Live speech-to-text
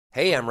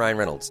Hey, I'm Ryan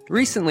Reynolds.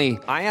 Recently,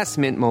 I asked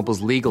Mint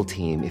Mobile's legal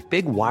team if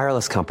big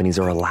wireless companies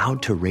are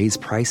allowed to raise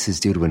prices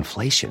due to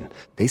inflation.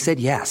 They said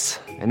yes.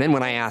 And then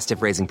when I asked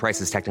if raising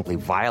prices technically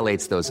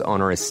violates those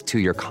onerous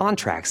two-year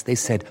contracts, they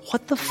said,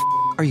 "What the f***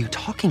 are you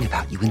talking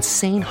about, you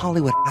insane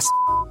Hollywood ass?"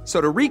 So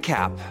to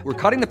recap, we're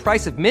cutting the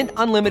price of Mint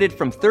Unlimited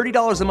from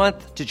 $30 a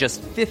month to just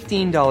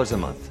 $15 a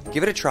month.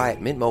 Give it a try at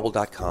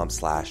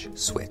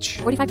mintmobile.com/switch.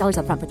 $45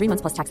 up front for 3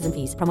 months plus taxes and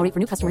fees. Promo rate for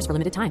new customers for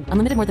limited time.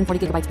 Unlimited more than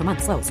 40 gigabytes per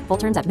month. Slows full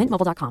terms at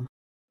mintmobile.com.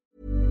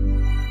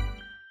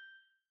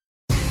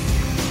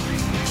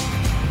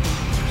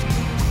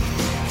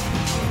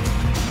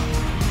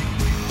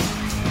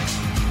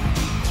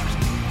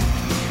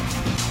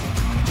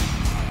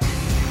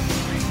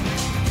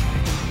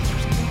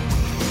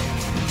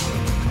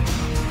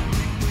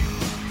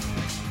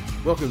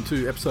 Welcome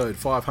to episode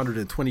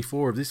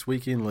 524 of This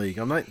Week in League.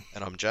 I'm Nate.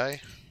 And I'm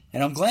Jay.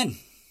 And I'm Glenn.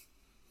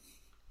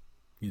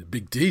 You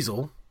big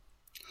diesel.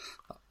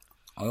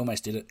 I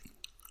almost did it,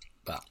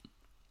 but...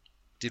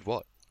 Did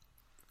what?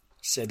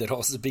 Said that I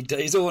was a big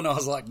diesel, and I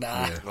was like,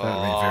 nah. Yeah,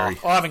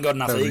 I haven't got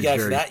enough ego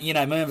for that. You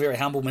know me, I'm a very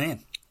humble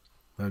man.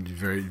 That would be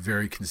very,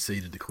 very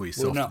conceited to call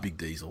yourself a big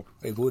diesel.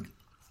 It would.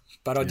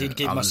 But I did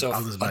give myself...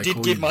 Others may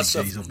call you big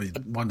diesel,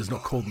 but one does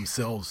not call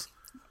themselves.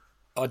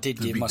 I did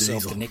give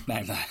myself the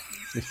nickname, though.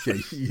 Yeah,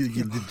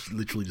 you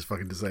literally just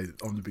fucking to say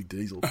I'm the big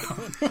diesel.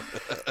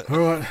 All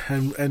right,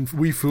 and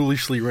we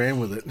foolishly ran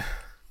with it.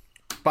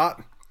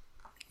 But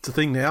it's a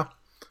thing now.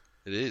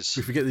 It is.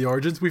 We forget the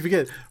origins.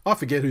 I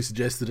forget who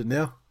suggested it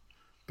now.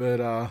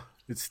 But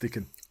it's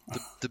sticking.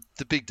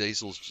 The big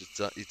diesel's just,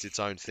 it's its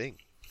own thing.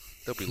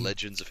 There'll be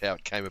legends of how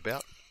it came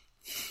about.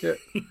 Yeah.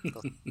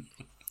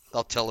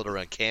 They'll tell it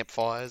around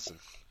campfires and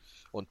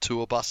on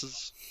tour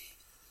buses.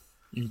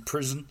 In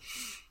prison.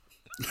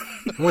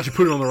 Once you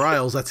put it on the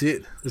rails, that's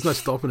it. There's no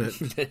stopping it.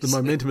 The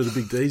momentum of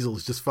the big diesel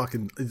is just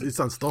fucking... It's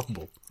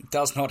unstoppable. It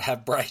does not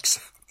have brakes.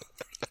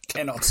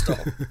 Cannot stop.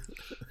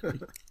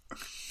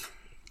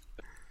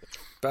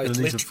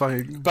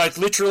 Both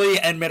literally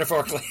and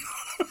metaphorically.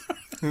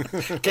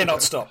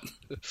 Cannot stop.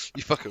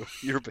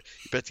 You're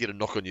about to get a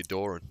knock on your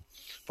door and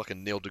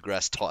fucking Neil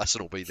deGrasse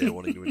Tyson will be there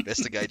wanting to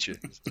investigate you.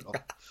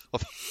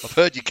 I've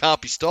heard you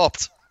can't be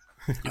stopped.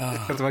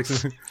 Have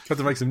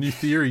to make some new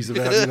theories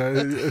about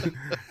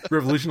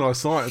revolutionise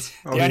science.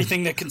 The only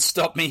thing that can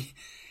stop me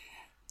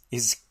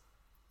is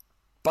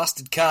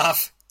busted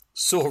calf,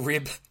 sore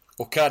rib,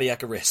 or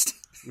cardiac arrest.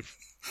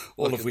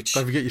 All of which.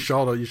 Don't forget your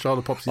shoulder. Your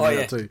shoulder pops in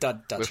out too.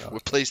 We're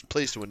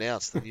pleased to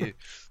announce the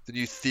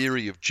new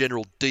theory of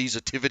general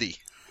desertivity.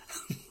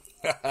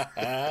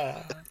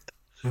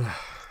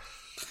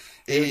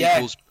 E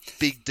equals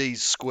big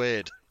D's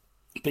squared.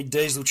 Big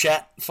Diesel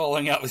chat,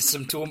 following up with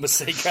some Toowoomba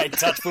C grade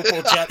touch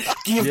football chat.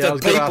 Give the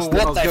people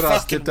what they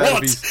fucking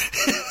want.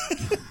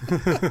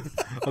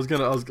 I was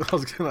gonna ask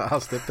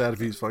Stepdad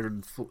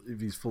if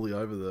he's fully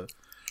over the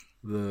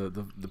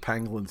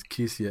pangolin's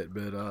kiss yet,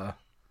 but I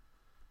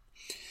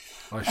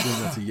assume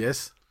that's a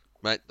yes.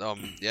 Mate,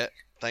 yeah.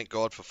 Thank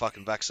God for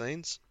fucking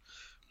vaccines.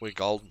 We're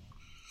golden.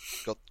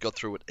 Got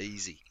through it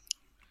easy.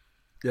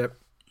 Yep.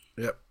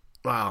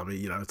 Well, I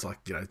mean, it's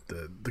like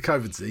the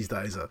COVIDs these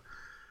days are.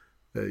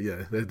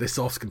 They're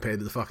soft compared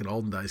to the fucking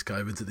olden days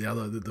COVIDs that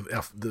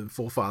the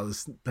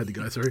forefathers had to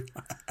go through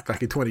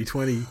back in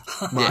 2020,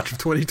 March of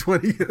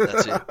 2020.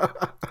 That's it.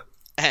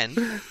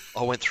 And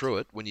I went through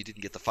it when you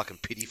didn't get the fucking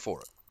pity for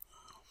it.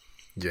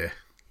 Yeah.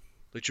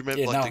 Don't you remember?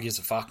 Yeah, no one gives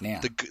a fuck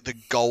now. The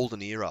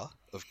golden era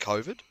of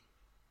COVID,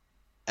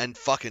 and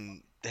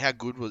fucking how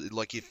good was it?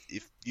 Like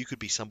if you could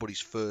be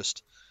somebody's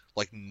first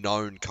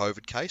known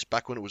COVID case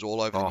back when it was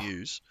all over the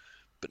news.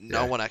 But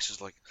no one actually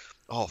was like,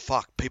 oh,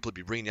 fuck, people would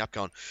be ringing you up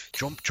going,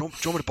 do you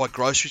want me to buy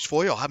groceries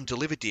for you? I'll have them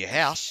delivered to your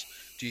house.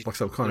 Like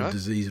some kind of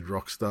diseased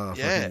rock star.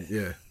 Yeah,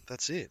 yeah.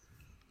 That's it.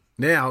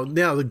 Now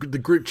the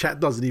group chat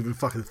doesn't even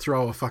fucking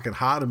throw a fucking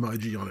heart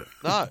emoji on it.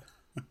 No.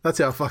 That's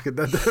how fucking,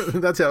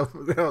 that's how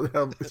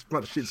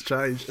much shit's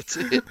changed. That's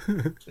it.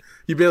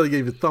 You barely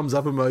give a thumbs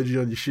up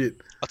emoji on your shit.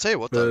 I'll tell you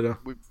what, though,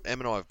 Em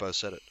and I have both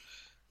said it.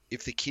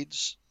 If the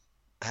kids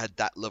had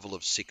that level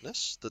of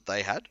sickness that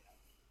they had,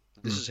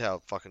 this is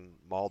how fucking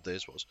mild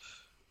theirs was.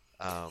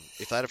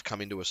 If they'd have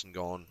come into us and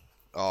gone,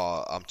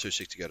 oh, I'm too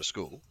sick to go to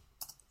school,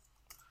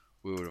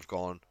 we would have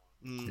gone,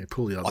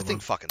 pull the other one.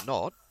 think fucking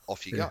not.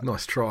 Off you go.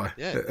 Nice try.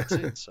 Yeah, that's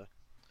it. So,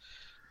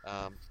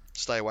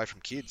 stay away from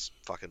kids,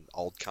 fucking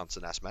old cunts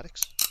and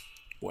asthmatics.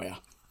 Wow.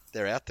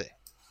 They're out there.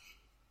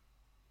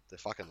 They're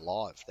fucking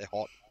live. They're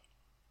hot.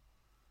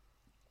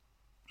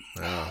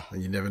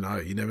 And you never know.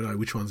 You never know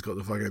which one's got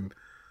the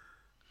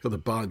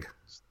bug.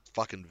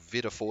 Fucking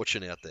vid of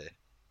fortune out there.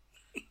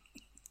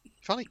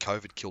 If only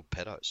COVID killed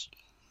pedos.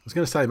 I was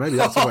going to say, maybe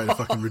that's a way to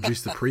fucking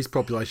reduce the priest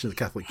population of the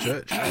Catholic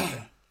Church.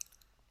 That'd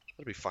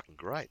be fucking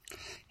great.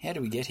 How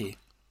do we get here?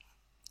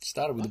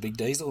 Started with a big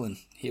diesel, and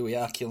here we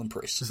are killing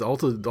priests. Just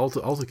altar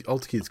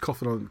kids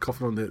coughing on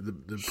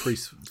the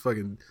priest's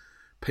fucking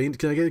pain.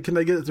 Can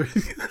they get it through?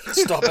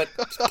 Stop it!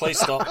 Please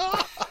stop!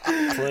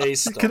 Please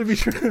stop! Can it be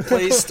true?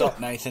 Please stop,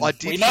 Nathan.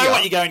 We know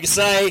what you're going to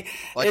say.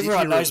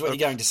 Everyone knows what you're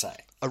going to say.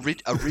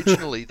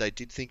 Originally, they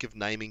did think of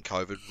naming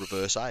COVID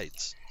reverse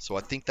AIDS. So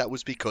I think that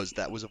was because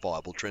that was a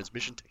viable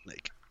transmission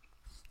technique.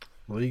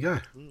 Well, there you go.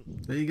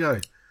 There you go.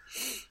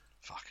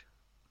 Fuck.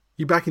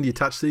 You back into your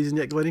touch season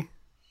yet, Glennie?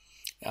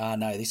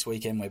 No, this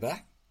weekend we're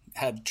back.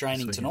 Had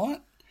training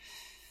tonight.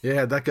 Yeah,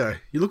 how'd that go?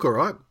 You look all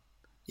right.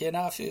 Yeah,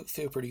 no, I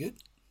feel pretty good.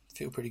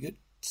 Feel pretty good.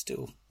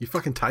 Still. You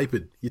fucking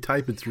tapered. You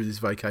tapered through this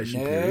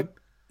vacation period.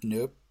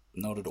 Nope,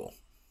 not at all.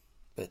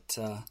 But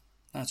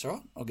that's all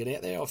right. I'll get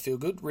out there. I'll feel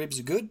good. Ribs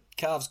are good.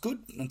 Calves good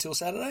until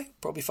Saturday.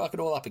 Probably fuck it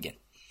all up again.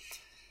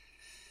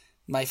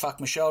 May fuck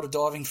my shoulder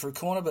diving for a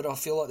corner, but I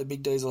feel like the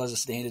Big Diesel has a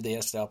standard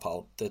there to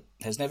uphold that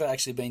has never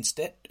actually been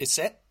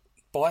set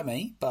by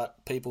me,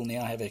 but people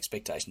now have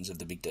expectations of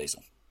the Big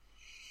Diesel.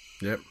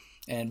 Yep.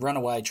 And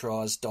runaway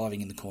tries,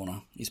 diving in the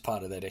corner is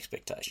part of that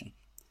expectation.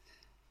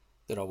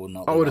 That I will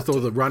not. I would have thought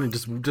the running,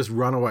 just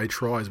runaway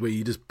tries where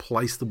you just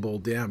place the ball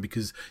down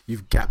because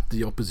you've gapped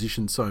the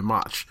opposition so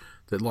much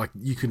that like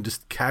you can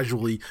just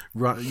casually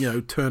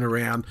run, turn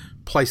around,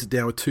 place it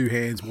down with two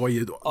hands while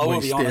you're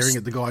staring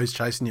at the guy who's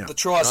chasing you. The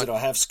tries that I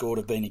have scored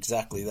have been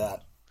exactly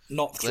that,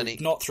 not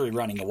through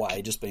running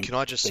away, just being. Can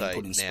I just say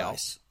put in now?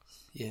 Space.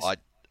 Yes.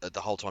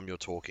 The whole time you're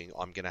talking,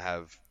 I'm going to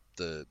have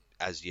the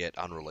as yet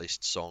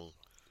unreleased song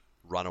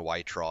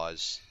 "Runaway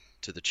Tries"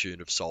 to the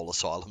tune of Soul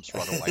Asylum's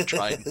 "Runaway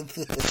Train."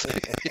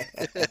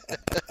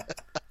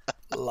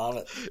 Love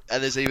it.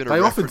 And there's even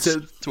a reference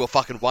to a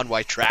fucking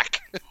one-way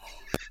track.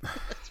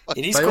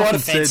 It is quite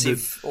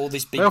offensive, all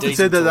this Big Diesel. They often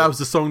said that was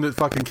the song that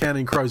fucking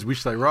Counting Crows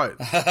wish they wrote.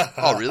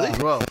 Oh, really? As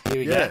well. Here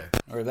we go.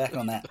 We're back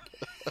on that.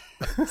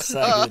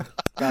 So good.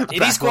 But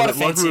it is quite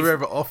offensive. Like we were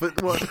ever off it.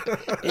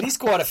 It is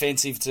quite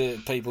offensive to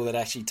people that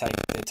actually take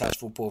their touch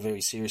football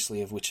very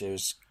seriously, of which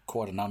there's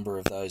quite a number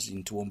of those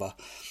in Toowoomba.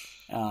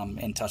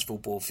 And touch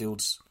football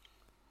fills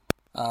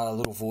a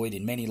little void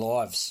in many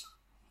lives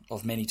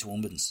of many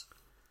Toowoomans.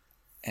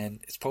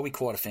 And it's probably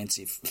quite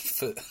offensive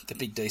for the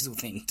Big Diesel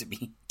thing to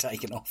be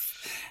taken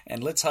off.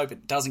 And let's hope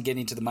it doesn't get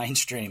into the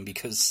mainstream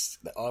because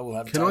I will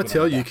have. Can I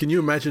tell you? Can you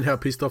imagine how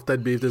pissed off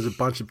they'd be if there's a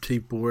bunch of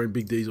people wearing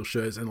Big Diesel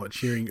shirts and like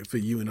cheering for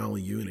you and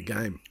only you in a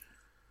game?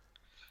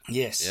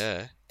 Yes.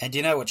 Yeah. And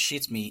you know what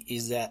shits me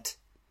is that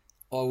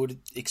I would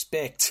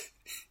expect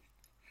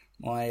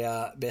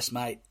my best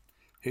mate,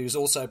 who's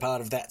also part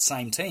of that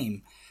same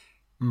team,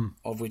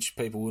 of which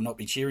people will not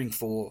be cheering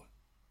for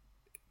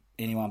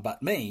anyone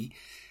but me.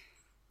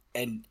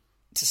 And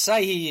to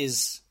say he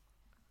is,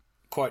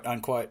 quote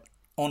unquote,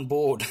 on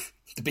board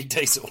the Big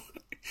Diesel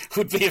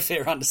would be a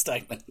fair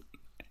understatement.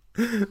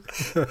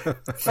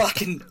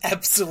 Fucking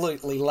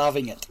absolutely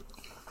loving it.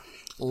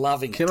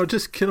 Loving it. Can I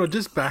just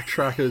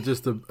backtrack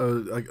just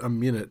a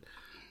minute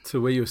to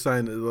where you were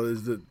saying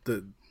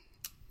that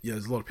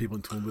there's a lot of people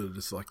in Toowoomba that are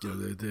just like,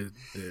 they're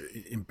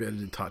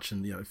embedded in touch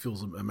and, it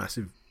fills a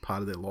massive part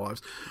of their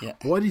lives. Yeah.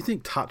 Why do you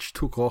think touch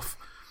took off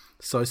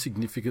so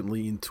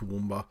significantly in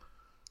Toowoomba?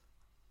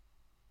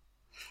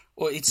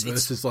 Well, it's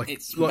massive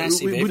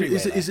everywhere.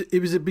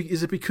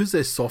 Is it because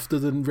they're softer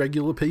than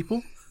regular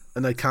people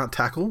and they can't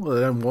tackle or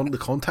they don't want the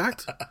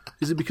contact?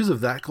 Is it because of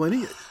that,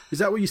 Glennie? Is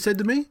that what you said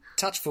to me?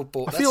 Touch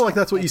football. I feel like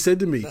that's what you said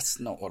to me. That's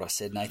not what I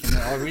said, Nathan.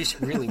 I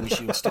really wish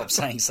you would stop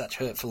saying such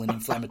hurtful and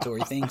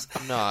inflammatory things.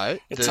 No.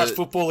 Touch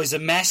football is a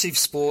massive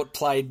sport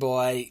played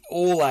by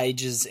all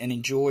ages and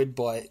enjoyed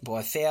by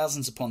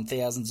thousands upon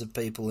thousands of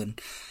people and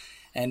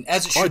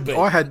as it should be.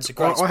 I had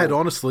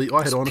honestly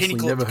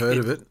never heard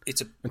of it.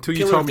 Until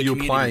you told me you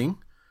were playing.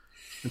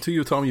 Until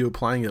you told me you were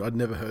playing it, I'd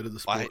never heard of the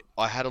sport.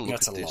 I had a look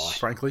That's at a this. lie.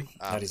 Frankly,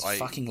 that is a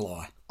fucking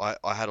lie.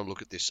 I had a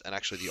look at this, and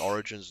actually, the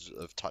origins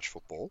of touch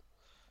football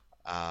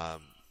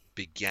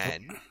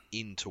began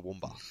in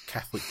Toowoomba.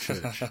 Catholic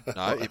Church.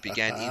 No, it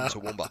began in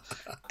Toowoomba,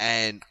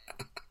 and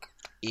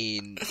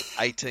in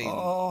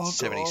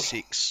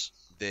 1876,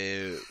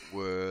 there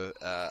were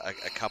a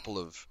couple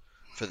of,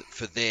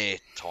 for their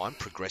time,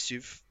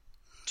 progressive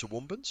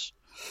Toowoomans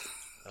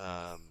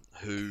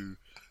who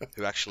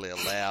actually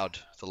allowed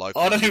the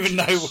local. I don't even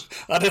know.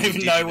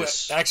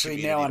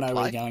 Actually, now I know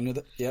where you're going with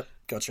it. Yep,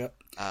 gotcha.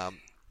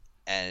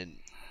 And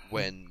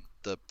when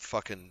the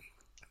fucking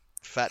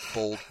fat,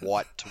 bald,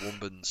 white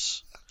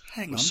Toowoomans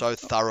were so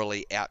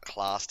thoroughly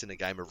outclassed in a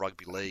game of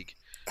rugby league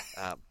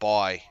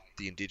by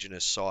the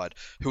Indigenous side,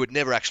 who had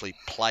never actually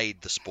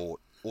played the sport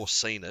or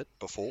seen it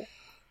before,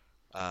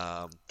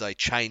 they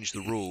changed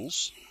the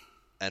rules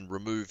and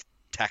removed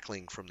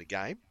tackling from the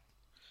game.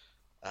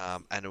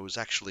 And it was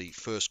actually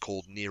first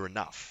called near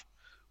enough,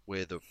 where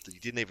you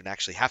didn't even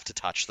actually have to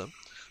touch them.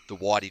 The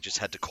whitey just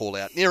had to call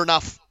out near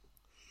enough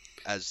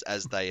as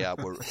they had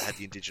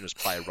the Indigenous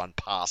player run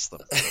past them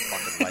at a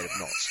fucking rate of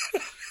knots.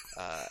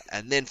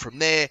 And then from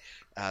there,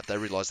 they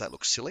realised that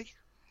looked silly,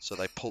 so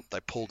they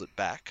pulled it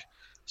back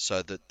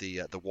so that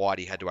the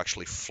whitey had to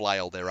actually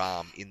flail their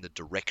arm in the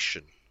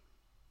direction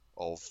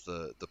of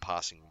the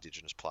passing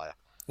Indigenous player.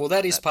 Well,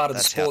 that is part of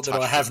the sport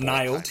that I have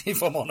nailed,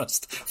 if I'm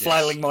honest.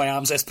 Flailing my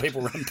arms as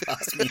people run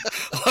past me.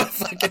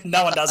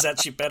 No one does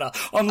that shit better.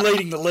 I'm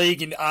leading the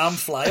league in arm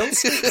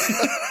flails.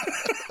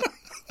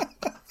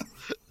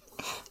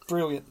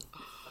 Brilliant.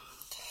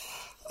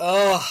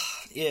 Oh,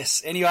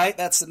 yes. Anyway,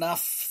 that's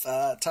enough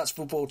touch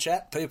football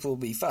chat. People will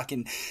be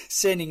fucking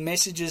sending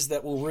messages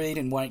that we'll read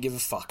and won't give a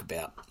fuck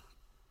about.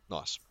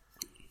 Nice.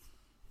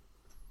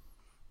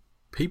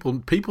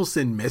 People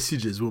send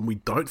messages when we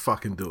don't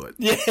fucking do it.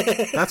 Yeah.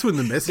 That's when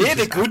the messages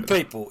They're the good happen.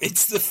 people.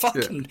 It's the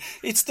fucking...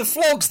 Yeah. It's the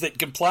flogs that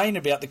complain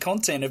about the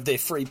content of their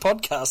free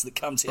podcast that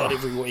comes out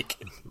every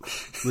week.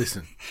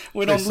 Listen.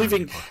 When I'm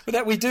living...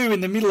 That we do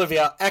in the middle of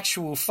our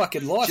actual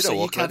fucking life, you know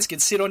so what, you cunts can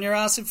sit on your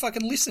ass and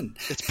fucking listen.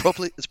 It's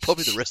probably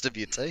the rest of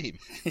your team.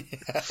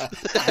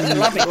 I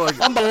love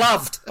it. I'm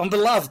beloved. I'm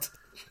beloved.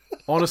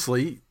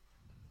 Honestly,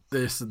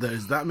 there's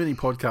that many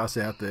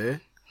podcasts out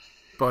there,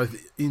 both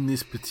in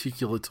this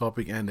particular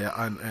topic and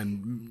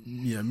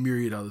you know,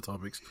 myriad other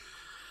topics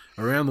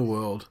around the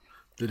world,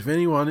 that if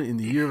anyone in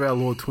the year of our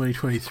Lord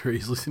 2023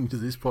 is listening to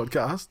this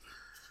podcast,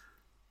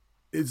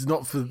 it's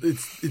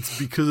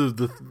because of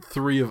the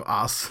three of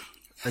us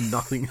and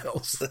nothing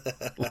else.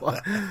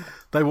 Like,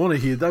 they want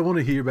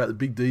to hear about the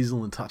big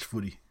diesel and touch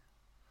footy,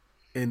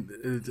 and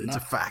it's a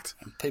fact.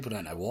 People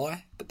don't know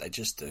why, but they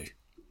just do.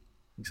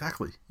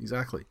 Exactly.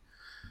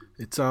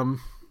 It's time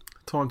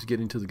to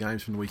get into the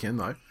games from the weekend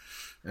though.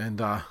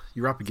 And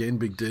you're up again,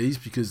 Big D's,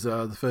 because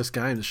the first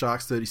game, the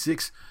Sharks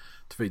 36,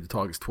 defeat the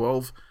Tigers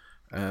 12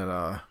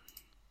 at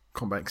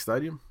Combank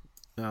Stadium.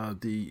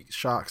 The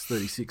Sharks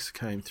 36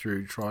 came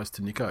through tries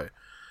to Nico,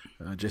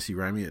 Jesse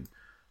Ramian,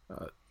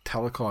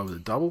 Talakai with a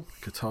double,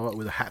 Katoa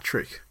with a hat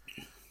trick,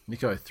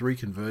 Nico 3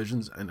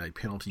 conversions and a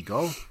penalty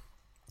goal.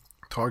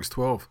 Tigers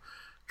 12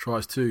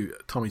 tries to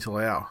Tommy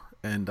Talau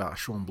and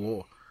Sean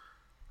Bloor.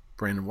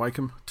 Brandon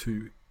Wakeham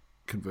 2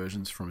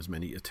 conversions from as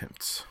many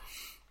attempts.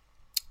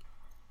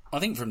 I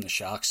think from the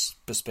Sharks'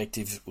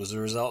 perspective, it was a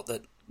result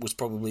that was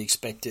probably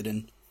expected,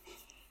 and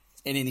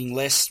anything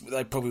less,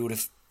 they probably would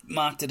have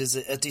marked it as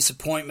a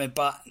disappointment.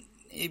 But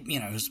it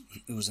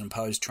was an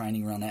imposed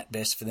training run at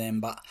best for them.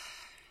 But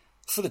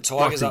for the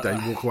Tigers, I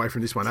think they walk away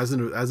from this one as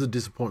a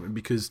disappointment,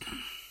 because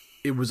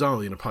it was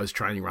only an opposed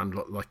training run,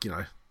 like, you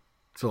know,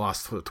 for the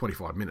last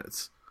 25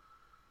 minutes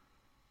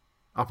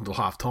up until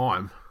half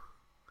time.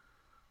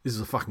 This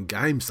is a fucking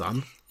game,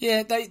 son.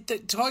 Yeah,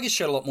 the Tigers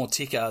showed a lot more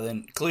ticker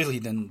than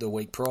the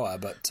week prior,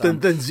 but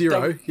than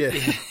zero.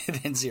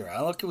 Than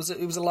zero. Look, it was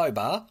a low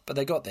bar, but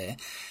they got there.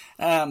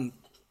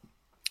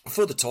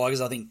 For the Tigers,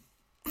 I think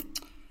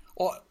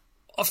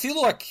I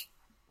feel like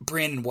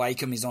Brandon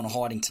Wakeham is on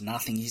hiding to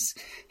nothing.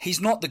 He's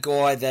not the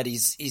guy that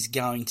is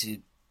going to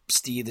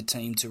steer the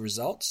team to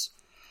results.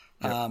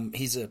 Yep.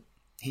 He's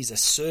a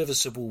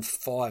serviceable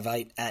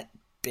 5'8" at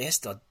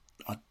best. I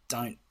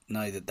don't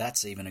know that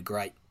that's even a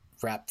great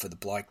rap for the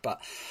bloke, but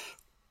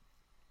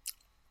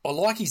I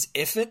like his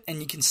effort, and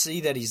you can see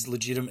that he's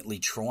legitimately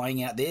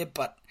trying out there,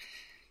 but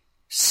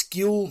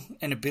skill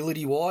and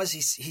ability wise,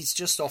 he's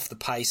just off the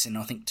pace, and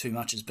I think too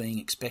much is being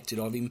expected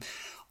of him.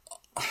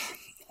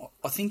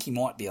 I think he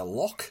might be a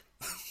lock,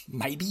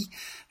 maybe.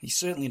 He's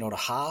certainly not a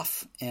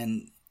half,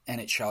 and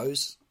it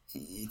shows.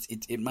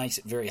 It makes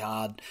it very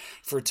hard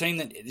for a team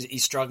that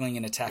is struggling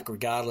in attack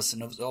regardless,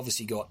 and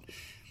obviously got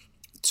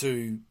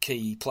 2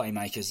 key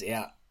playmakers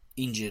out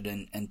injured,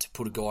 and to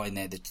put a guy in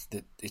there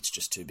that it's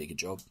just too big a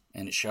job,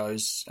 and it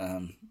shows.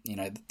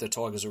 The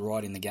Tigers are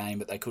right in the game,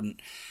 but they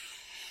couldn't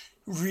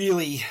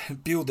really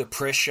build the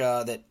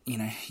pressure that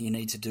you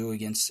need to do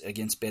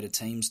against better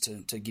teams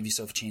to give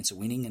yourself a chance of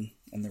winning,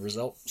 and the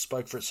result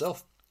spoke for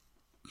itself.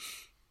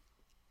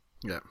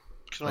 Yeah,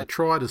 they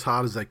tried as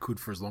hard as they could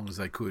for as long as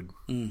they could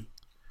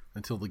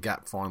until the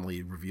gap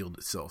finally revealed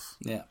itself.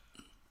 Yeah,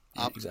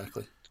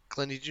 exactly.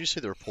 Glenn, did you see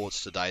the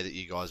reports today that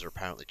you guys are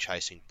apparently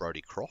chasing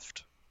Brodie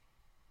Croft?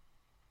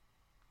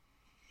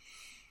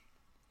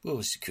 Well,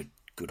 he's a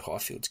good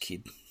Highfields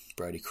kid,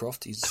 Brodie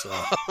Croft. He's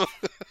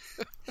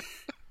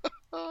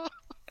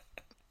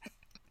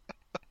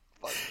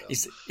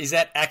is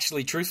that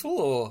actually truthful,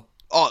 or?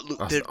 Oh,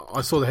 look,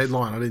 I saw the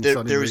headline. I didn't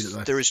read it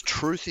though. There is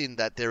truth in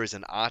that. There is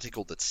an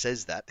article that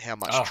says that. How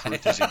much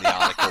truth is in the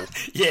article?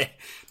 Yeah,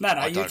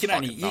 no. You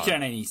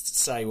can only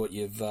say what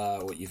you've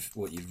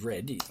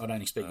read. I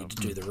don't expect you to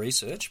do the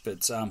research,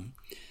 but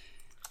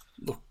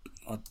look,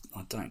 I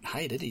don't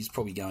hate it. He's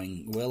probably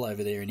going well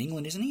over there in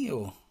England, isn't he?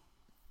 Or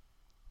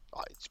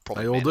it's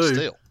probably they all do.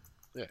 Steel.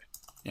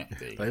 Yeah,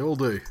 they all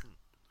do.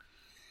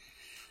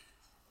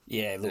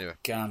 Yeah,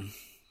 look, anyway.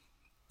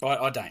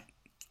 I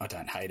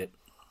don't hate it.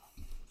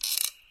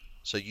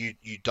 So you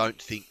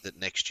don't think that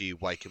next year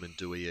Wakeham and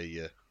Dewey are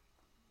your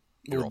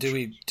well,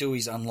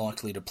 Dewey's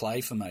unlikely to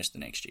play for most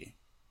of next year.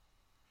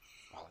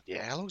 Oh,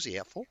 yeah, how long is he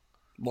out for?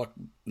 Like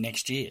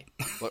next year,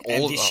 like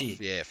all of this year.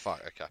 Yeah,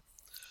 fuck. Okay.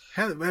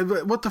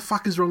 What the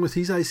fuck is wrong with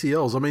his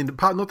ACLs? I mean,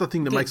 not the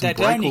thing that makes him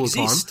break all the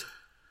time.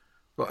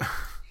 But...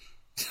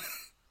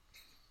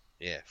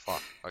 yeah,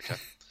 fuck. Okay.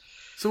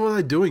 So what are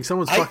they doing?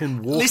 Someone's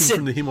fucking walking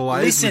from the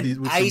Himalayas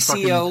with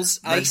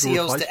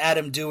ACLs to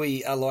Adam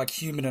Dewey are like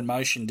human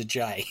emotion to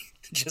Jay.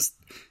 just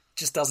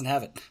doesn't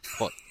have it.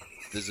 What?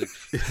 There's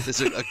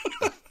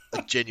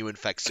a genuine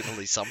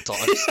facsimile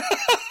sometimes.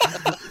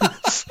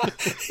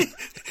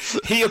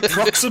 He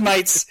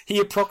approximates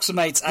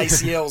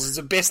ACLs. It's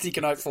the best he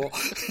can hope for.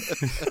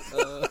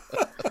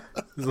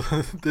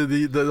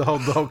 the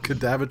whole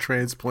cadaver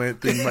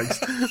transplant thing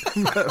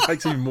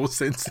makes even more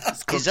sense.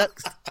 Is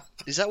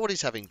that what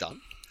he's having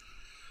done?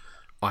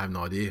 I have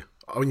no idea.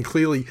 I mean,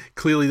 clearly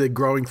they're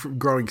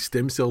growing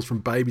stem cells from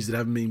babies that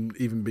haven't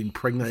been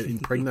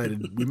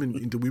impregnated women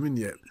into women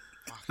yet.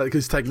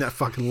 Because it's taking that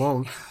fucking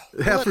long.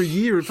 How for a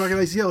year in fucking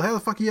ACL? How the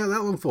fuck are you out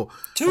that long for?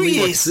 2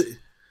 years.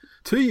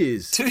 2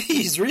 years. 2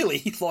 years,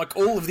 really? Like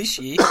all of this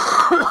year.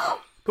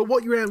 But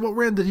what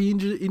round did he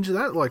injure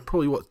that? Like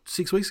probably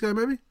 6 weeks ago,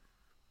 maybe.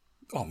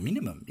 Oh,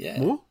 minimum, yeah.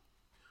 More?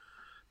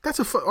 That's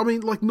I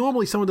mean, like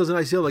normally someone does an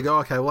ACL, they go,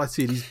 okay, well that's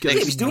it. He's doing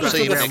it for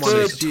the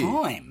third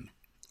time.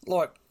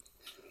 Like,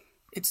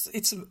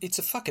 it's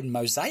a fucking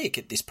mosaic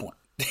at this point.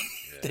 Yeah.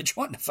 They're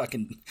trying to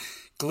fucking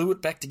glue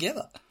it back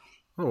together.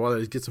 Oh, why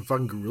they get some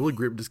fucking gorilla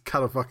grip and just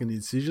cut a fucking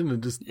incision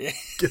and just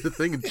get the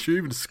thing and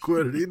tube and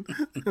squirt it in?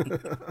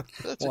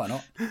 Why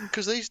not?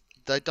 Because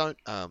they don't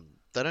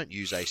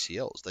use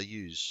ACLs, they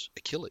use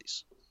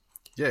Achilles.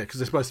 Yeah, because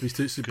they're supposed to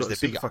be super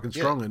fucking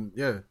strong, and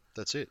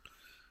that's it.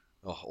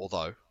 Oh,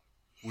 although,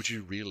 would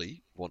you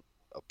really want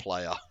a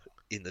player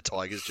in the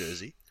Tigers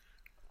jersey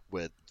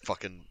where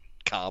fucking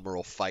Karma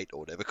or Fate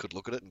or whatever could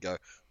look at it and go,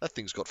 that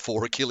thing's got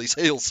 4 Achilles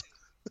heels?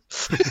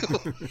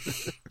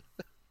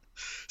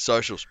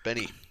 Socials.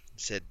 Benny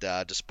said,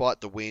 despite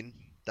the win,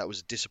 that was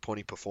a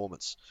disappointing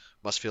performance.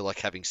 Must feel like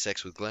having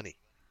sex with Glennie.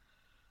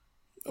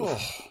 Oh,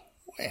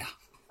 wow.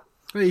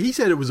 He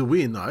said it was a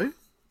win, though.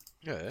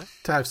 Yeah.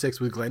 To have sex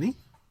with Glennie,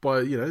 by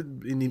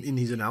in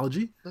his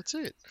analogy. That's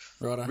it.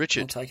 Righto,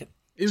 Richard. I'll take it.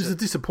 It was a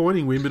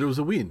disappointing win, but it was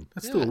a win.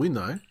 That's still a win,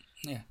 though.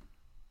 Yeah.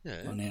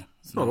 Yeah. Now.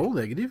 It's not all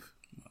negative.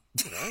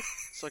 You know,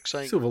 it's like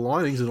saying silver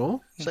linings and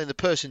all. Saying the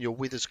person you're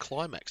with has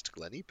climaxed,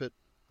 Glennie, but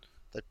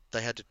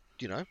they had to,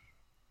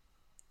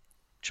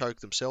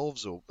 choke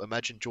themselves or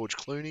imagine George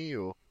Clooney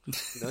or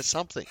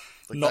something.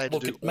 Like Not they had to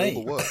look do at me.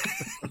 all the work.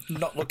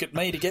 Not look at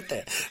me to get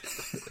there.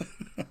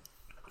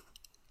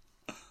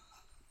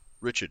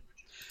 Richard.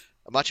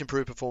 A much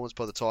improved performance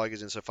by the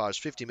Tigers insofar as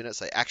 50 minutes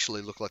they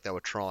actually looked like they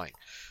were trying.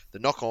 The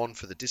knock-on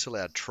for the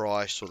disallowed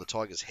try saw the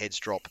Tigers' heads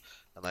drop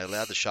and they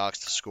allowed the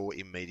Sharks to score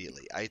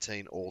immediately.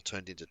 18 all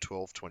turned into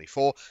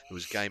 12-24. It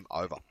was game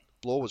over.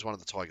 Blore was one of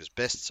the Tigers'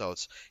 best, so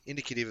it's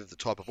indicative of the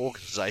type of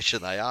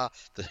organisation they are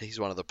that he's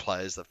one of the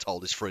players they've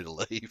told is free to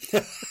leave.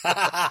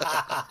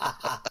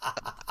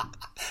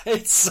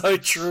 It's so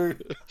true.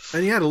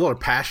 And he had a lot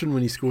of passion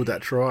when he scored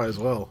that try as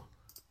well.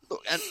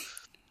 Look, and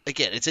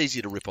again, it's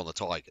easy to rip on the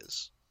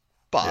Tigers.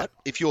 But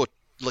if you're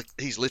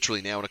he's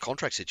literally now in a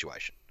contract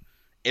situation.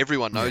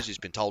 Everyone knows he's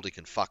been told he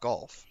can fuck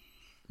off.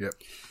 Yep.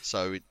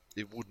 So it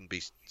shouldn't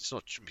be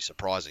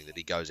surprising that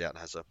he goes out and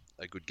has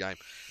a good game.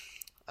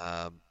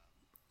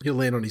 He'll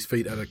land on his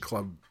feet at a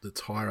club that's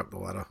higher up the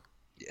ladder.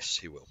 Yes,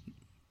 he will.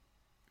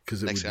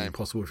 Because it would be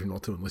impossible for him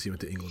not to unless he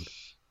went to England.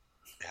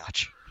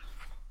 Ouch.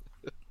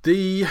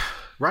 The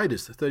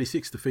Raiders,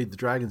 36, defeat the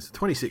Dragons,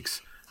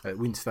 26 at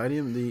Wynn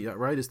Stadium. The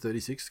Raiders,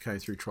 36, came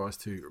through tries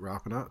to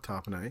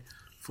Tarpanay,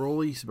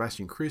 Frawley,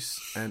 Sebastian Chris,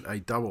 and a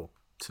double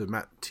to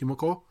Matt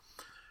Timoko.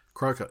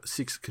 Croker,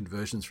 6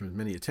 conversions from as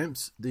many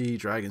attempts. The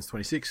Dragons,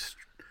 26,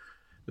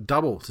 a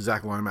double to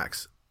Zach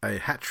Lomax, a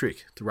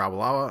hat-trick to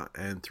Rawalawa,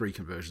 and 3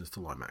 conversions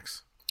to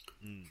Lomax.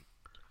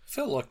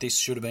 Felt like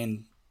this could have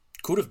been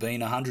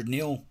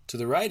 100-0 to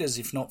the Raiders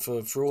if not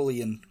for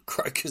Frawley and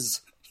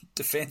Croker's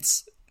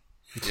defence.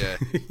 Yeah.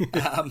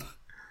 And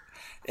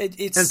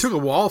it took a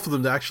while for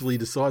them to actually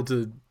decide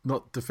to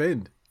not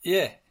defend.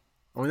 Yeah.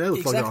 I mean, they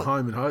looked like they were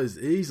home and hosed.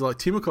 He's like,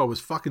 Timoko was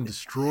fucking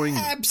destroying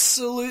them.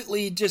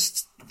 Absolutely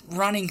just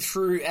running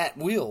through at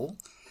will.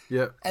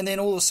 Yeah. And then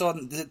all of a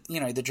sudden,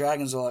 the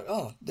Dragons are like,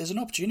 oh, there's an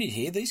opportunity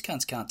here. These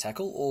cunts can't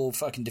tackle or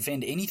fucking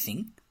defend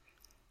anything.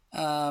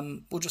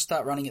 We'll just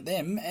start running at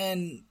them.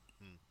 And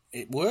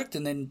it worked.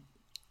 And then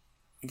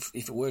if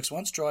it works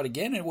once, try it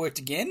again. And it worked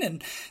again.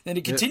 And then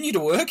it continued to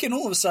work. And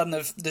all of a sudden,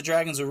 the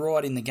Dragons are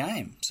right in the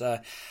game. So,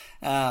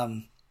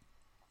 I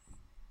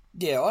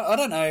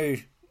don't know.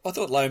 I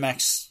thought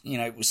Lomax,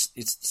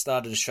 it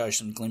started to show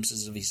some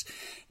glimpses of his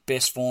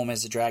best form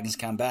as the Dragons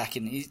come back,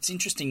 and it's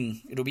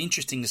interesting. It'll be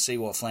interesting to see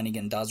what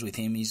Flanagan does with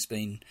him. He's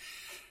been,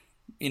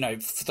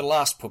 for the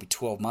last probably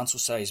 12 months or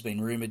so, he's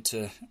been rumoured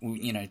to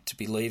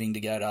be leaving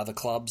to go to other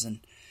clubs, and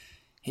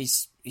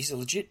he's a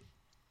legit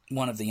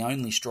one of the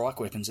only strike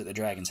weapons that the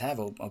Dragons have.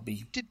 I'll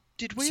be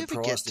did we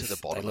ever get to the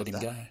bottom of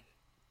that? Go.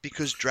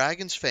 Because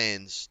Dragons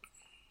fans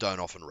don't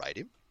often rate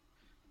him.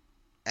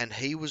 And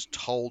he was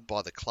told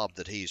by the club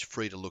that he is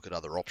free to look at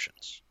other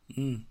options.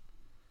 I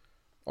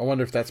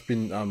wonder if that's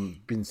been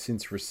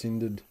since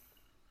rescinded.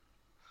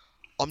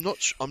 I'm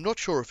not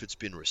sure if it's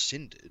been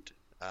rescinded.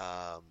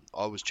 I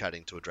was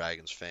chatting to a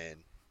Dragons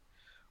fan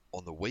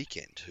on the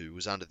weekend who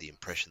was under the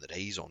impression that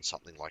he's on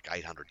something like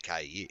 $800K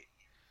a year.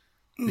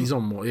 He's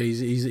on more.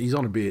 He's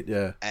on a bit,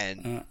 yeah.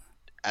 And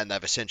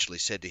they've essentially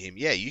said to him,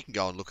 yeah, you can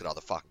go and look at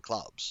other fucking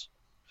clubs.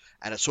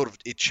 and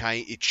it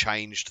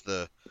changed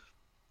the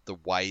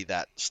way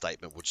that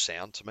statement would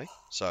sound to me.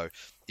 So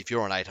if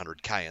you're on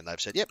 800k and they've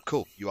said, yep,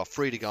 cool, you are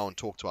free to go and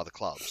talk to other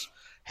clubs.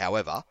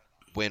 However,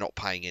 we're not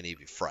paying any of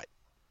your freight.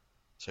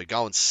 So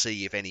go and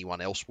see if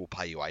anyone else will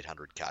pay you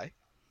 800k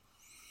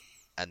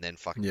and then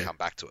fucking come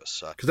back to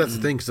us. Because that's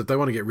the thing, because if they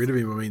want to get rid of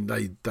him, I mean,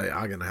 they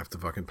are going to have to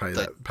fucking pay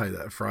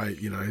that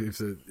freight, you know,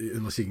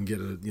 unless you can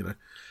get it, you know.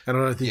 And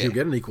I don't think you'll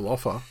get an equal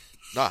offer.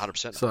 No,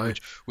 100%. So,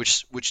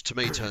 which to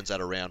me turns that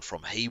around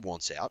from he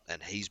wants out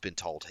and he's been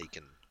told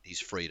he's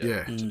free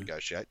to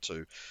negotiate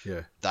to.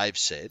 Yeah. They've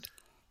said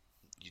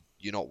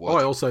you're not working.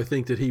 I also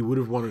think that he would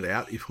have wanted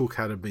out if Hook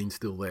had been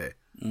still there.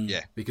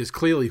 Yeah. Because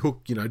clearly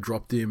Hook, you know,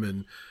 dropped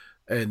him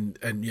and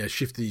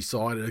shifted his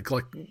side. And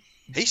like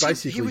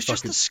he was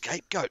just the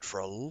scapegoat for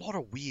a lot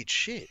of weird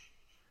shit.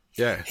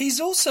 Yeah. He's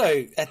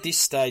also, at this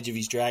stage of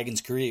his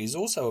Dragons career, he's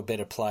also a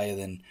better player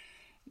than,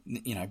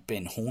 you know,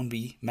 Ben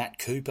Hornby, Matt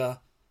Cooper,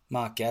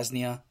 Mark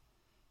Gasnier,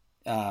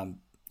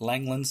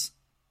 Langlands.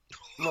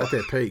 At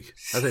their peak.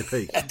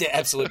 At their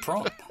absolute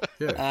prime.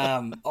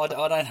 Yeah. I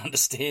don't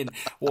understand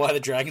why the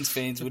Dragons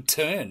fans would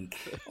turn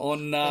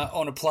on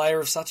a player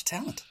of such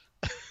talent.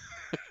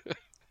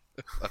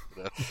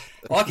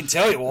 I can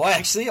tell you why,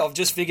 actually. I've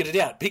just figured it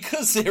out.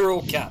 Because they're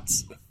all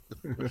cunts.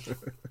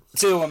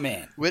 To a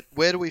man.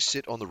 Where do we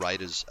sit on the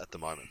Raiders at the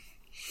moment?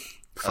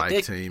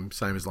 Fake team,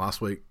 same as last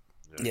week.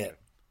 Yeah.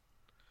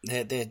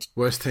 They're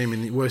worst team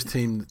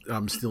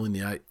still in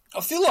the 8. I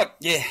feel like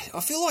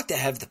they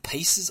have the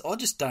pieces. I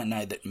just don't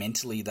know that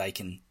mentally they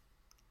can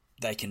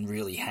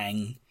really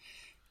hang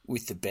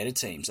with the better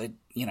teams. They,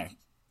 you know,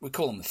 we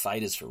call them the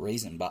faders for a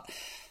reason, but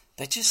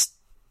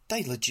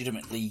they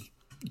legitimately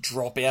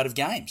drop out of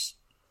games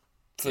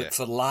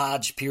for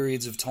large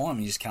periods of time.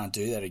 You just can't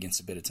do that against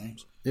the better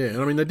teams. Yeah,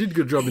 and I mean they did a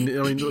good job.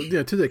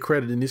 To their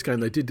credit in this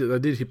game, they did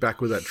hit back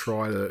with that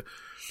try to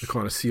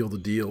kind of seal the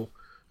deal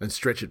and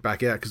stretch it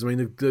back out. Because I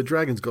mean the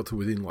Dragons got to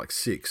within like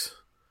 6.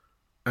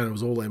 And it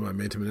was all their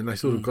momentum, and then they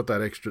sort of got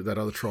that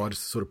other try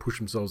just to sort of push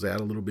themselves out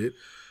a little bit,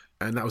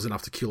 and that was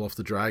enough to kill off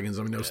the Dragons.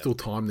 I mean, there was still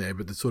time there,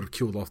 but they sort of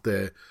killed off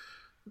their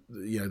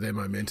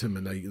momentum,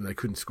 and they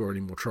couldn't score any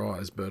more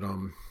tries. But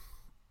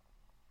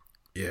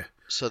yeah.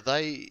 So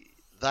they're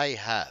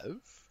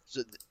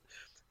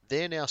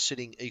now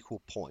sitting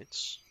equal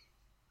points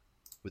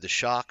with the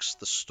Sharks,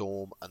 the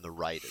Storm, and the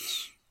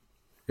Raiders.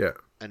 Yeah.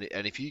 And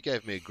if you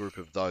gave me a group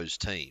of those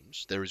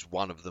teams, there is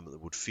one of them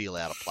that would feel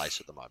out of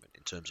place at the moment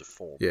in terms of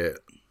form. Yeah.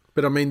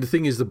 But I mean, the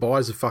thing is, the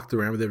buys have fucked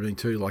around with everything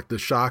too. Like the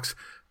Sharks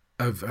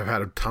have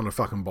had a ton of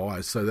fucking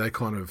buys, so they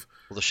kind of.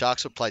 Well, the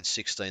Sharks have played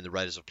 16, the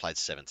Raiders have played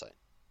 17.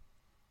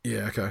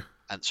 Yeah. Okay.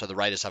 And so the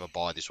Raiders have a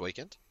bye this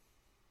weekend.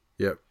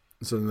 Yep.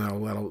 So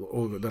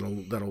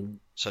that'll.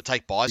 So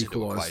take buys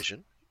equalise. into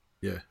equation.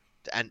 Yeah.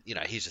 And you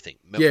know, here's the thing.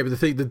 Yeah, but the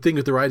thing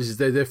with the Raiders is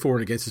their for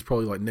and against is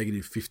probably like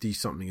negative 50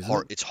 something, isn't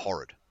it? It's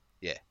horrid.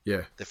 Yeah.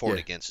 Yeah. Their for and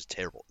against is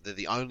terrible. They're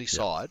the only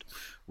side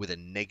with a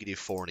negative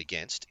for and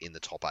against in the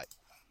top 8.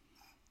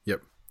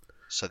 Yep.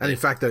 So and in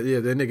fact,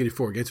 their negative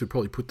for against would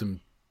probably put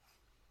them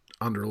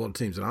under a lot of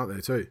teams that aren't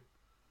there too.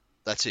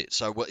 That's it.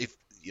 So if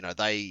you know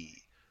they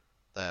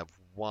have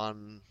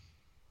one.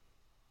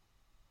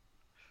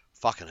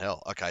 Fucking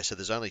hell. Okay, so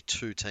there's only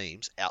 2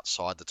 teams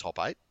outside the top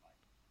 8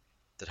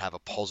 that have a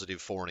positive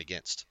for and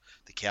against.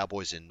 The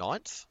Cowboys in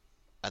 9th,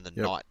 and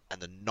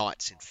the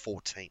Knights in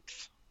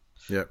 14th.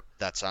 Yep.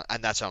 That's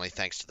only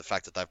thanks to the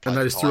fact that they've played.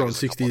 And they just threw on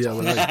 60 the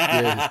other day.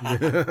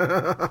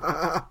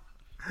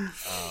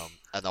 Yeah.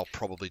 And they'll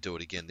probably do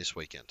it again this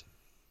weekend.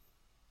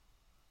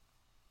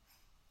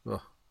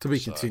 Well, to be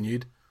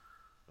continued.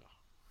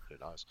 Who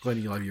knows? Glenn,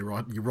 you're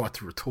right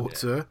to retort,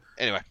 sir.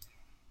 Anyway,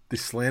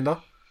 this slander.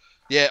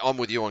 Yeah, I'm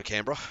with you on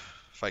Canberra.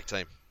 Fake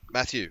team.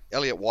 Matthew,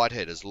 Elliot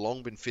Whitehead has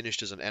long been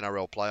finished as an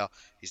NRL player.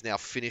 He's now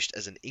finished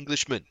as an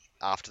Englishman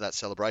after that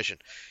celebration.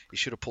 He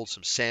should have pulled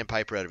some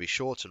sandpaper out of his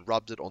shorts and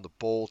rubbed it on the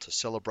ball to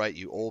celebrate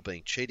you all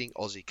being cheating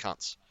Aussie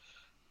cunts.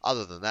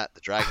 Other than that,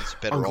 the Dragons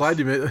are better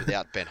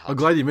without Ben Hunt. I'm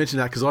glad you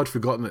mentioned that because I'd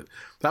forgotten it.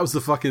 That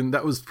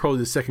was probably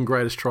the second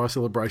greatest try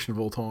celebration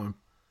of all time.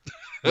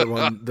 That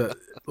one,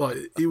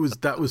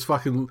 that was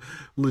fucking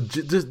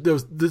legit. There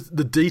was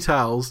the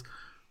details.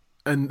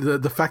 And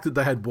the fact that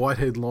they had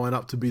Whitehead line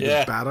up to be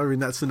the batter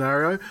in that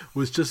scenario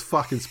was just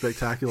fucking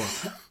spectacular.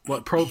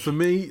 Like, for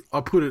me,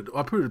 I put it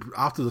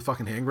after the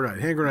fucking hand grenade.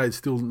 Hand grenade's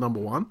still number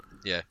 1.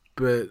 Yeah.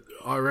 But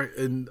I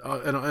reckon,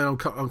 I'm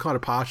kind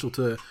of partial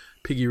to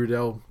Piggy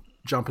Riddell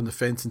jumping the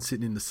fence and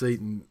sitting in the seat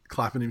and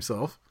clapping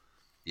himself.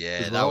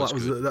 Yeah, that was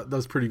good. That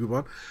was a pretty good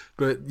one.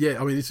 But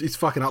yeah, I mean, it's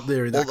fucking up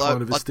there in that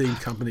kind of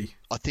esteemed company.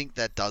 I think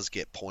that does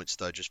get points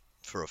though, just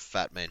for a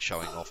fat man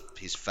showing off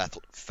his fat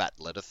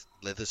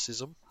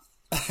leathericism.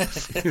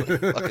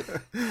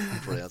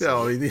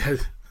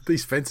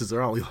 These fences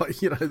are only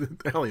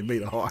they're only a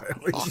metre high.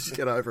 You just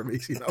get over them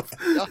easy enough.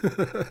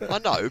 I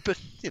know, but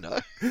it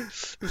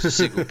was a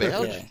single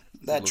bound. Yeah.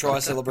 That try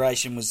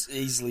celebration was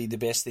easily the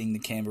best thing the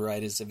Canberra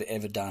Raiders have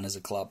ever done as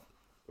a club.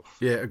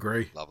 Yeah,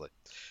 agree. Lovely.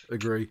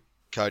 Agree.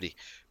 Cody,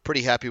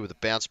 pretty happy with the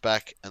bounce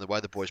back and the way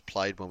the boys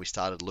played when we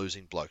started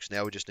losing blokes.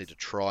 Now we just need to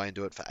try and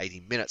do it for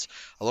 80 minutes.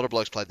 A lot of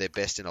blokes played their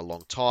best in a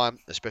long time,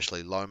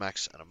 especially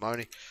Lomax and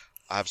Amoni.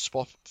 I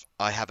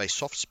have a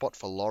soft spot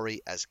for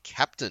Laurie as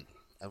captain,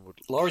 and would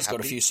Laurie's got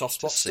a few soft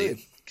spots too.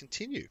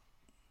 Continue.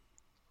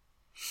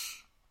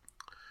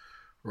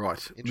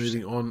 Right,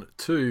 moving on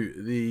to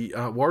the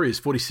Warriors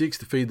 46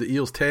 defeated the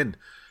Eels 10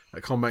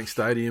 at Combank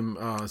Stadium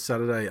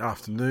Saturday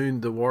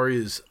afternoon. The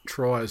Warriors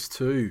tries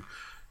to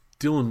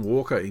Dylan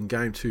Walker in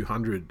game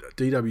 200,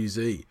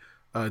 DWZ,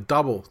 a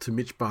double to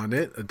Mitch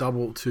Barnett, a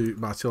double to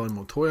Marcelo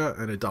Montoya,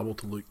 and a double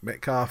to Luke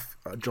Metcalf.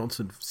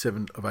 Johnson,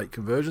 7 of 8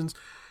 conversions.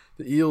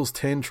 The Eels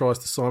 10 tries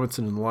to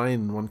Simonson and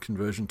Lane, and 1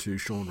 conversion to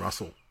Sean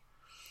Russell.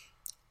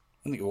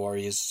 I think the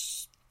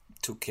Warriors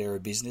took care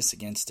of business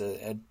against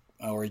a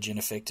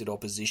Origin-affected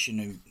opposition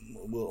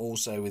who were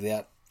also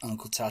without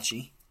Uncle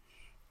Touchy.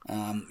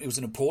 It was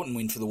an important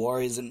win for the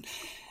Warriors, and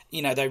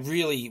they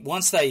really,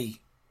 once they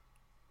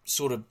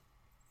sort of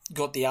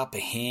got the upper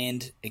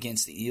hand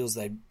against the Eels,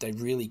 they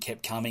really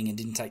kept coming and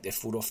didn't take their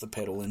foot off the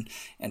pedal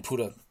and put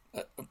a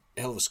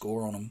hell of a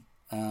score on them.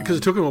 Because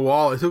it took them a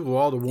while. It took a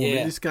while to warm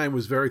in. This game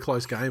was a very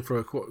close game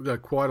for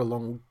quite a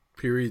long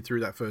period through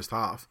that first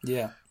half.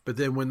 Yeah. But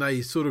then when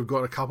they sort of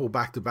got a couple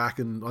back-to-back,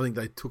 and I think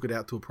they took it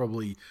out to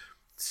probably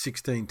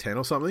 16-10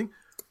 or something,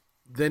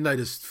 then they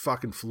just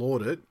fucking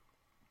floored it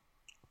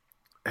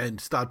and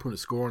started putting a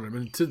score on them.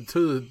 And to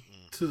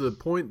the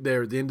point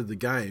there at the end of the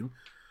game,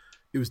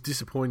 it was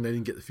disappointing they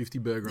didn't get the 50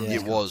 burger on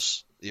It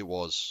was.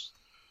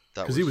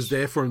 Because he was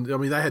there for him. I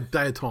mean, they had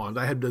time.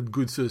 They had a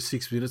good sort of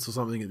 6 minutes or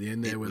something at the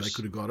end there where they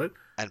could have got it.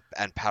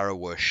 And Para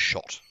were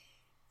shot.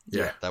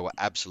 Yeah. They were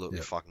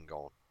absolutely fucking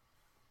gone.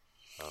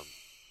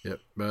 Yep.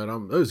 But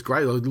it was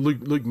great.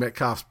 Luke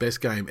Metcalf's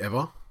best game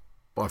ever,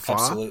 by far.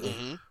 Absolutely.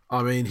 Mm-hmm.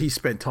 I mean, he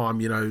spent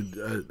time,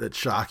 at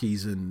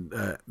Sharkies and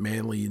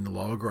Manly in the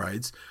lower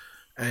grades,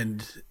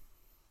 and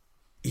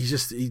he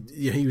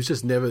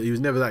was never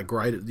that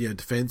great at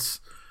defence,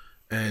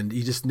 and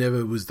he just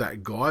never was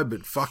that guy.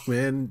 But fuck,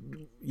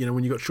 man,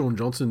 when you got Sean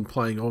Johnson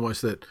playing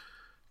almost at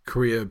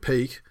career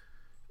peak,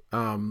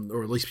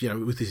 or at least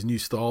with his new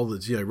style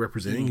that's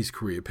representing his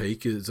career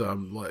peak, is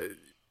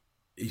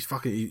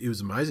he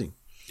was amazing.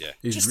 Yeah,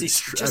 just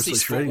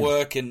his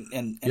footwork and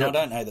I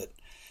don't know that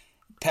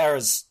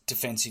Para's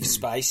defensive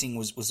spacing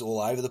was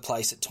all over the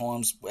place at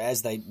times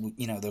as they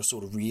were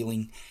sort of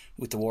reeling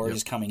with the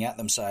Warriors coming at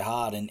them so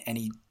hard, and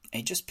he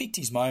just picked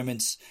his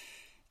moments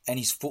and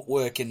his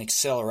footwork and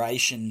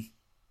acceleration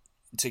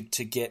to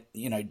get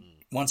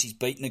once he's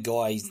beaten a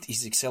guy,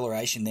 his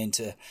acceleration then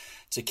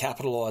to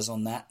capitalise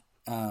on that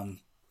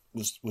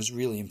was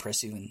really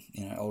impressive, and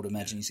I would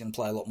imagine he's going to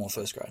play a lot more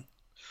first grade.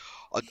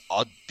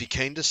 I'd be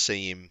keen to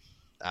see him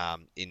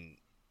in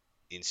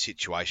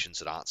situations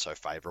that aren't so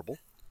favourable.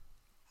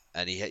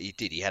 And he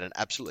did. He had an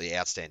absolutely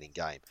outstanding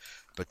game.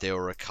 But there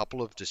were a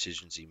couple of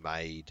decisions he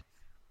made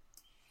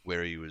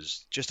where he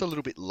was just a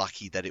little bit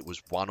lucky that it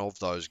was one of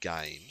those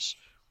games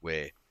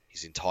where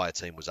his entire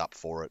team was up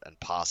for it and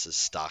passes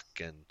stuck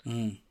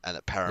and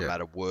that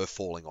Parramatta were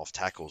falling off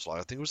tackles. Like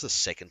I think it was the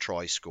second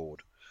try he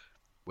scored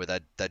where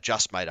they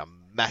just made a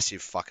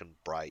massive fucking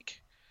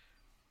break.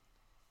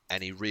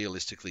 And he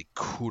realistically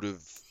could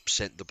have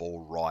sent the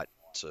ball right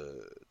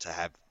to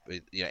have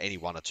any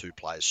one or two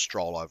players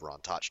stroll over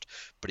untouched,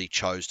 but he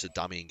chose to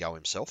dummy and go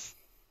himself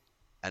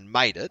and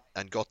made it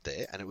and got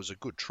there, and it was a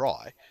good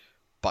try,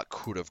 but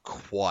could have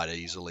quite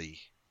easily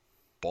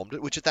bombed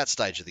it, which at that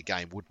stage of the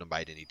game wouldn't have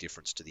made any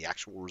difference to the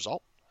actual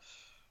result.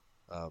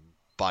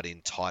 But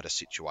in tighter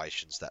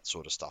situations, that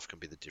sort of stuff can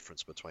be the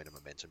difference between a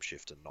momentum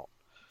shift and not.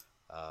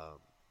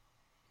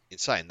 In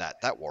saying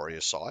that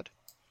Warriors side,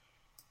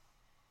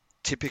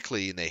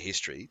 typically in their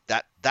history,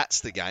 that's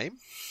the game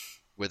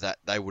where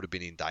they would have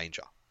been in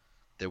danger.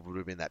 There would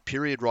have been that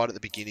period right at the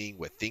beginning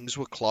where things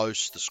were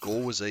close, the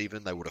score was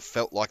even, they would have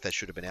felt like they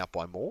should have been out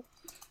by more,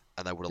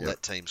 and they would have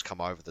let teams come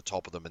over the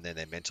top of them, and then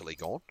they're mentally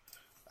gone.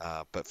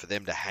 But for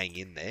them to hang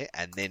in there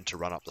and then to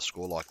run up the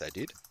score like they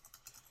did,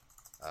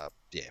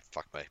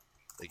 fuck me.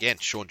 Again,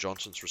 Sean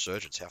Johnson's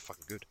resurgence, how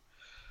fucking good.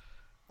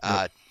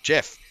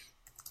 Jeff,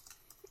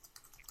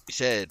 he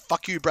said,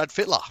 fuck you, Brad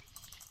Fittler.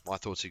 My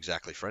thoughts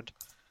exactly, friend.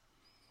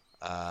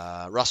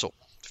 Russell,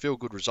 feel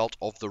good result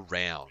of the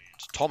round.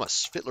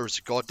 Thomas, Fittler is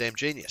a goddamn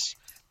genius.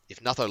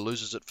 If Nutho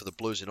loses it for the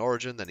Blues in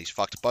Origin, then he's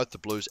fucked both the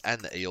Blues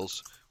and the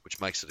Eels, which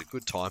makes it a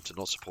good time to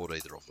not support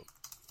either of them.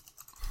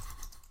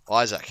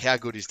 Isaac, how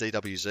good is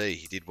DWZ?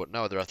 He did what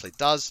no other athlete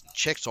does,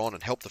 checked on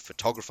and helped the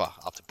photographer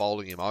after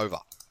bowling him over.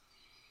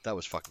 That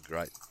was fucking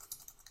great.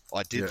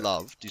 I did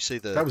love, do you see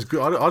the... That was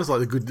good. I just like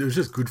the good, it was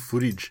just good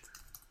footage.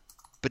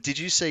 But did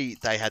you see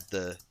they had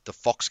the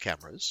Fox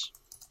cameras?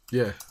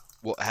 Yeah.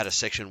 Had a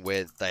section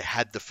where they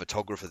had the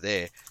photographer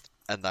there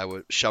and they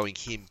were showing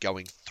him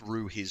going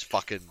through his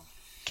fucking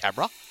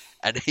camera,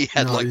 and he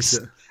had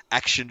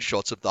action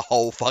shots of the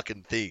whole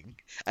fucking thing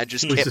and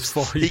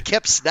he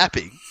kept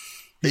snapping.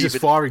 He's just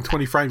firing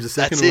 20 frames a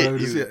second. That's or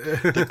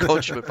whatever it. The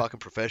consummate fucking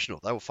professional.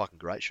 They were fucking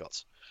great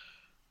shots.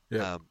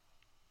 Yeah.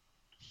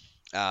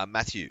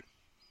 Matthew,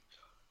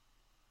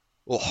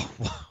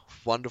 Oh,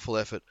 wonderful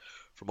effort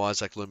from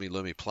Isaac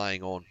Lumi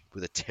playing on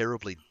with a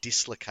terribly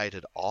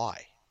dislocated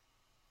eye.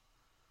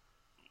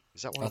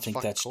 Is that what I it's think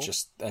fucking that's called?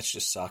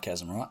 just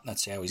sarcasm, right?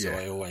 That's how his Yeah.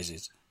 eye always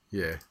is.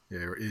 Yeah,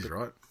 it is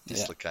right.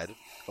 Dislocated.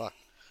 Fuck.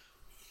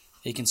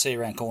 He can see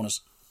around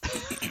corners.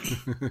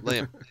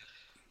 Liam.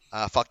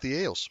 Fuck the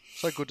Eels.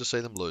 So good to see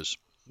them lose.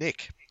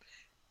 Nick.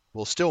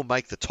 Will still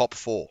make the top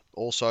 4.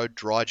 Also,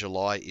 dry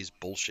July is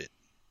bullshit.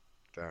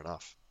 Fair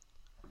enough.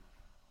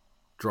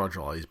 Dry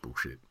July is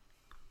bullshit.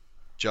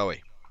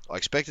 Joey. I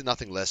expected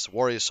nothing less. The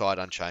Warriors side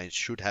unchanged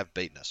should have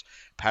beaten us.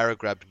 Para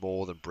grabbed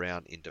more than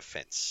Brown in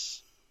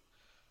defence.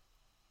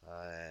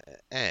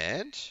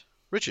 And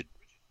Richard.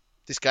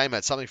 This game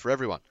had something for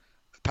everyone.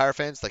 For Para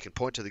fans, they can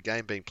point to the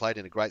game being played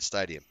in a great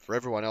stadium. For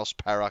everyone else,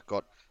 Para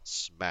got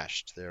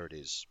smashed. There it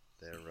is.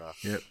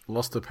 Yep,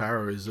 loss to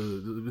Para is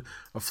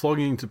a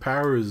flogging to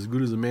Para is as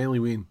good as a Manly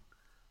win.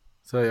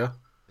 So yeah,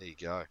 There you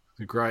go. it's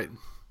a great,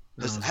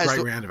 Has great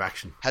the- round of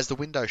action. Has the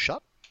window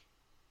shut?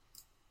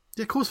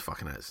 Yeah, of course it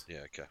fucking has. Yeah,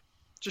 okay.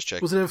 Just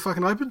check. Was it ever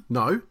fucking open?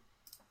 No,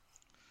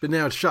 but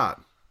now it's shut.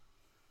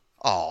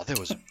 Oh,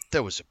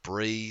 there was a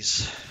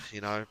breeze.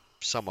 You know,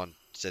 someone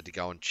said to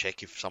go and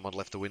check if someone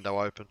left the window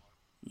open.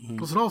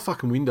 It was an old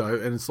fucking window,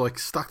 and it's like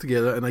stuck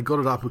together, and they got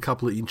it up a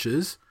couple of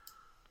inches,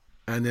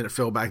 and then it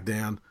fell back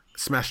down,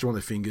 smashed it on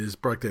their fingers,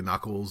 broke their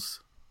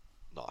knuckles,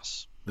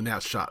 Nice. and now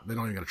it's shut. They're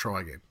not even going to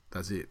try again.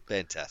 That's it.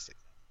 Fantastic.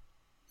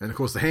 And of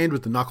course, the hand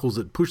with the knuckles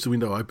that pushed the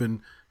window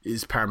open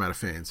is Parramatta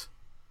fans.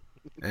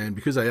 And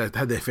because they had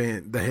their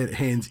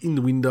hands in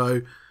the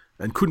window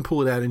and couldn't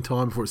pull it out in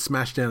time before it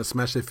smashed down and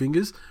smashed their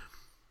fingers,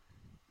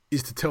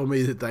 is to tell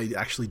me that they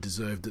actually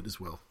deserved it as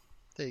well.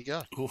 There you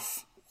go.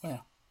 Oof.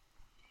 Wow.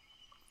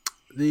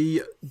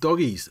 The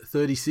Doggies,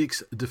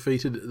 36,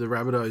 defeated the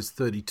Rabbitohs,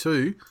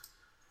 32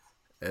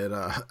 at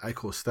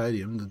Accor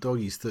Stadium. The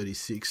Doggies,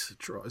 36,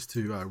 tries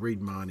to Reid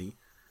Marnie,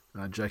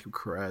 Jacob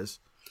Carraz,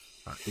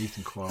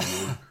 Ethan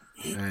Kyle,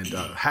 and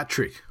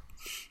hat-trick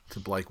to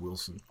Blake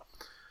Wilson.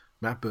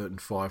 Matt Burton,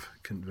 5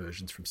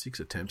 conversions from 6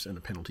 attempts and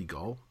a penalty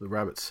goal. The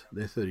Rabbits,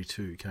 their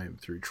 32 came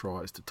through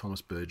tries to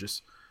Thomas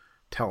Burgess,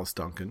 Tallis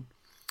Duncan,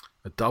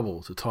 a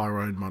double to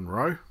Tyrone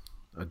Munro,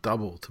 a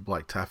double to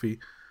Blake Taffy,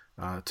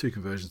 2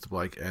 conversions to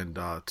Blake, and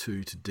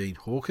 2 to Dean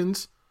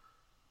Hawkins.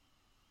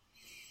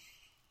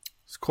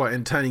 It's quite an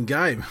entertaining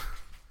game.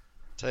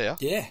 Tell ya.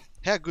 Yeah.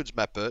 How good's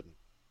Matt Burton?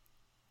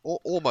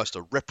 Almost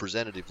a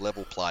representative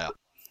level player.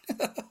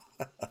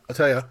 I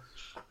tell you,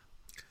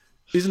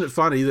 isn't it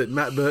funny that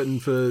Matt Burton,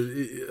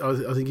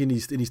 I think in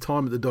his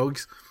time at the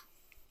Dogs,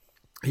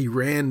 he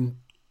ran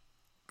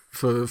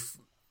for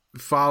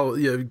far,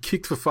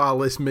 kicked for far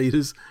less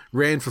meters,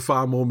 ran for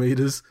far more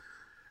meters,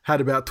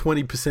 had about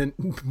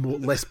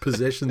 20% less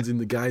possessions in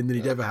the game than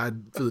he'd ever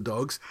had for the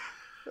Dogs.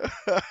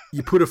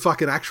 You put a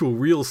fucking actual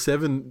real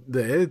 7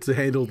 there to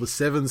handle the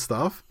 7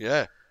 stuff.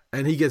 Yeah.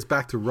 And he gets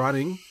back to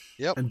running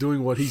Yep. and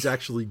doing what he's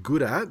actually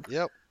good at.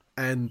 Yep.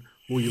 And,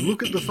 well, you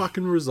look at the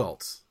fucking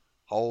results.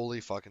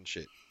 Holy fucking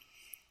shit.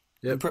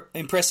 Yep.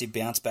 Impressive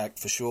bounce back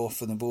for sure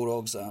for the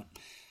Bulldogs.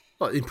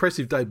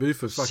 Impressive debut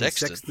for fucking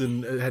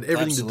Sexton. It had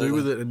everything to do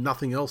with it, and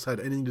nothing else had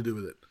anything to do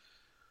with it.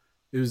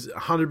 It was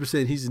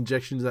 100% his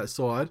injection to that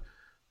side.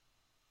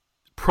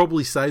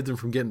 Probably saved them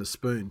from getting a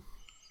spoon,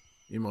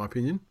 in my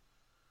opinion.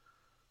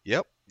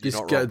 Yep. You're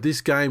not wrong.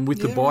 This game, with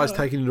the buys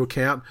taken into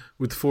account,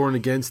 with for and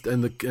against,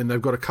 and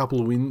they've got a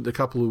couple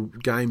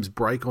of games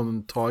break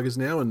on Tigers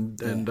now, and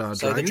So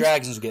Dragons. the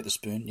Dragons will get the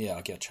spoon. Yeah,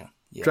 I get you.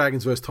 Yeah.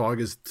 Dragons versus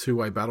Tigers,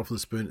 2-way battle for the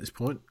spoon at this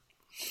point.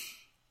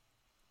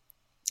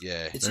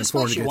 Yeah. It And just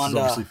for and makes you against is wonder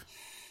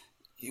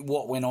obviously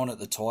what went on at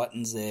the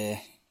Titans there,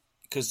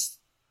 because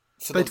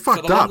they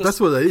fucked up. That's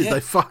what it is. They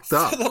fucked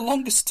up for the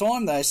longest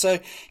time though. So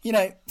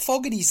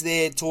Fogarty's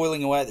there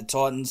toiling away at the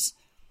Titans.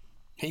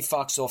 He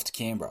fucks off to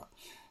Canberra.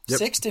 Yep.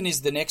 Sexton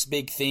is the next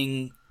big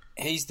thing.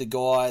 He's the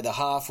guy, the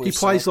half. He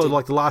plays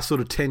like the last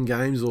sort of 10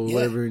 games or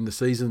whatever in the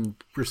season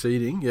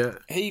preceding. Yeah,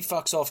 he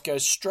fucks off,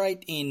 goes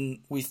straight in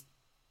with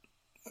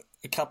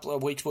a couple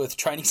of weeks worth of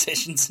training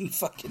sessions and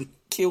fucking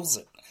kills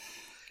it.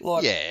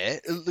 Yeah,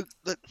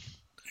 look,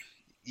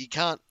 you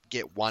can't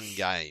get one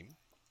game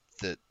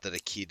that a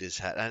kid has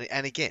had,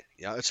 and again,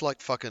 it's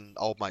like fucking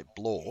old mate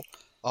Blore.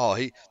 Oh,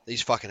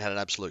 he's fucking had an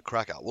absolute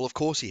cracker. Well, of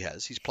course he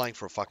has. He's playing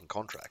for a fucking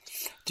contract.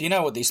 Do you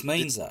know what this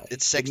means though?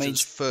 It's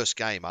Sexton's first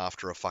game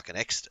after a fucking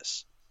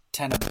exodus.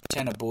 Tanner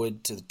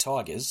Boyd to the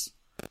Tigers.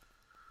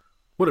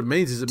 what it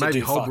means is that maybe do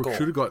fuck Holbrook all.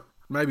 should have got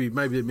maybe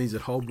it means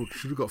that Holbrook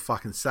should have got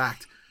fucking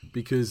sacked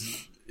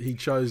because he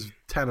chose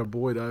Tanner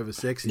Boyd over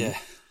Sexy. Yeah.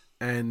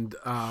 And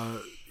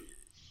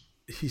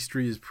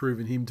history has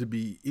proven him to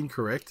be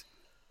incorrect.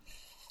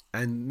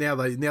 And now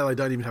they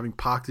don't even have him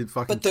parked in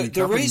fucking. But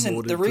the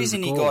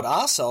reason he got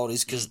our arseholed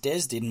is because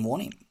Des didn't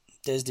want him.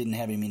 Des didn't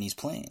have him in his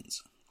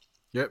plans.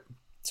 Yep.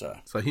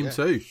 So him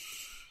too.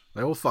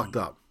 They all fucked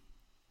up.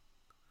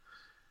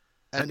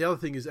 And the other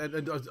thing is, and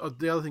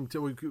the other thing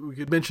too, we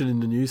could mention in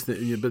the news,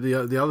 but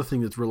the other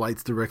thing that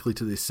relates directly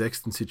to this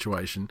Sexton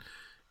situation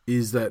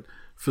is that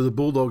for the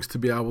Bulldogs to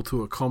be able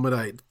to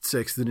accommodate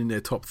Sexton in their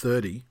top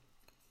 30,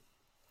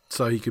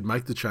 so he could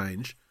make the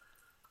change,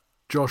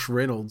 Josh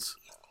Reynolds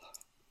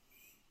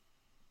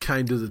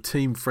came to the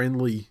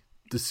team-friendly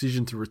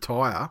decision to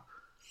retire.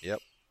 Yep.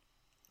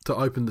 To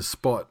open the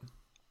spot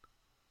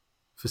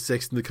for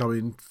Sexton to come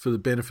in for the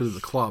benefit of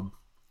the club.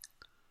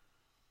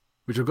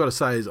 Which I've got to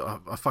say is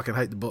I fucking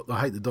hate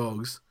the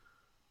Dogs,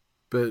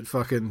 but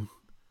fucking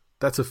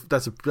that's a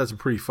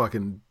pretty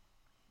fucking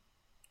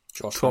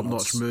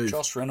top-notch move.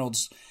 Josh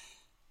Reynolds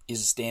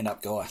is a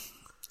stand-up guy.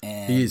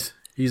 And he is.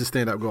 He's a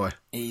stand-up guy.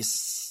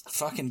 He's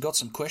fucking got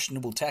some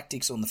questionable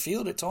tactics on the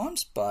field at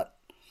times, but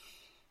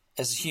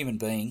as a human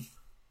being,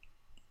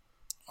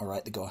 I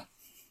rate the guy.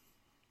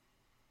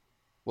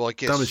 Well, I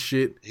guess dumb as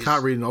shit.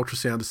 Can't read an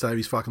ultrasound to save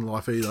his fucking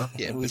life either.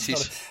 Yeah,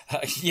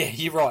 yeah,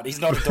 you're right. He's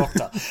not a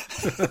doctor.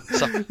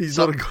 He's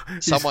not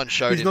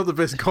the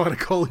best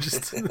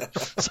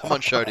gynecologist.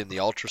 Someone showed him the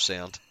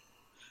ultrasound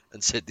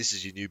and said, "This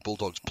is your new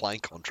Bulldogs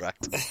playing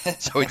contract."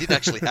 So he didn't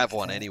actually have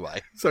one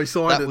anyway. So he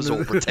signed it. That was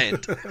all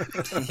pretend.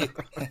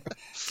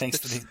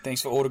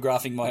 Thanks for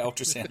autographing my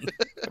ultrasound.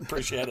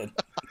 Appreciate it.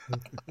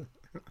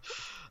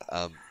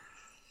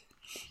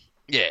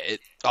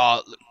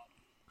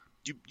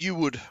 You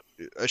would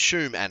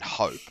assume and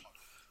hope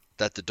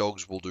that the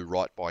Dogs will do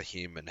right by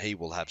him and he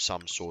will have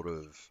some sort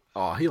of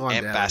he'll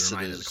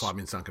ambassador at the club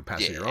in some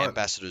capacity, right?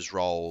 Ambassador's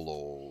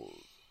role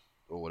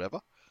or whatever.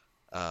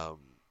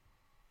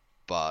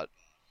 But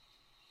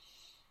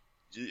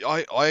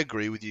I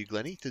agree with you,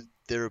 Glennie.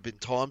 There have been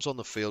times on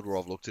the field where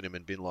I've looked at him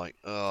and been like,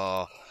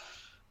 the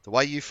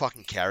way you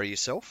fucking carry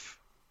yourself.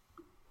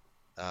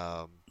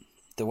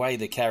 The way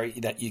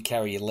that you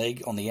carry your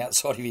leg on the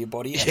outside of your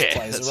body as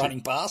players are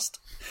running past,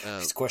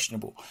 it's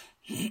questionable.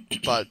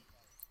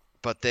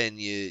 But then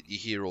you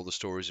hear all the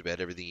stories about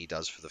everything he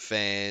does for the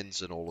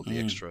fans and all of the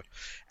extra,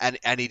 and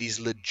it is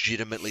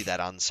legitimately that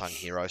unsung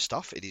hero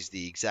stuff. It is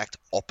the exact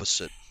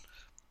opposite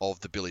of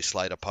the Billy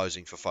Slater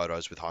posing for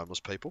photos with homeless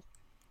people.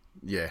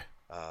 Yeah.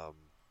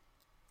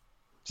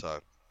 So,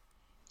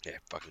 yeah,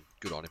 fucking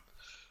good on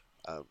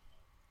him.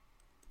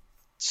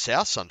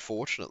 Souths,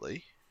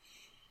 unfortunately,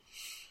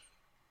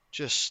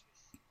 just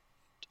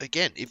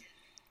again,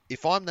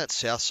 if I'm that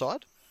South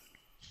side,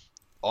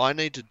 I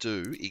need to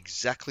do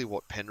exactly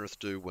what Penrith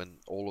do when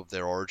all of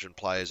their Origin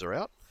players are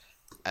out,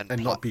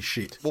 and not be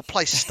shit. We'll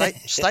play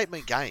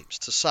statement games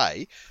to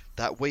say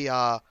that we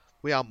are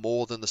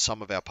more than the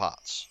sum of our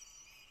parts.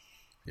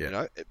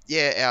 Yeah. You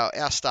know,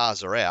 our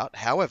stars are out.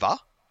 However,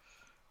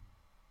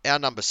 our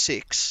number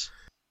 6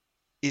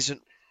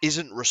 isn't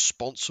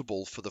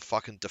responsible for the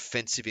fucking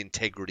defensive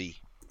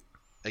integrity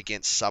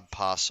against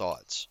subpar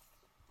sides.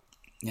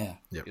 Yeah.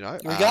 Yep. You know,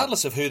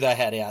 regardless of who they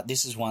had out,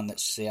 this is one that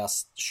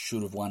South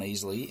should have won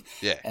easily.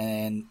 Yeah.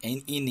 And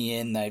in the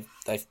end, they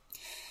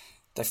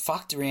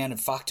fucked around, and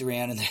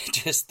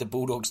the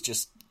Bulldogs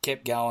just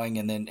kept going,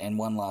 and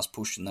one last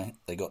push, and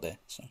they got there.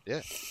 So.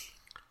 Yeah.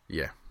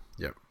 Yeah.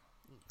 Yep.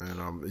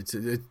 And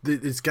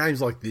it's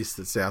games like this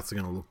that Souths are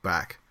going to look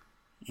back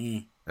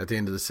at the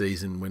end of the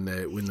season when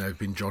they've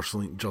been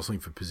jostling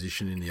for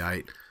position in the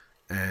 8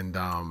 and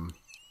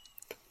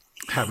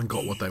haven't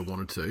got what they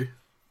wanted to.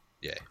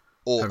 Yeah.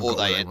 Or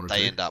they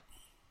end up,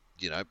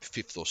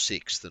 5th or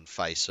 6th and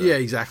face. Yeah,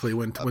 exactly.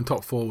 When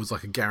top 4 was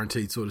like a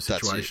guaranteed sort of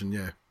situation.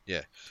 Yeah.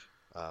 Yeah.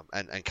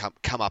 And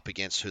come up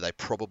against who they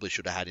probably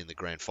should have had in the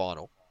grand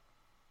final.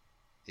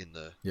 In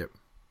the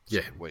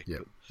week.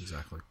 Yep.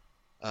 Exactly.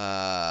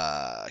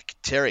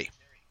 Terry.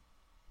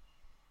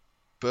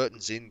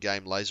 Burton's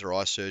in-game laser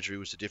eye surgery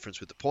was the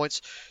difference with the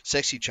points.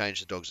 Sexy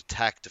changed the Dogs'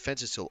 attack.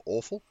 Defense is still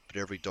awful, but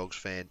every Dogs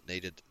fan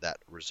needed that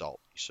result.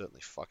 You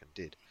certainly fucking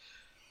did.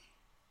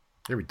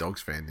 Every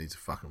Dogs fan needs a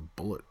fucking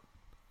bullet.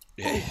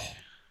 Yeah.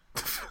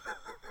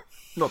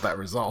 Not that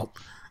result.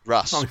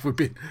 Russ.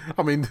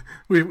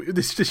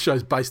 This just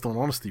shows based on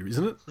honesty,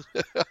 isn't it?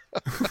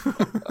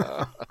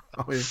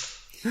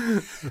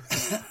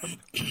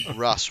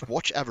 Russ,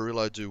 watch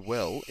Averillo do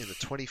well in the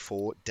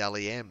 24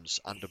 Dally M's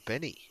under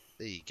Benny.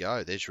 There you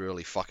go. There's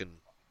really fucking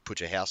put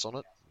your house on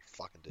it. You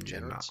fucking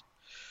degenerates. Yeah,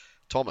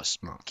 Thomas,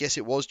 guess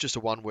it was just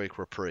a 1-week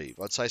reprieve.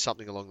 I'd say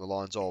something along the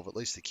lines of, at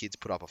least the kids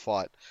put up a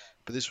fight,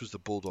 but this was the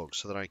Bulldogs,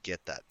 so they don't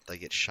get that. They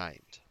get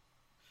shamed.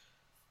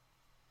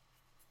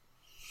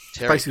 It's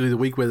basically the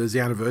week where there's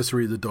the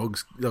anniversary of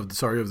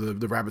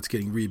the Rabbits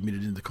getting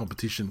readmitted into the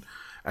competition,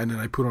 and then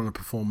they put on a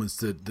performance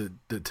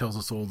that tells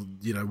us all,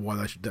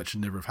 why that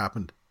should never have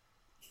happened.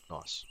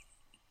 Nice.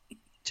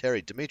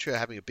 Terry, Demetrio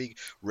having a big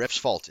ref's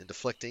fault in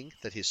deflecting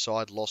that his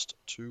side lost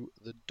to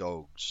the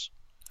Dogs.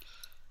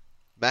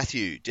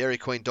 Matthew, Dairy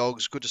Queen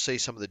Dogs, good to see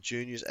some of the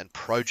juniors and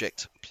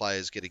project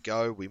players get a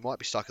go. We might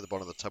be stuck at the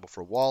bottom of the table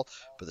for a while,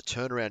 but the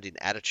turnaround in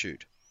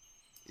attitude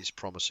is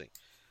promising.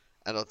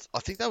 And I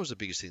think that was the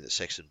biggest thing that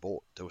Sexton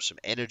brought. There was some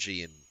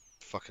energy and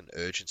fucking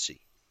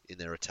urgency in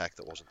their attack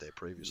that wasn't there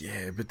previously.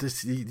 Yeah, but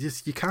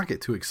you can't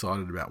get too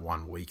excited about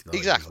 1 week, though.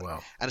 Exactly. As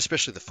well. And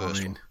especially the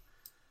first one.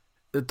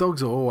 The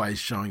Dogs are always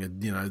showing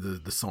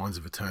the signs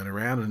of a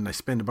turnaround, and they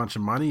spend a bunch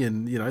of money,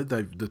 and they're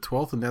the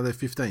 12th, and now they're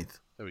 15th.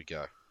 There we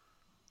go.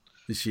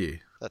 This year.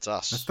 That's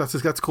us.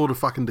 That's called a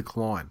fucking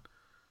decline.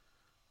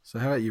 So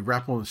how about you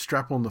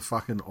strap on the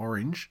fucking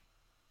orange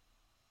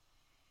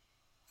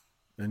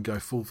and go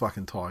full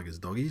fucking Tigers,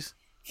 doggies.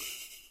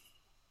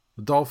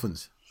 The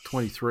Dolphins,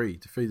 23,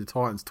 defeat the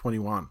Titans,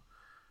 21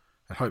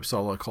 at Hope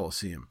Solo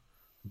Coliseum.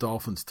 The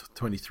Dolphins,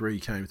 23,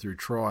 came through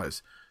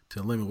tries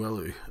to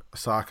Lemuelu,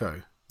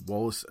 Osako,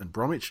 Wallace and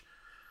Bromwich.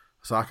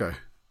 Osako,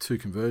 2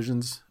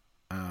 conversions,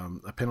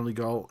 a penalty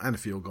goal and a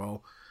field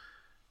goal.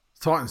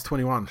 Titans,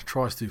 21,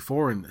 tries to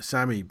Foreign,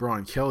 Sammy,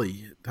 Brian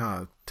Kelly,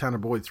 Tanner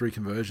Boyd, 3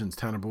 conversions.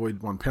 Tanner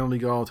Boyd, 1 penalty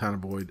goal. Tanner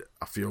Boyd,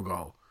 a field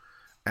goal.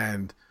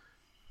 And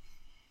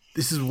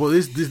this is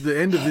the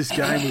end of this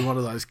game was one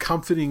of those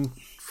comforting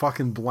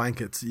fucking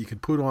blankets that you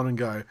could put on and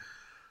go,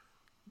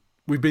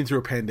 we've been through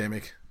a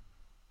pandemic.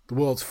 The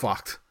world's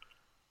fucked.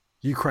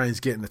 Ukraine's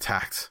getting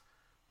attacked.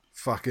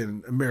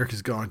 Fucking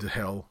America's going to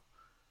hell.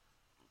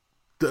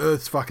 The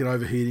Earth's fucking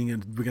overheating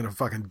and we're going to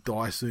fucking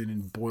die soon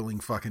in boiling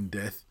fucking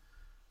death.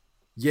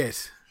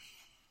 Yet,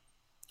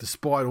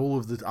 despite all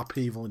of the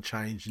upheaval and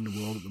change in the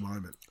world at the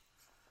moment,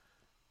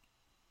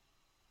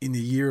 in the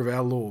year of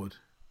our Lord,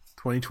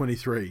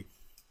 2023,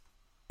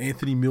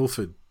 Anthony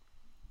Milford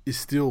is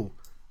still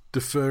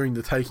deferring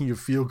the taking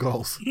of field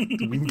goals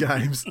to win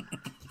games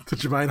to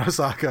Jermaine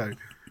Osako,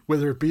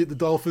 whether it be at the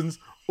Dolphins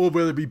or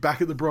whether it be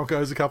back at the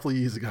Broncos a couple of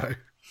years ago.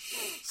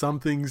 Some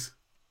things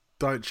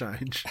don't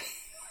change.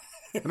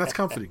 And that's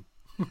comforting.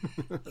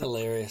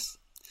 Hilarious.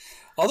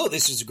 I thought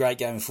this was a great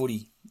game of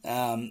footy.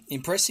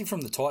 Impressive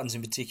from the Titans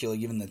in particular,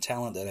 given the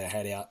talent that they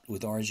had out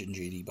with origin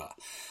duty. But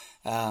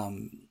I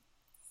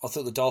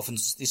thought the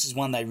Dolphins, this is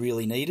one they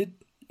really needed.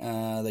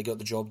 They got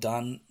the job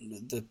done.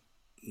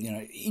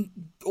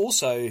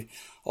 Also, I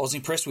was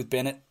impressed with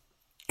Bennett.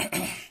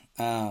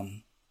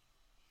 I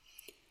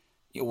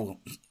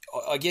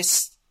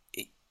guess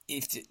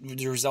if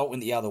the result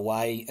went the other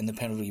way and the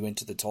penalty went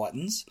to the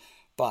Titans,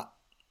 but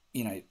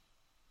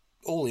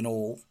all in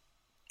all,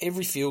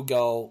 every field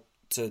goal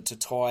to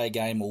tie a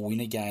game or win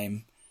a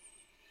game,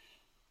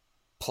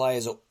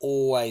 players are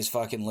always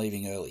fucking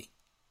leaving early.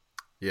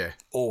 Yeah.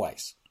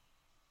 Always.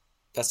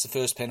 That's the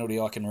first penalty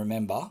I can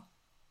remember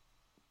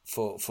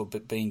for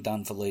being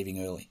done for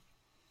leaving early.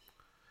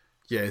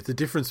 Yeah, the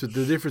difference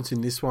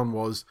in this one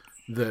was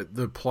that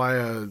the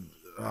player,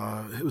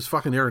 it was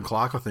fucking Aaron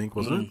Clark, I think,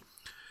 wasn't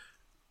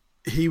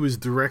it? He was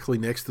directly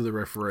next to the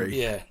referee.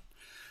 Yeah.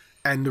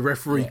 And the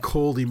referee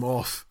called him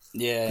off.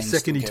 Yeah, the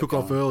second he took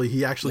off early,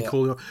 he actually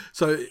called him off.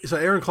 So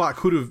Aaron Clark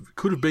could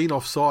have been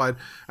offside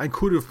and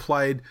could have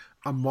played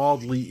a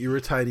mildly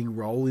irritating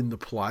role in the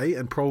play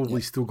and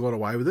probably still got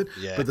away with it.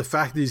 Yeah. But the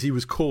fact is he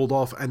was called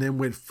off and then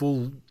went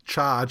full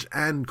charge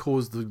and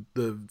caused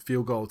the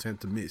field goal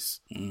attempt to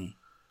miss. Mm.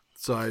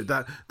 So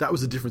that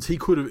was the difference. He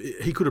could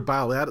have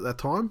bailed out at that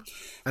time.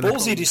 And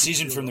ballsy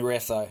decision from the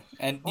ref though,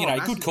 and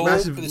massive, good call.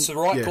 But it's the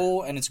right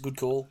call and it's a good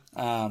call.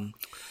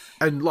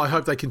 And I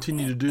hope they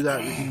continue to do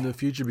that in the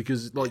future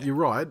because, you're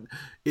right,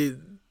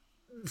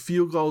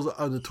 field goals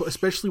are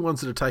especially ones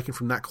that are taken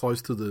from that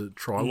close to the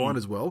try line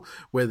as well,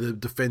 where the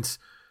defense,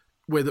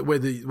 where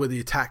the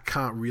attack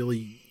can't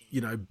really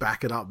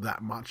back it up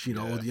that much, or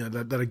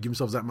that give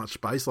themselves that much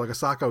space. Like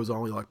Osako was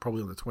only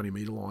probably on the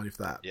 20-meter line, if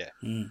that. Yeah.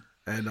 Mm.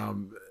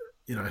 And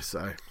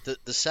so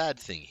the sad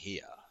thing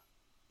here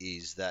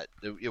is that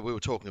we were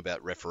talking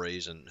about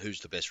referees and who's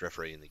the best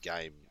referee in the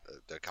game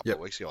a couple of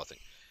weeks ago, I think.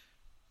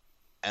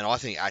 And I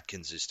think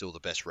Atkins is still the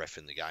best ref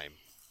in the game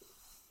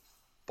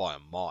by a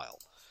mile.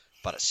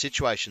 But at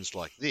situations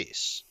like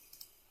this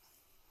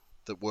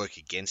that work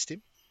against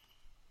him,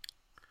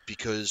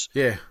 because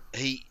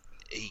he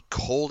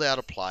called out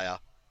a player,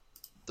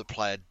 the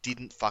player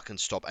didn't fucking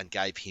stop and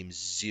gave him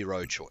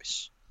zero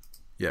choice.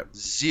 Yep.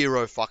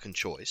 Zero fucking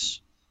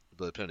choice.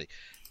 The penalty.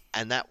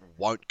 And that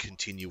won't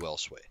continue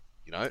elsewhere.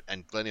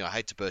 And Glennie, I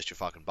hate to burst your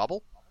fucking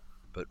bubble,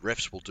 but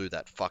refs will do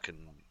that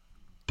fucking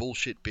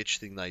bullshit bitch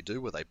thing they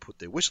do where they put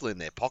their whistle in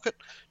their pocket.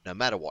 No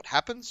matter what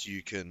happens,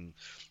 you can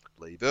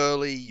leave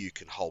early, you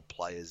can hold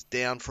players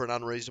down for an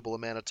unreasonable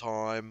amount of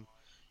time,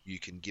 you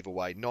can give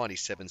away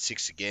 97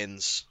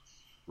 6-agains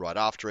right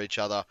after each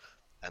other,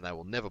 and they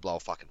will never blow a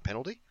fucking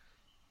penalty.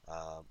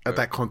 At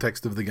that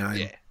context of the game.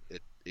 Yeah,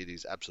 it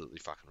is absolutely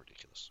fucking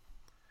ridiculous.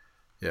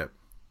 Yeah.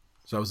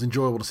 So it was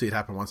enjoyable to see it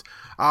happen once.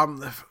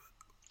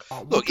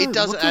 Look, it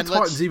doesn't, and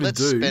let's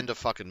spend a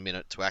fucking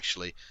minute to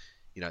actually...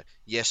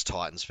 yes,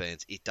 Titans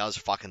fans, it does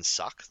fucking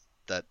suck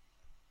that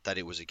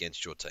it was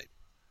against your team.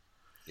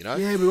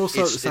 Yeah, but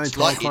also at the same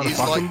time, kind of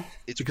fuck them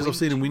because I've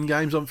seen them win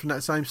games from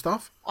that same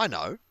stuff. I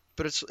know,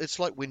 but it's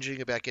like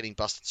whinging about getting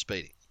busted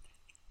speeding.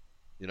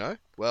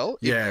 Well,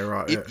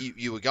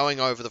 you were going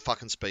over the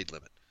fucking speed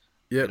limit.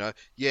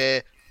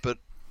 Yeah. But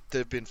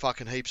there've been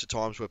fucking heaps of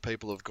times where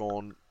people have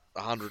gone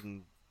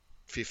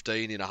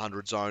 115 in a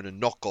 100 zone and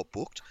not got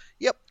booked.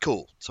 Yep,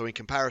 cool. So in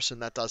comparison,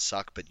 that does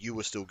suck, but you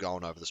were still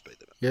going over the speed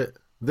limit. Yeah,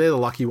 they're the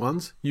lucky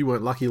ones. You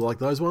weren't lucky like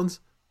those ones.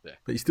 Yeah.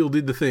 But you still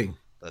did the thing.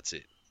 That's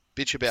it.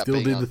 Bitch about still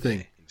being did unfair. The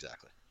thing.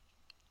 Exactly.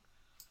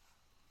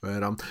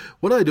 But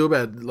what do I do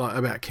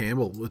about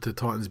Campbell with the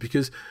Titans?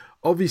 Because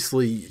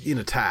obviously in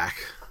attack,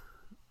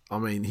 I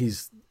mean,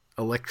 he's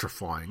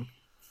electrifying.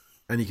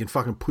 and he can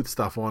fucking put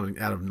stuff on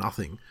out of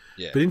nothing.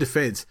 Yeah. But in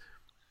defence,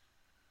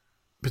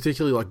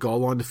 particularly like goal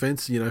line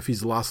defence, if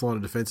he's the last line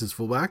of defence as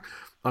fullback,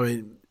 I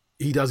mean,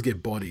 he does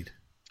get bodied.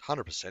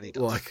 100% he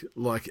does.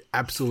 Like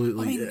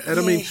absolutely. he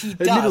admittedly,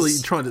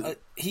 does. trying to.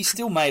 He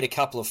still made a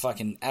couple of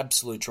fucking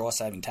absolute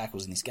try-saving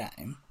tackles in this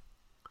game.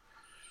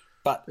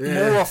 But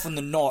more often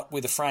than not,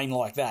 with a frame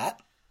like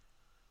that,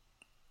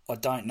 I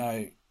don't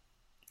know.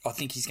 I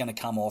think he's going to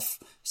come off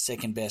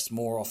second best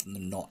more often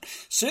than not.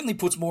 Certainly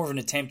puts more of an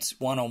attempt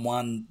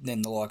one-on-one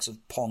than the likes of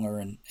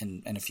Ponga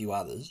and a few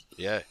others.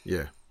 Yeah.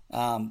 Yeah.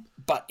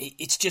 But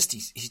it's just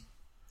he's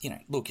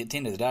look, at the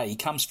end of the day, he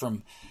comes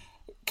from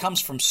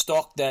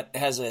stock that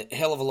has a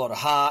hell of a lot of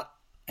heart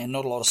and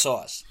not a lot of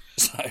size.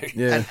 So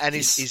yeah. And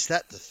is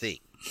that the thing?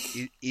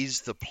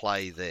 Is the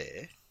play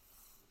there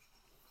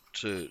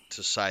to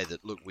say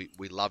that, look,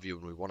 we love you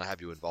and we want to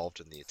have you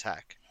involved in the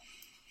attack.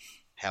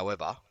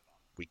 However,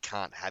 we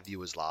can't have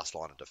you as last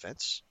line of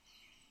defence.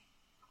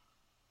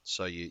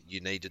 So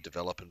you need to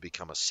develop and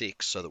become a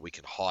 6 so that we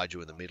can hide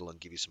you in the middle and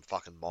give you some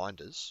fucking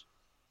minders.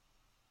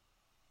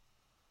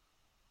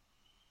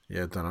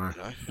 Yeah, I don't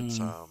know. It's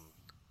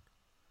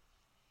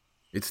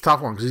It's a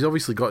tough one because he's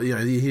obviously got,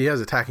 he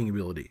has attacking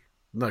ability,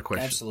 no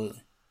question.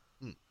 absolutely.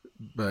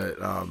 But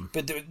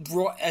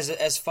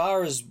as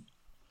far as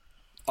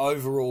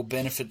overall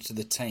benefit to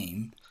the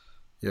team,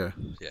 yeah.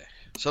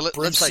 So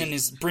let's say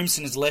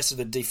Brimson is less of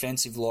a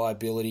defensive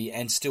liability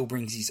and still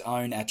brings his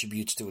own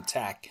attributes to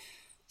attack.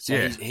 So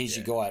Yeah. he's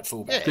your guy at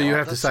fullback. So you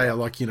have to say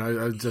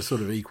just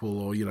sort of equal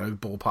or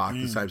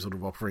ballpark the same sort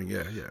of offering.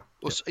 Yeah.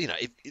 Well, so,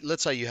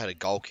 let's say you had a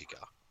goal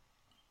kicker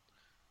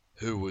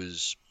who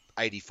was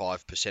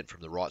 85%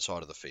 from the right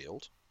side of the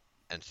field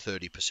and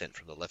 30%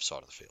 from the left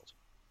side of the field.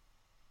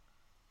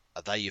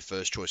 Are they your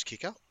first choice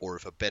kicker? Or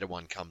if a better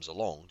one comes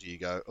along, do you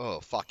go, oh,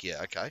 fuck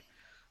yeah, okay.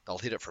 They'll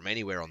hit it from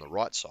anywhere on the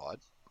right side.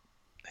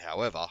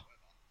 However,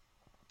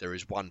 there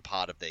is one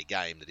part of their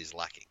game that is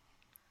lacking.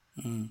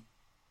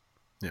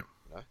 Yeah.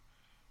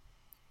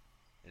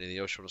 Anything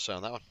else you want to say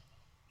on that one?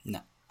 No.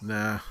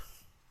 Nah.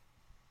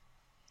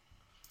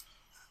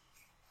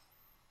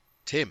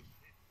 Tim.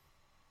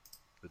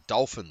 The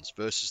Dolphins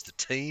versus the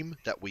team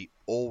that we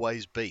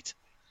always beat.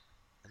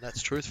 And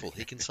that's truthful.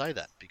 He can say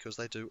that because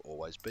they do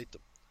always beat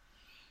them.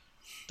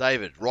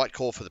 David, right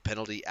call for the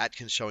penalty.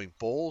 Atkins showing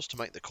balls to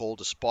make the call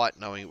despite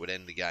knowing it would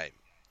end the game.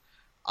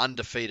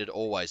 Undefeated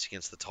always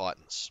against the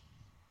Titans.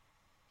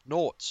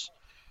 Norts.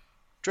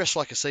 Dressed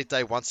like a seat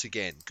day once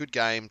again. Good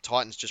game.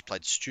 Titans just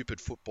played stupid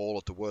football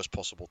at the worst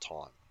possible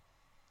time.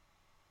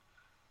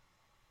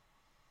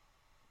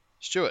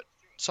 Stuart.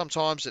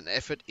 Sometimes an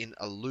effort in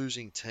a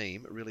losing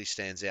team really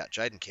stands out.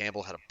 Jaden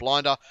Campbell had a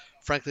blinder.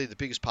 Frankly, the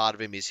biggest part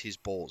of him is his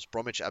balls.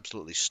 Bromwich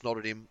absolutely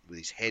snotted him with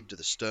his head to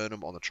the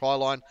sternum on the try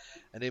line,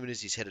 and even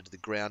as he's headed to the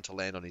ground to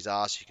land on his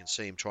ass, you can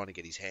see him trying to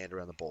get his hand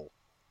around the ball.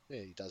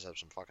 Yeah, he does have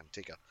some fucking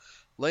ticker.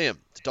 Liam,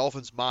 the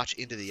Dolphins' march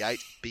into the 8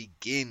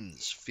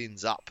 begins.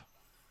 Fins up.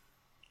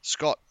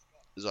 Scott,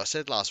 as I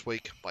said last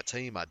week, my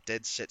team are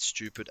dead set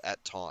stupid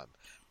at time.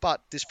 But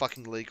this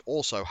fucking league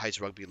also hates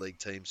rugby league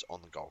teams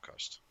on the Gold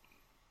Coast.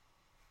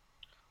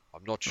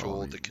 I'm not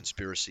sure the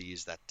conspiracy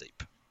is that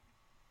deep.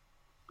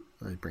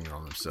 They bring it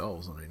on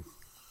themselves. I mean,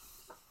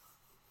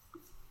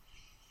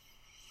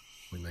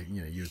 when they,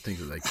 you would think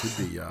that they could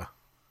be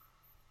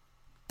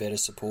Better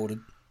supported.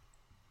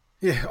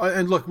 Yeah,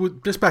 and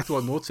look, just back to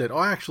what Nort said.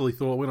 I actually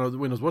thought when I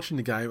was watching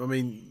the game, I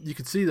mean, you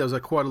could see there was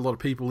quite a lot of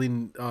people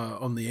in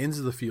on the ends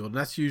of the field, and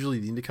that's usually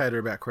the indicator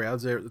about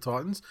crowds there at the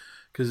Titans.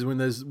 Because when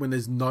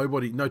there's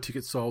nobody, no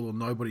tickets sold or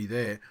nobody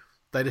there,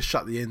 they just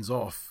shut the ends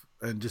off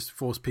and just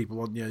force people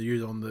on,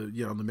 either on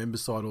the on the member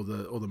side or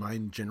the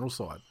main general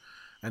side,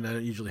 and they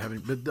don't usually have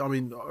any. But I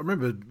mean, I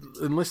remember,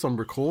 unless I'm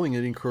recalling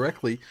it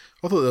incorrectly,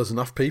 I thought there was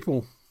enough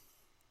people.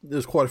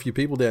 There's quite a few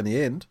people down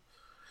the end,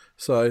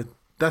 so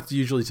that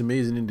usually to me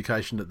is an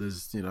indication that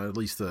there's at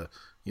least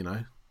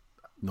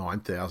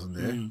 9,000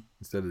 there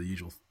instead of the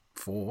usual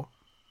 4.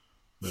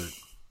 But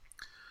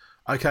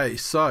okay,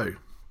 so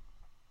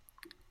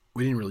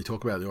we didn't really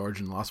talk about the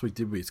Origin last week,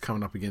 did we? It's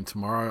coming up again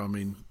tomorrow. I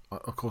mean,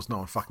 of course, no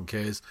one fucking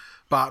cares,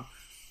 but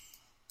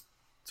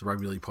it's a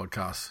rugby league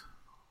podcast.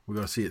 We've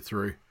got to see it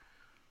through.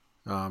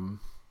 And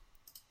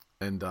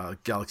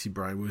Galaxy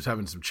Brain, we was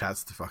having some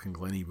chats to fucking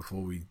Glennie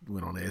before we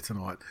went on air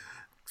tonight,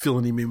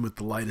 filling him in with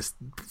the latest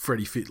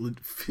Freddie Fittler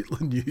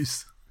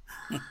news.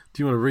 Do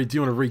you want to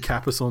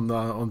recap us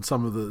on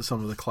some of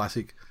the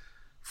classic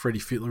Freddie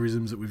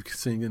Fittlerisms that we've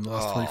seen in the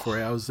last 24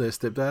 hours there,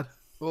 stepdad?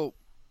 Well,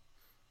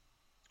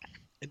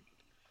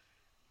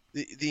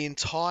 the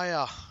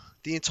entire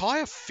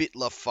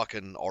Fittler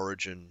fucking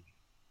Origin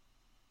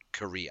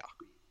career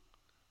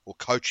or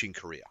coaching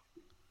career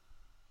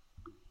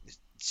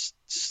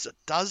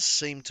does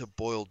seem to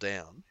boil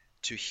down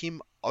to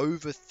him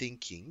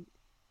overthinking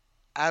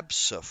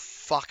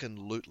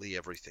abso-fucking-lutely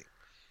everything.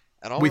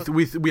 And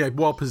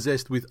while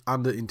possessed with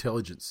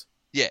under-intelligence.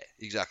 Yeah,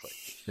 exactly.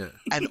 Yeah.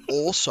 And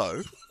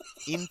also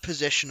in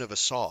possession of a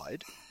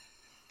side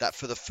that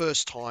for the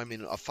first time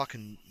in a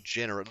fucking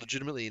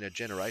legitimately in a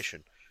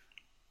generation,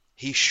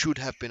 he should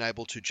have been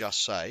able to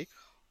just say,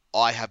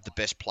 I have the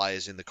best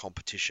players in the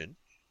competition.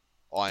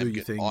 I'm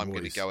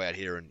going to go out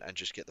here and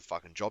just get the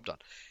fucking job done.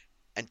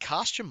 And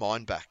cast your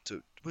mind back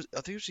to, I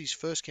think it was his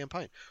first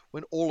campaign,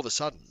 when all of a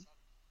sudden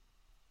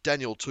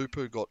Daniel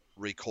Tupou got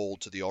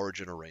recalled to the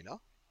Origin arena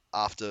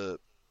after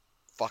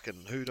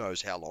fucking who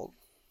knows how long,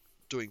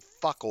 doing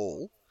fuck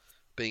all,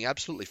 being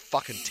absolutely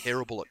fucking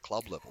terrible at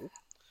club level.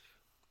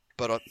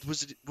 But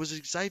was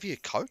it Xavier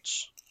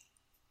Coates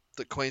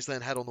that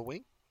Queensland had on the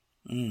wing?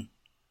 Mm.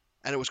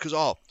 And it was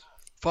because,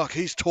 fuck,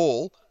 he's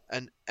tall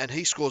and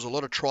he scores a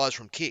lot of tries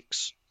from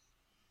kicks.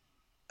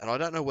 And I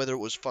don't know whether it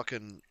was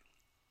fucking,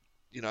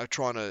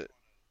 trying to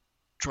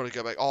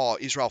go back.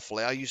 Israel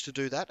Folau used to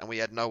do that, and we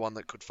had no one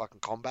that could fucking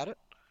combat it.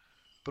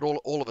 But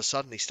all of a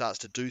sudden, he starts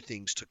to do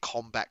things to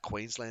combat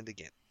Queensland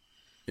again.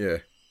 Yeah.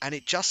 And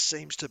it just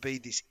seems to be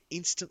this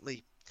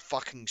instantly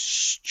fucking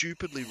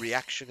stupidly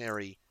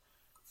reactionary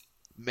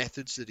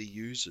methods that he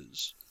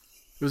uses.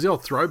 It was the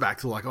old throwback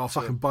to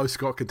fucking Bo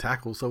Scott can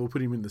tackle, so we'll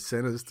put him in the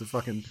centres to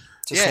fucking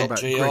Just combat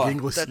GI. Greg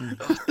Inglis.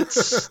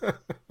 It's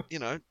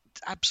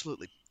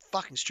absolutely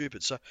fucking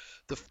stupid. So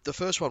the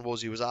first one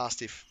was he was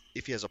asked if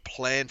he has a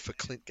plan for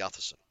Clint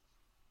Gutherson.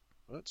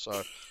 Right?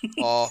 So,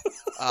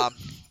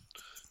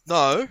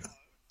 no,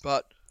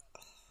 but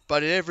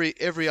in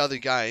every other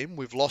game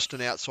we've lost an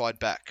outside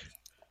back,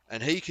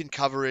 and he can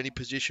cover any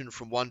position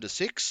from 1 to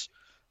 6.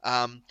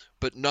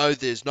 But no,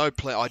 there's no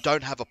plan. I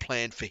don't have a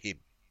plan for him.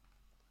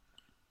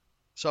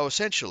 So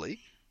essentially,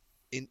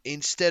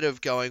 instead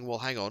of going, well,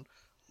 hang on,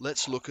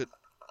 let's look at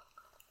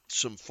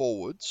some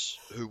forwards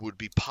who would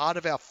be part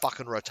of our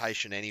fucking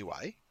rotation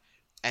anyway,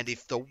 and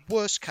if the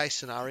worst case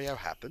scenario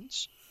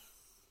happens,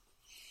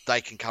 they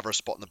can cover a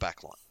spot in the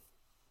back line.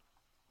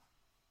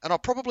 And I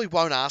probably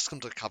won't ask them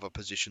to cover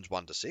positions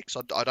 1 to 6.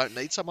 I don't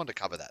need someone to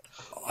cover that.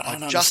 I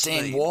don't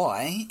understand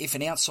why, if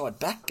an outside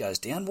back goes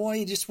down, why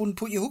you just wouldn't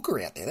put your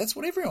hooker out there. That's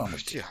what everyone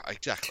would do. Yeah,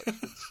 exactly.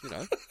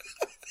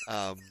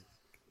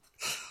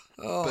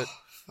 But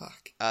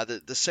fuck.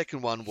 The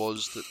second one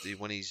was that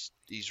when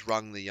he's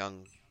rung the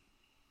young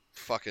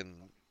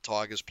fucking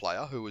Tigers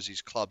player, who was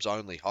his club's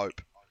only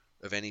hope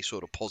of any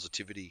sort of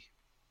positivity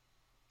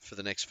for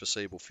the next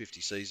foreseeable 50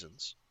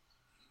 seasons,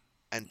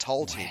 and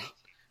told him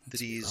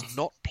that he is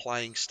not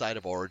playing State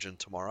of Origin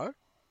tomorrow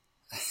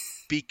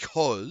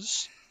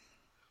because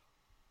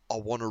I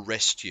want to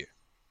rest you.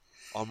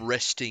 I'm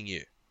resting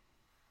you.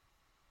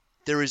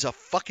 There is a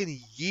fucking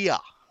year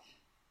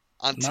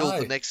until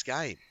the next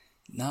game.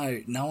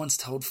 No one's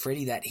told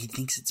Freddie that. He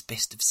thinks it's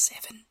best of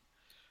 7.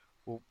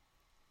 Well,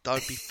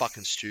 don't be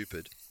fucking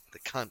stupid. The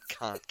cunt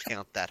can't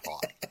count that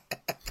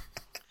high.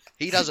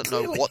 He doesn't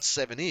know what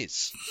 7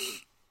 is.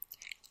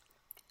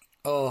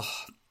 Oh,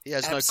 he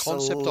has no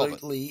concept of it.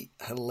 Absolutely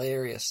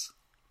hilarious.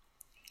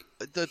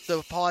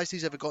 The highest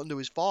he's ever gotten to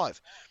is 5,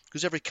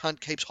 because every cunt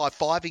keeps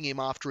high-fiving him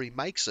after he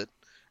makes it,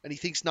 and he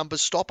thinks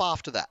numbers stop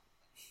after that.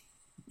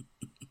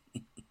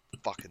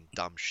 Fucking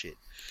dumb shit.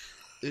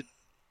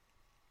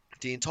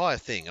 The entire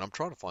thing, and I'm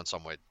trying to find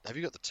somewhere. Have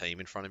you got the team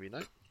in front of you,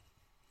 Nate?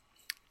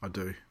 I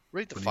do.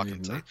 Read the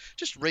fucking team.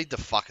 Just read the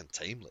fucking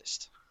team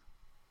list.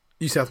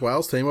 New South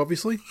Wales team,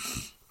 obviously.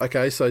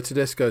 Okay, so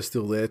Tedesco's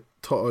still there.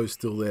 To'o's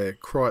still there.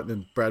 Crichton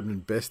and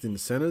Bradman Best in the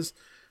centres.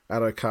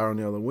 Addo Carr on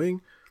the other wing.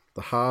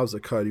 The halves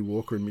are Cody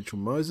Walker and Mitchell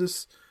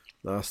Moses.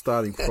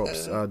 Starting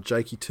props are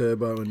Jakey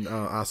Turbo and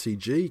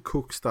RCG.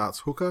 Cook starts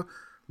hooker.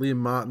 Liam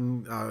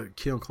Martin,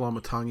 Keon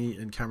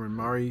Kalamatangi and Cameron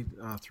Murray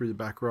through the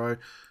back row.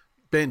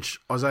 Bench,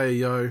 Isaiah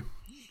Yeo,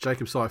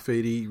 Jacob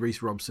Saifidi,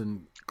 Reece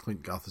Robson,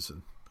 Clint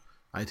Gutherson.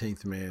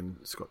 18th man,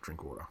 Scott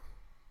Drinkwater.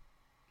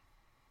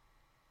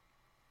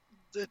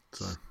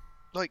 It's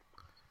like,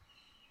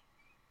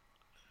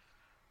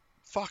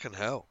 fucking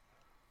hell.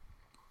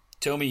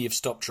 Tell me you've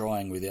stopped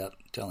trying without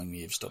telling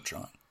me you've stopped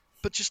trying.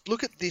 But just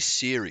look at this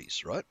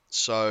series, right?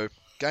 So,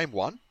 game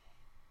 1,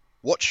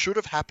 what should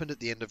have happened at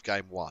the end of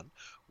game 1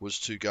 was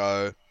to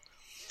go,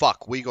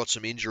 fuck, we got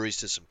some injuries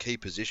to some key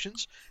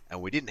positions,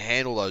 and we didn't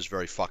handle those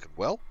very fucking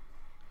well.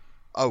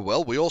 Oh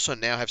well, we also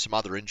now have some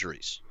other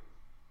injuries.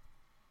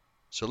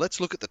 So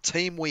let's look at the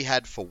team we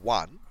had for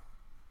 1,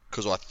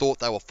 because I thought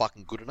they were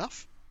fucking good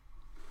enough.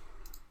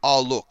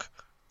 Oh look,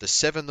 the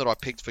 7 that I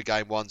picked for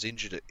game 1's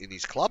injured in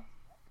his club,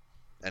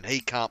 and he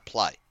can't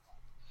play.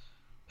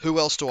 Who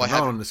else do I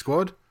have in the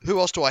squad? Who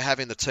else do I have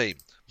in the team?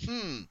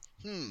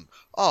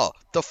 Oh,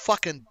 the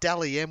fucking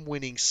Dally M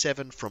winning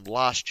 7 from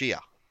last year.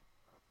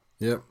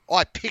 Yep.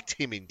 I picked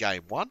him in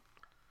game 1.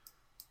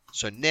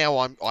 So now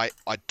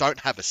I don't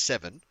have a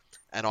 7,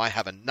 and I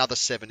have another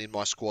 7 in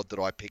my squad that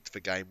I picked for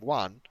game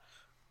 1.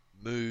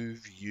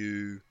 Move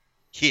you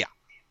here.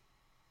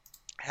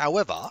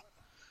 However,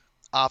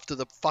 after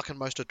the fucking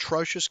most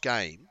atrocious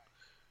game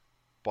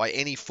by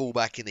any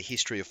fullback in the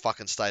history of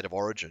fucking State of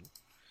Origin,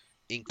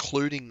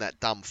 including that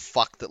dumb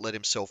fuck that let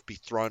himself be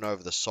thrown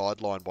over the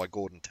sideline by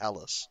Gordon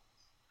Tallis,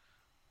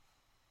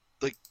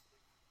 like,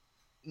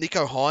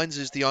 Nico Hines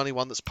is the only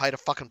one that's paid a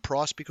fucking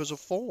price because of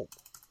form.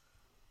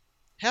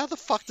 How the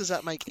fuck does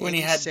that make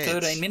any sense? When he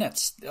had 13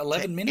 minutes,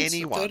 11 minutes,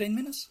 anyone. 13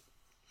 minutes?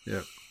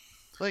 Yeah.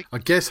 Like, I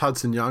guess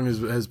Hudson Young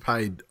has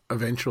paid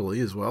eventually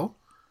as well.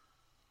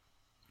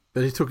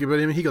 But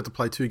he got to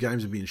play 2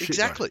 games of being shit.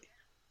 exactly. Though.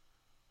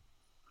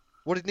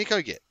 What did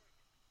Nico get?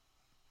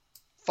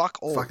 Fuck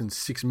all. Fucking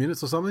 6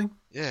 minutes or something.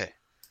 Yeah.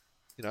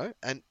 You know,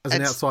 and as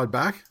an outside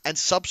back. And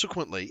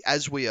subsequently,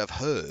 as we have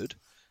heard,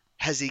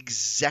 has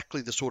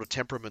exactly the sort of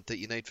temperament that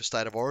you need for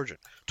State of Origin.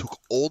 Took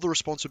all the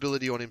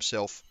responsibility on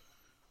himself.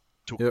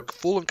 Took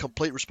full and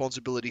complete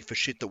responsibility for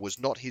shit that was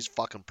not his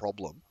fucking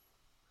problem.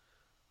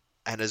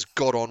 And has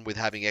got on with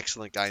having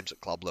excellent games at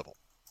club level.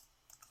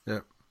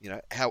 Yep. You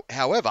know,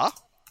 however,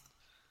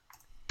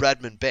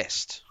 Bradman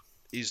Best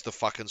is the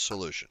fucking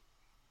solution.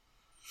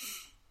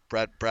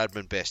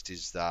 Bradman Best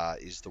is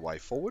the way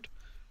forward.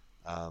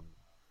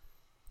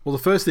 Well, the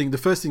first thing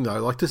though,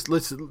 like this,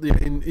 let's in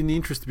the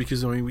interest,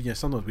 because I mean,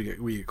 sometimes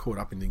we get caught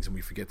up in things and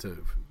we forget to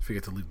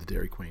live the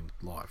Dairy Queen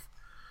life.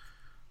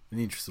 In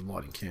the interest of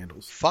lighting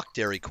candles. Fuck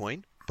Dairy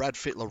Queen. Brad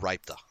Fittler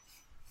raped her.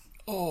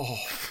 Oh.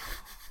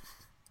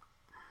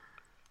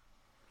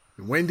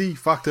 Wendy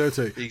fucked her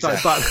too.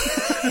 Exactly.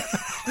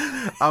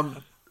 No,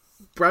 but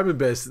Bradman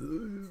Best.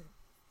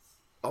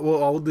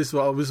 Well, this is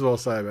what I'll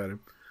say about him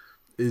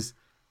is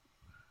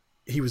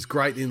he was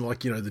great in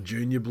the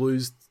junior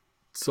blues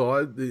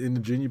side, in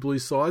the junior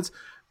blues sides,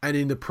 and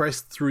in the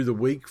press through the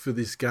week for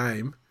this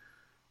game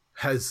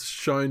has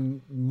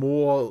shown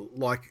more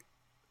like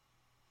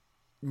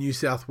New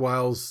South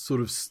Wales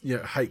sort of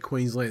hate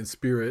Queensland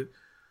spirit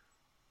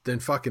than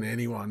fucking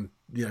anyone.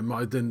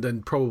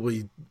 Than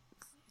probably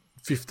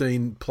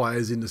 15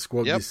 players in the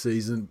squad this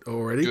season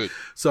already. Good.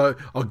 So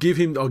I'll give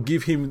him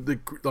the.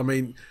 I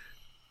mean,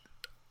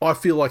 I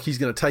feel like he's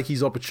going to take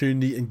his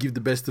opportunity and give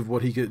the best of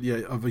what he could.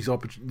 Of his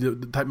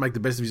opportunity, make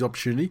the best of his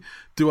opportunity.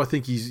 Do I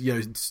think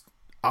he's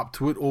up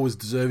to it or is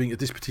deserving at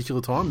this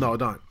particular time? No, I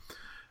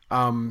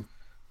don't.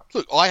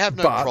 Look, I have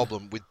no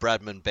problem with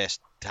Bradman Best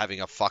having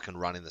a fucking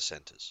run in the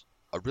centres.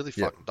 I really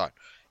fucking don't.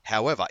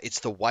 However, it's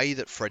the way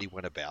that Freddie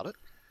went about it.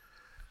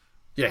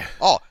 Yeah.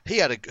 Oh, he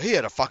had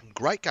a fucking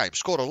great game.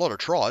 Scored a lot of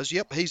tries.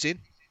 Yep, he's in.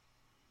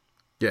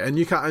 Yeah, and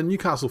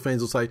Newcastle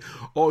fans will say,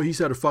 "Oh, he's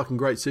had a fucking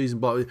great season."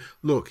 But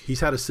look,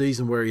 he's had a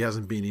season where he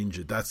hasn't been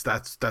injured.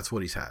 That's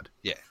what he's had.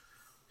 Yeah,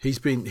 he's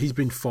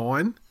been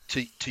fine.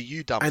 To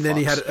you, dumb. And then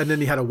he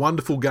had a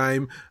wonderful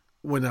game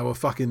when they were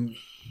fucking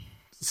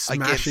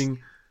smashing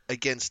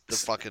against the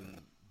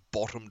fucking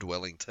bottom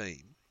dwelling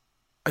team.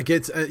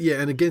 Against a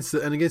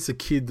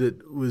kid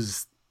that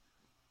was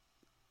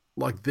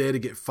like there to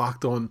get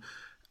fucked on.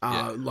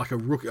 Like a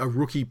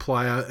rookie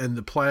player, and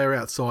the player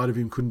outside of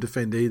him couldn't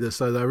defend either.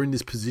 So they were in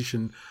this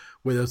position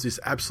where there was this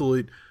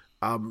absolute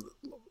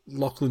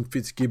Lachlan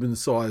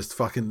Fitzgibbon-sized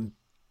fucking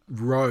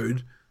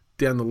road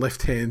down the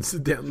left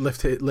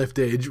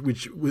edge,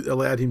 which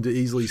allowed him to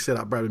easily set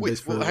up Bradman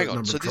Best for hang a on.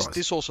 number So of tries.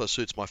 this also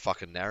suits my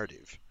fucking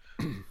narrative.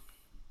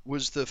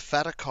 Was the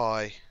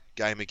Fatakai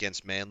game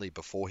against Manly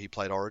before he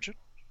played Origin?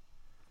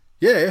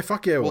 Yeah,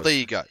 fuck yeah. Well, there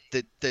you go.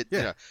 You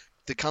know,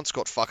 the cunt's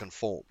got fucking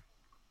form.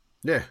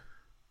 Yeah.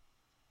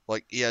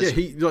 Like he has.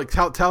 Yeah,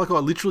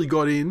 Talakai literally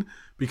got in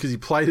because he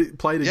played a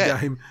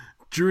game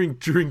during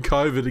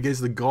COVID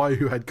against the guy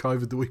who had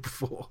COVID the week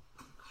before,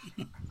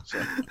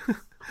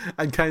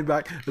 and came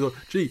back and thought,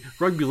 "Gee,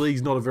 rugby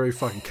league's not a very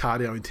fucking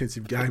cardio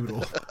intensive game at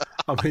all."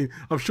 I mean,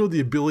 I'm sure the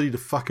ability to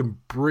fucking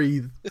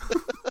breathe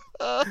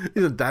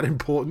isn't that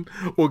important,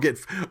 or get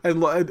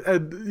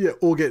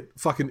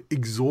fucking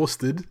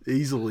exhausted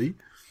easily.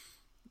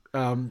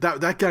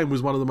 That game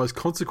was one of the most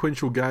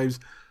consequential games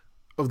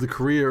of the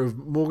career of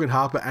Morgan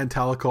Harper and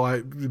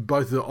Talakai,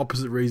 both the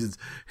opposite reasons.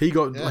 He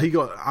got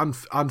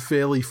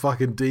unfairly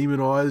fucking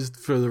demonized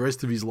for the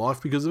rest of his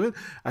life because of it,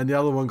 and the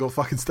other one got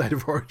fucking State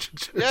of Origin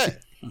jersey.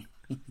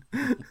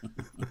 Yeah.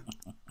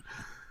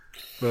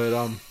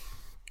 But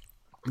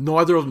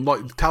neither of them, like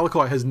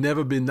Talakai has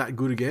never been that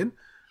good again,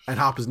 and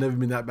Harper's never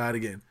been that bad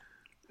again.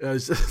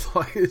 It's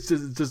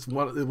just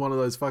one of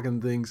those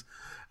fucking things.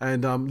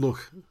 And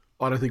look,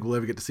 I don't think we'll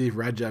ever get to see if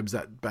Rajab's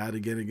that bad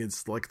again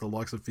against like the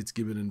likes of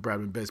Fitzgibbon and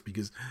Bradman Best,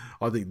 because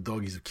I think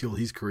Doggies have killed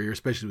his career,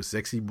 especially with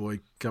Sexy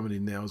Boy coming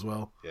in now as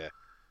well. Yeah.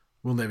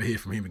 We'll never hear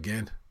from him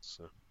again.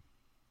 So,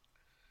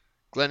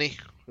 Glennie,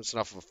 that's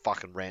enough of a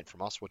fucking rant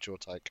from us. What's your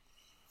take?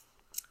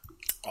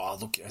 Oh,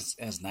 look,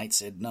 as Nate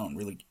said, no one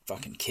really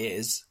fucking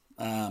cares.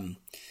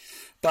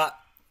 But,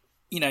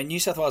 New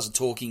South Wales are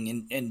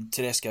talking, and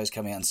Tedesco's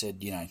come out and said,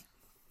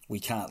 we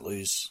can't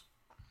lose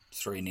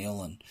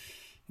 3-0 and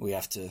we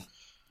have to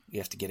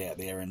get out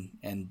there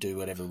and do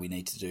whatever we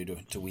need to do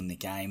to win the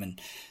game.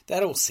 And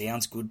that all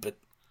sounds good, but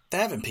they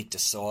haven't picked a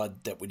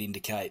side that would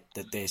indicate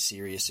that they're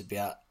serious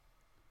about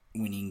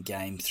winning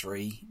Game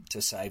 3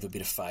 to save a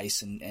bit of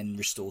face and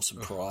restore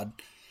some pride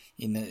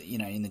in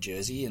the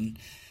jersey. And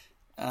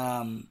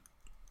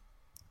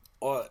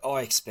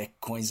I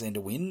expect Queensland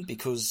to win,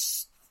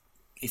 because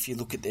if you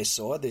look at their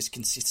side, there's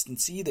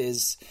consistency.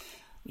 There's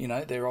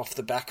they're off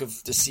the back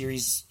of the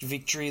series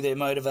victory. They're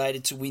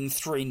motivated to win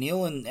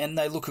 3-0, and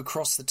they look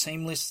across the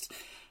team list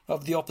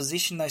of the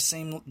opposition. They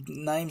see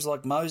names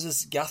like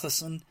Moses,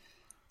 Gutherson,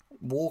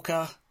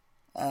 Walker,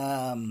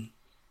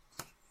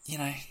 you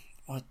know,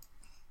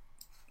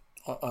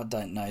 I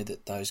don't know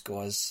that those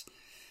guys.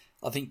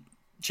 I think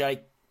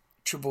Jake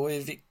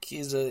Trebojevic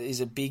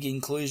is a big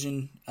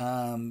inclusion.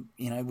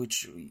 You know,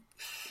 which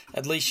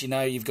at least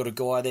you've got a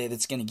guy there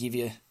that's going to give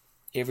you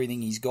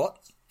everything he's got.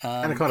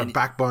 And a kind of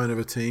backbone of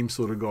a team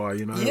sort of guy,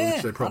 you know,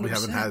 which they probably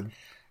 100%. Haven't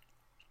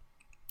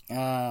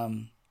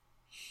had.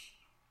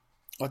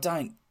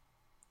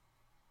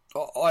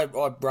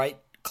 I rate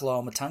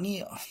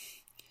Kalamatangi.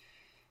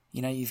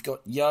 You know, you've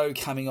got Yo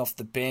coming off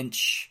the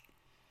bench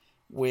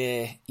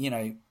where, you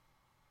know,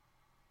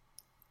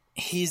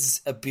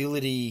 his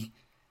ability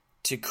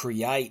to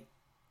create,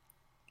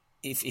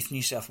 if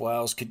New South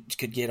Wales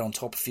could get on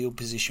top field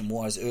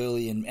position-wise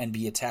early and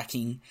be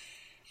attacking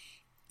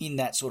in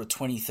that sort of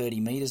 20,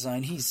 30-metre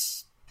zone,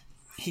 he's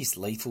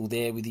lethal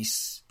there with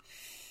his...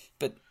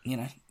 But, you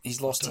know, he's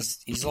lost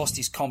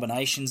his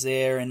combinations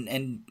there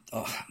and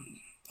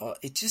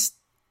it just...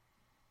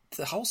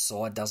 The whole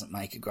side doesn't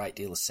make a great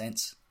deal of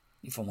sense,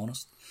 if I'm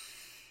honest.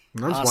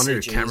 I'm just wondering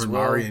if Cameron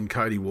Murray and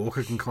Cody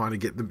Walker can kind of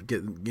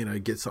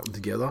get something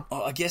together.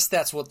 I guess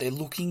that's what they're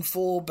looking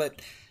for, but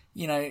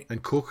you know,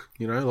 and Cook,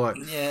 you know, like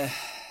yeah.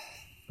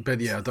 But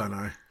yeah, I don't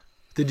know.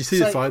 Did you see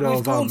the photo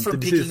of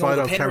Did you see the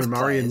photo of Cameron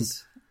Murray and?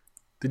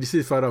 Did you see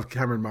the photo of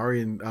Cameron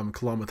Murray and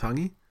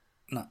Kalamatangi?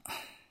 No.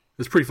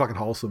 It's pretty fucking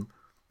wholesome.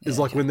 It's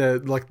like when they're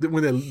like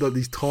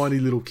these tiny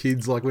little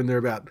kids, like when they're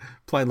about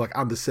playing like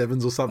under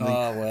sevens or something,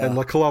 and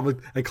like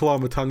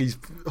Kalamatangi's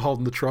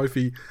holding the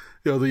trophy,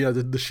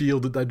 the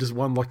shield that they just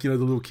won, like the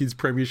little kids'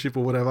 premiership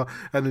or whatever,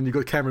 and then you've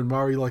got Cameron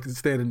Murray like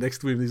standing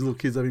next to him. These little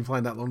kids have been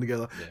playing that long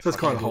together, so that's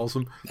kind of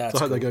wholesome. So I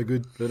hope they go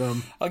good. But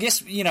I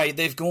guess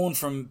they've gone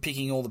from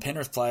picking all the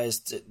Penrith players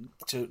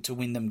to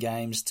win them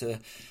games to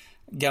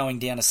going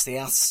down a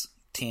Souths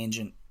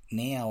tangent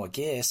now, I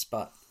guess,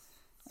 but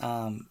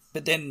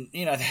then,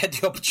 they had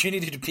the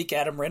opportunity to pick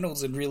Adam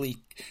Reynolds and really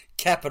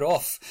cap it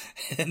off,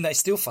 and they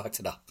still fucked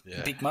it up.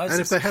 Yeah. Pick Moses.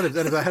 And if they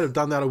had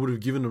done that, I would have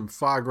given them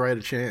far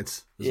greater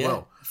chance as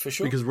well. For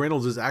sure. Because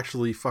Reynolds is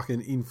actually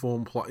fucking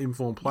informed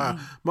player.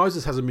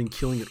 Moses hasn't been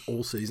killing it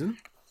all season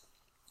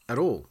at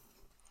all.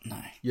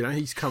 No.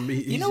 He's come...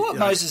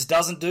 Moses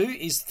doesn't do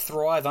is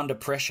thrive under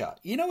pressure.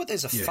 You know what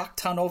there's a fuck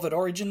ton of at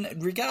Origin,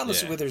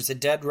 regardless of whether it's a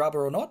dad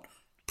rubber or not?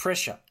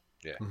 Pressure.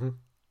 Yeah. Mm-hmm.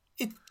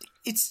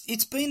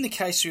 It's been the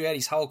case throughout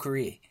his whole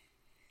career.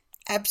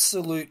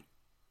 Absolute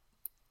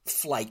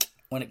flake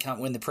when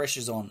the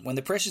pressure's on. When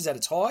the pressure's at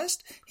its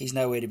highest, he's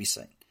nowhere to be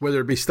seen.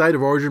 Whether it be state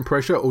of origin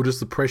pressure or just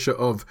the pressure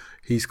of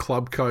his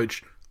club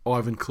coach,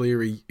 Ivan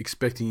Cleary,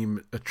 expecting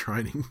him at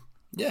training.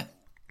 Yeah.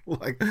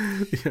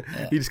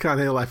 He just can't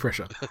handle that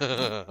pressure.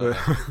 But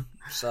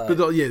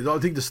I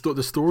think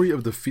the story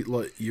of the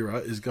Fittler era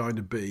is going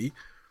to be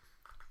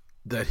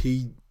that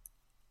he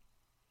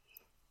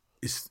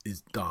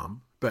is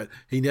dumb. But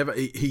he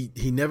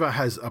never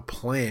has a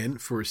plan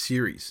for a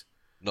series.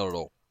 Not at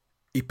all.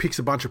 He picks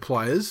a bunch of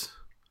players,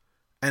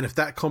 and if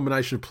that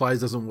combination of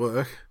players doesn't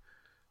work,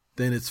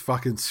 then it's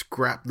fucking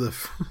scrap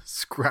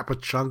a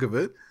chunk of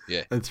it,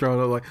 and throw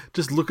it like.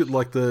 Just look at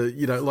like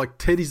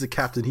Teddy's the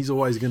captain. He's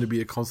always going to be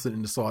a constant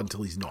in the side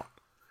until he's not.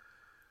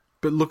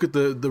 But look at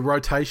the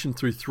rotation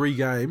through 3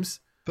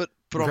 games. But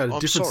we've had a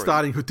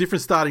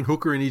different starting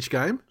hooker in each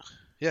game.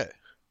 Yeah.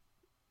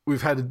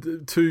 We've had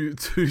two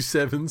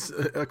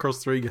 7s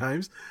across 3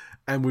 games,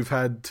 and we've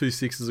had 2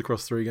 6s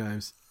across 3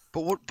 games.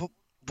 But what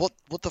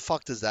the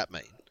fuck does that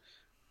mean?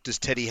 Does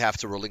Teddy have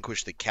to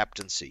relinquish the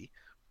captaincy,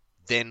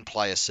 then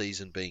play a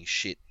season being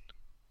shit,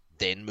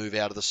 then move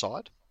out of the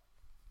side?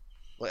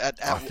 I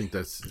think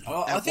that's.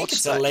 I think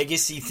it's a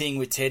legacy thing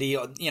with Teddy.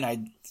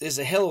 There's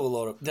a hell of a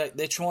lot of.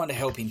 They're trying to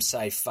help him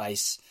save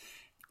face.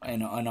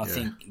 And I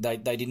think they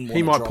didn't want.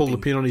 He might pull the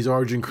pin on his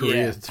Origin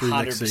career through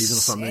next season or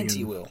something.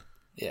 He will.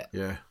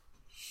 Yeah.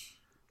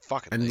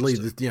 Fucking and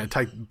leave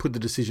put the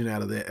decision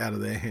out of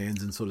their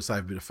hands and sort of save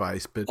a bit of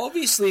face. But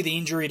obviously, the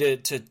injury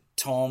to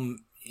Tom,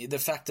 the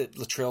fact that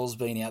Latrell's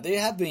been out, there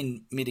have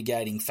been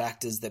mitigating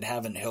factors that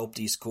haven't helped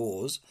his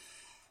cause.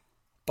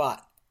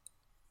 But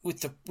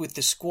with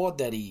the squad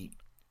that he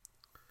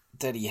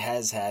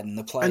has had and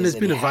the players, and there's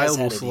been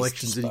available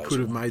selections that he could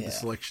have made. The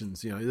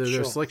selections,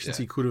 there are selections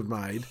he could have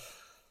made.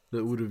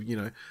 That would have,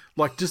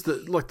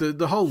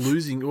 the whole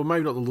losing, or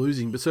maybe not the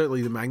losing, but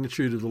certainly the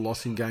magnitude of the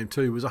loss in game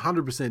 2 was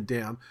 100%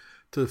 down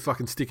to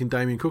fucking sticking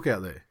Damien Cook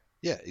out there.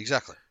 Yeah,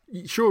 exactly.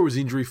 Sure, it was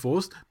injury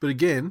forced, but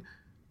again,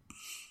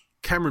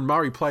 Cameron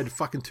Murray played a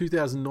fucking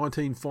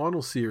 2019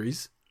 final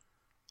series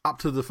up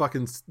to the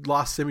fucking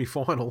last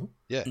semi-final.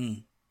 Yeah.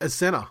 As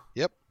centre.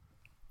 Yep.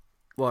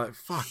 Like,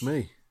 fuck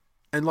me.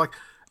 And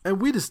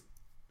we just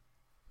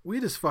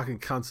fucking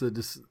cunts that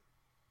just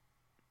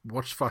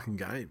watch fucking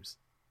games.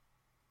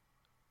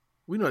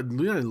 We don't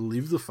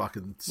live the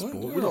fucking sport.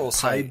 We're not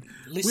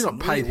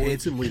paid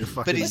handsomely to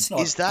fucking. But let's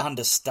not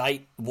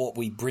understate what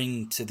we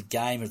bring to the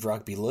game of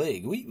rugby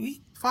league.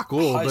 We fuck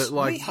all, host,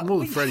 but more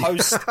than Freddie.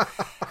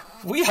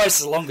 We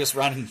host the longest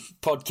running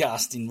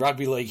podcast in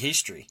rugby league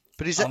history.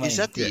 But is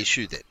that the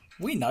issue then?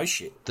 We know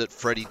shit. That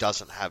Freddie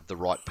doesn't have the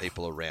right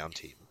people around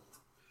him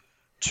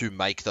to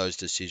make those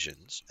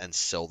decisions and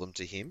sell them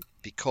to him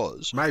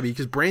because Maybe,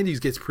 because Brandy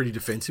gets pretty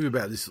defensive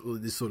about this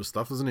sort of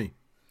stuff, doesn't he?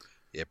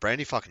 yeah,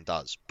 Brandy fucking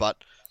does. But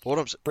what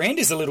I'm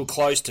Brandy's a little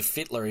close to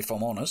Fittler, if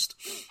I'm honest.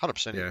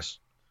 100% Yeah. yes.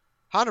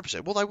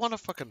 100%. Well, they won a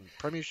fucking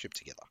premiership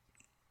together.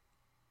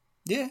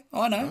 Yeah,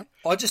 I know.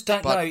 I just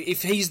don't know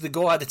if he's the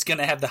guy that's going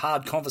to have the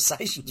hard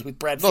conversations with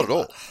Brad Not at Fittler.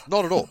 all.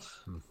 Not at all.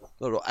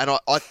 Not at all. And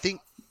I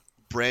think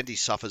Brandy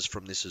suffers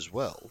from this as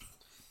well.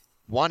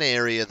 One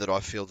area that I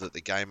feel that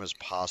the game has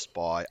passed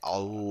by a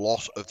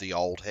lot of the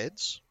old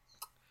heads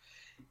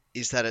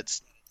is that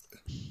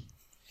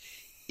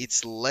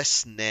it's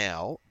less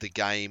now the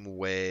game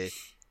where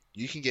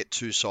you can get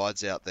two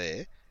sides out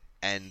there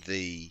and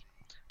the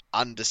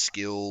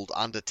underskilled,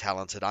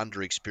 under-talented,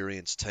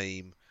 under-experienced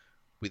team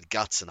with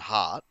guts and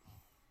heart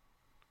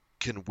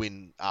can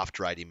win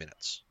after 80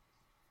 minutes.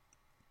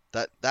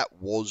 That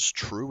was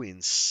true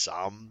in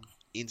some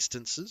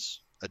instances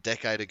a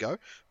decade ago,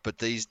 but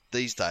these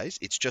days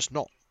it's just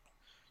not.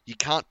 You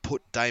can't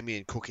put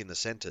Damien Cook in the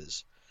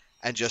centres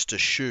and just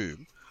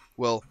assume,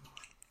 well,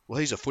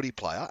 he's a footy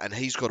player and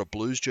he's got a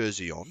Blues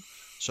jersey on,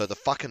 so the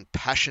fucking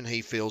passion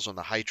he feels and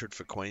the hatred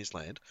for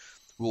Queensland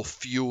will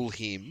fuel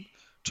him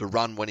to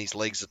run when his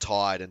legs are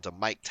tired and to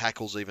make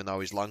tackles even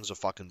though his lungs are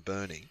fucking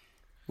burning.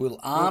 Will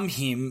arm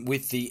him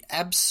with the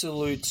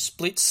absolute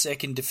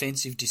split-second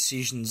defensive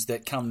decisions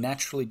that come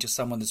naturally to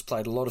someone that's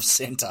played a lot of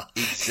centre.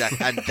 Exactly,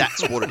 and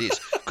that's what it is.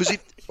 Because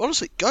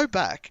honestly, go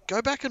back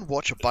and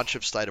watch a bunch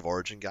of State of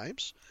Origin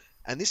games,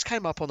 and this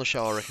came up on the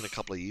show, I reckon, a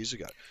couple of years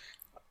ago,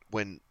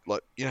 when,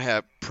 like, you know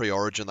how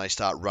pre-Origin they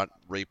start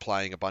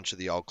replaying a bunch of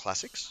the old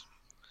classics?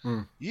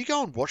 You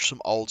go and watch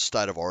some old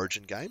State of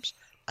Origin games,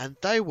 and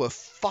they were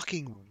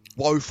fucking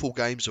woeful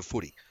games of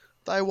footy.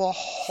 They were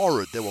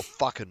horrid. There were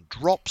fucking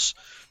drops.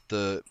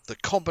 The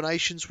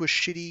combinations were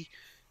shitty.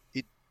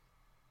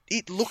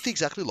 It looked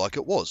exactly like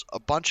it was. A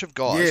bunch of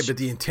guys. Yeah, but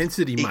the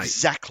intensity, mate.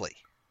 Exactly.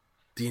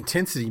 The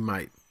intensity,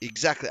 mate.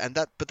 Exactly.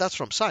 But that's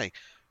what I'm saying.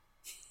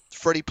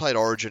 Freddie played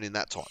Origin in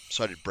that time.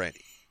 So did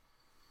Brandy.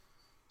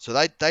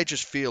 So they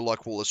just feel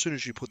like, well, as soon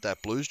as you put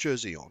that Blues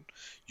jersey on,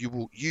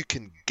 you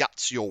can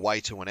guts your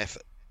way to an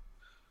effort.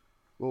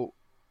 Well,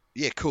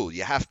 yeah, cool.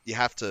 You have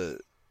to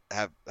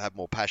have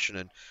more passion,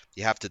 and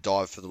you have to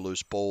dive for the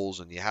loose balls,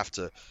 and you have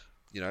to,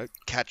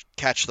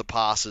 catch the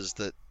passes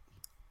that.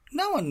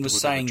 No one was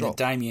saying that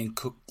Damien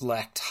Cook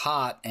lacked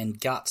heart and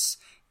guts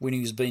when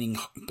he was being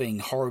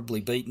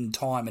horribly beaten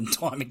time and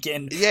time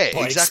again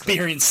by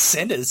experienced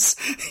centres.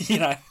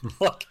 No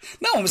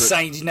one was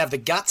saying he didn't have the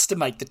guts to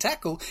make the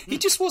tackle. He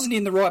just wasn't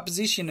in the right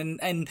position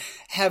and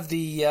have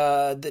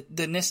the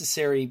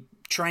necessary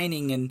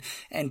training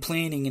and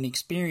planning and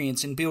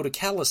experience and build a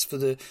callus for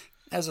the,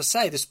 as I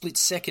say, the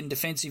split-second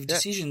defensive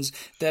decisions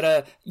that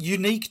are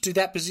unique to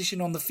that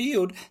position on the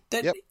field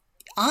that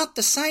aren't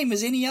the same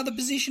as any other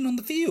position on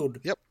the field.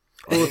 Yep.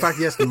 Well, the fact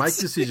he has to make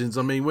decisions.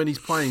 I mean, when he's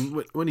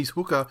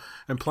hooker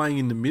and playing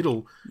in the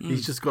middle,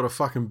 he's just got a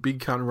fucking big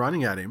cunt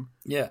running at him.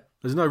 Yeah.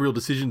 There's no real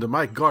decision to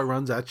make. Guy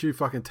runs at you,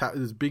 fucking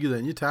is bigger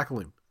than you,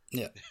 tackle him.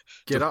 Yeah.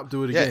 Get up,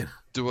 do it again.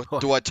 Do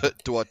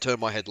I turn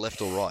my head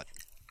left or right?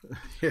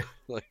 Yeah.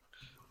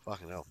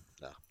 Fucking hell.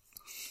 No.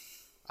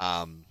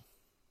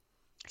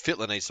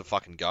 Fittler needs to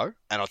fucking go.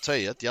 And I'll tell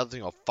you, the other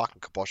thing I'll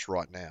fucking kibosh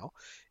right now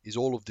is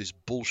all of this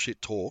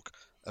bullshit talk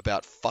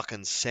about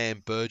fucking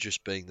Sam Burgess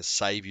being the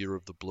saviour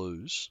of the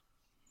Blues,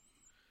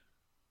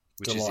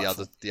 which is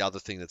the other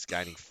thing that's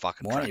gaining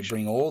fucking traction. Why don't you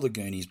bring all the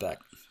Goonies back?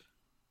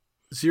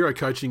 Zero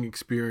coaching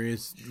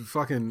experience,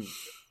 fucking...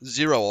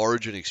 Zero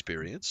Origin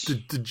experience.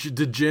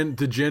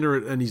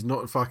 Degenerate, and he's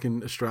not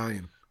fucking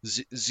Australian.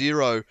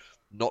 Zero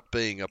not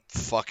being a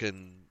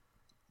fucking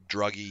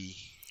druggy...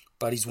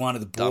 But he's one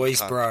of the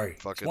boys, bro.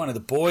 He's one of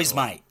the boys,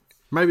 mate.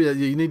 Maybe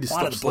you need to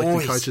stop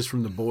selecting coaches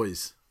from the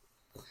boys.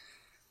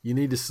 You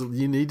need to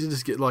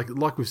just get,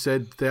 like we've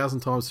said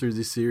 1,000 times through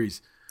this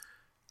series.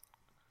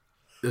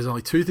 There's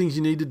only two things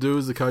you need to do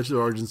as the coach of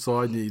the Origin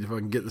side. You need to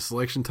fucking get the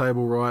selection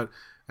table right,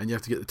 and you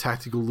have to get the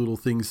tactical little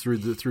things through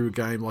a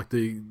game, like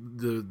the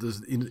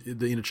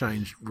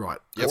interchange right.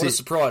 Yep. What a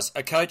surprise!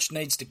 A coach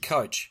needs to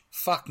coach.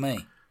 Fuck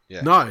me.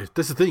 Yeah. No,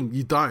 that's the thing.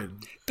 You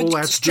don't.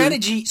 But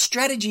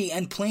strategy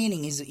and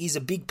planning is a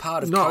big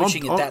part of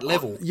coaching at that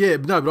level.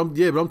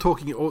 But I'm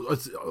talking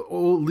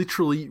all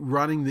literally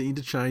running the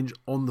interchange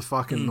on the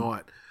fucking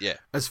night. Yeah.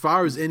 As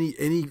far as any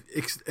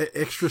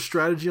extra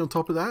strategy on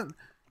top of that,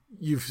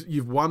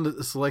 you've won at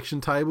the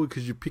selection table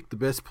because you picked the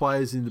best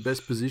players in the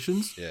best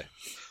positions. Yeah.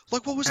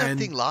 Like, what was that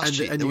thing last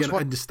year?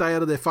 And to stay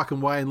out of their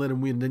fucking way and let them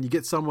win. And then you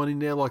get someone in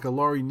there like a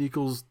Laurie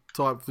Nichols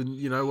type,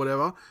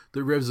 whatever,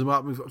 that revs them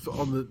up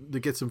that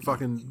gets them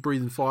fucking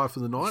breathing fire for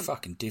the night. It's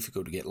fucking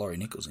difficult to get Laurie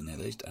Nichols in there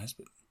these days.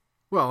 But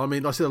well, I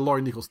mean, I said a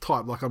Laurie Nichols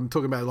type. Like, I'm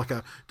talking about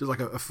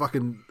a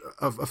fucking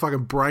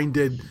brain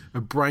dead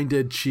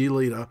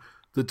cheerleader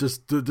that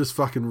just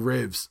fucking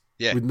revs.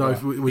 Yeah. With no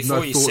thought process.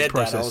 Before you said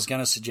that, I was going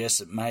to suggest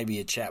that maybe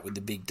a chat with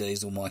the Big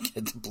Diesel might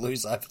get the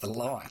Blues over the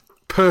line.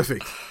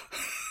 Perfect.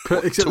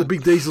 Except the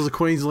Big Diesel's a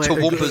Queensland,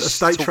 a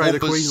state trader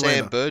Queenslander.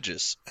 Sam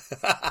Burgess.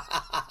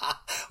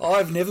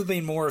 I've never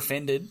been more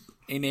offended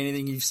in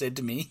anything you've said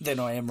to me than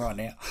I am right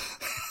now.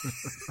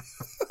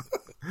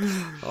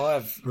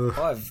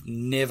 I've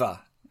never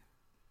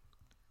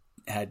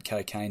had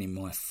cocaine in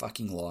my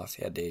fucking life.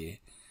 How dare you?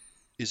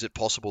 Is it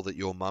possible that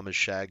your mum has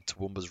shagged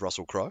Toowoomba's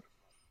Russell Crowe?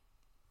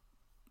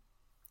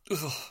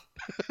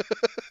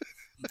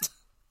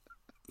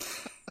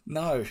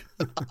 No,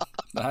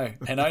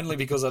 and only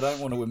because I don't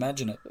want to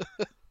imagine it.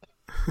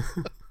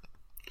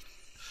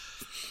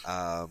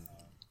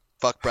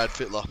 Fuck Brad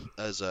Fittler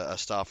as a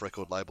staff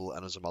record label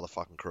and as a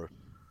motherfucking crew.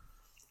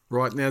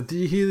 Right, now, do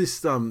you hear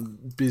this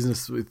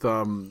business with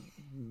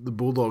the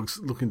Bulldogs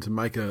looking to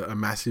make a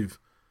massive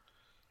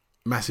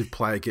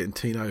play at getting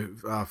Tino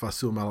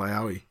Fasul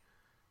Malawi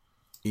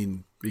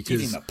in?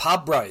 Because give him a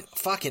pub, bro.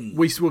 Fucking.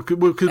 We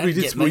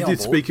did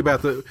speak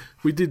about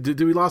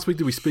last week?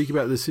 Did we speak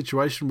about the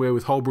situation where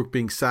with Holbrook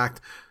being sacked,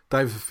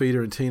 David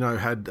Fafita and Tino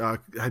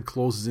had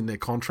clauses in their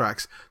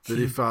contracts that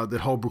if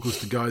that Holbrook was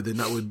to go, then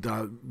that would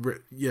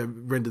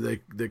render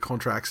their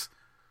contracts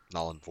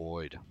null and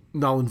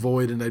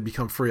void, and they'd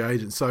become free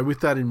agents. So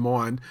with that in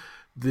mind,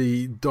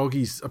 the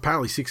Doggies,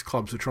 apparently 6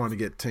 clubs were trying to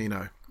get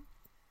Tino.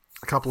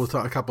 A couple of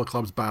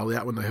clubs bailed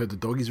out when they heard the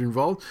Doggies were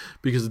involved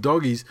because the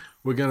Doggies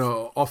were going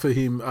to offer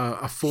him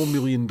a $4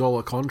 million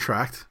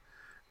contract,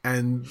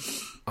 and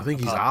I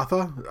think he's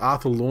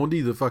Arthur Laundy,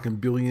 the fucking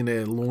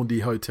billionaire Laundy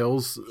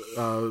Hotels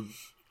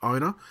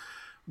owner,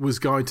 was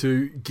going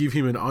to give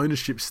him an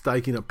ownership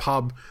stake in a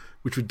pub,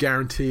 which would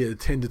guarantee a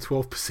 10 to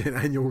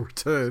 12% annual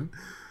return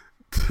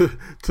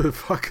to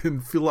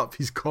fucking fill up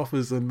his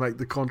coffers and make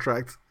the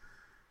contract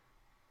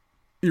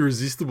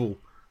irresistible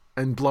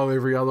and blow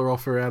every other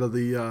offer out of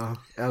the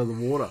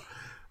water,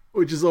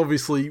 which is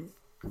obviously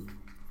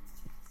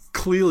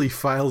clearly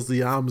fails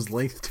the arm's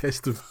length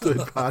test of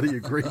third party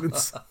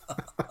agreements,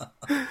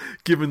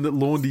 given that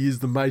Laundy is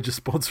the major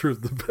sponsor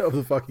of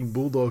the fucking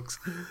Bulldogs.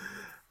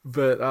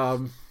 But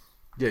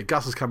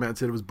Gus has come out and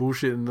said it was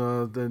bullshit, and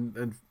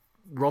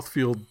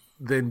Rothfield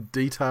then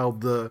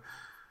detailed the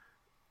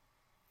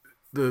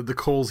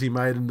calls he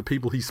made and the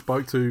people he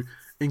spoke to,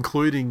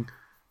 including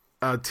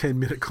a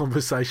 10-minute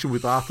conversation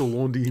with Arthur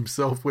Laundy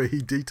himself, where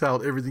he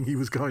detailed everything he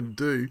was going to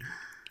do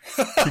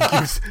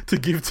to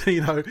give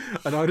Tino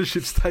an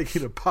ownership stake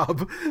in a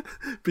pub,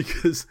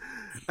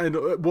 and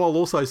while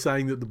also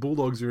saying that the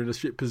Bulldogs are in a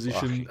shit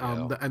position,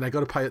 and they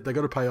got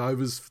to pay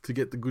overs to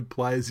get the good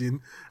players in,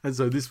 and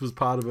so this was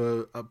part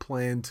of a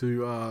plan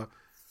to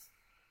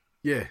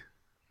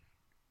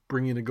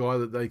bring in a guy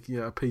that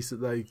a piece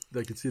that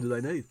they consider they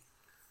need.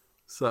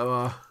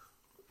 So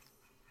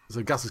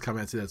Gus has come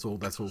out and said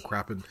that's all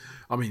crap, and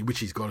I mean, which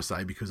he's got to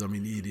say, because I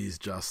mean it is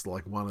just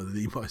like one of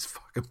the most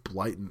fucking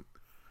blatant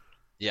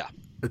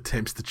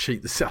attempts to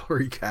cheat the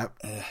salary cap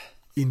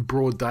in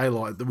broad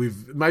daylight that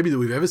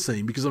we've ever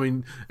seen. Because I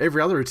mean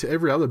every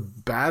other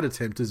bad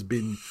attempt has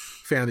been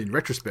found in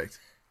retrospect.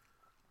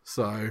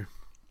 So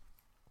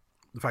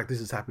the fact this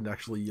has happened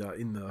actually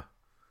in the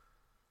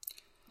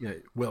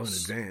well in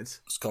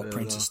advance. Scott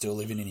Prince is still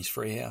living in his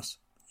free house.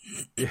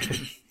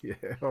 Yeah,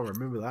 I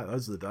remember that.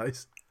 Those are the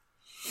days.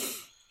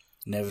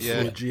 Never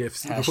forget.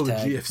 GFC. Before the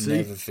GFC.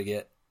 Never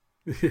forget.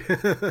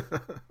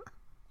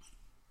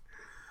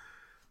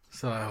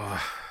 So,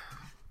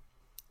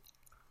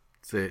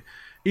 it's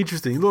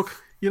interesting.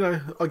 Look,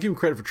 I'll give him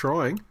credit for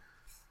trying.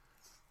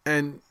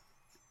 And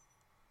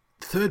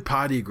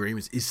third-party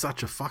agreements is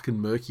such a fucking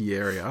murky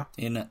area.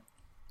 Isn't it?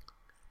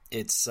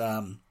 It's,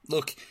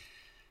 look,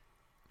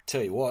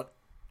 tell you what,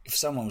 if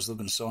someone was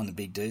looking to sign the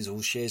big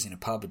diesel, shares in a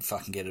pub would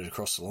fucking get it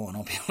across the line,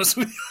 I'll be honest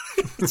with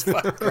you. It's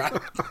fucking great.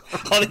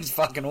 I think it's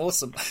fucking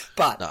awesome.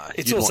 But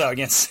it's also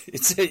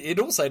it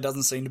also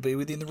doesn't seem to be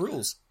within the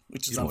rules,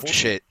 which is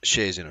unfortunate.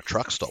 Shares in a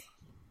truck stop.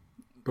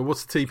 But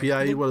what's the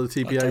TPA? What are the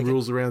TPA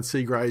rules around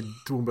C-grade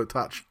Toowoomba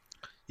touch?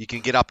 You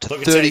can get up to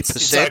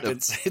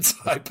 30%. It's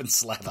open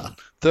slather.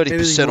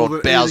 30%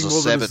 on Bowser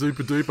 7.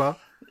 Super duper.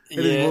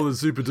 Anything more than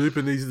super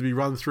duper needs to be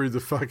run through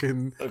the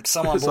fucking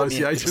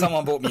association.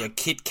 Someone bought me a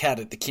Kit Kat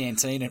at the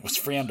canteen and it was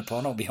frowned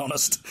upon, I'll be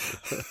honest.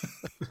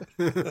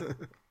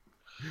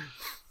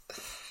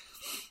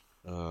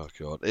 Oh,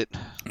 God.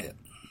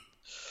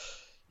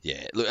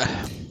 Look,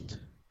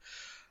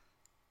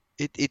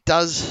 it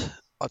does...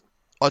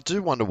 I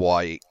do wonder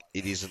why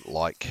it isn't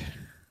like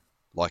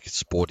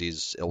sport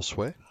is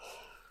elsewhere,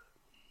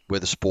 where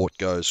the sport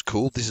goes,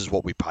 cool, this is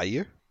what we pay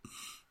you,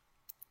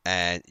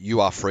 and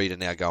you are free to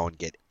now go and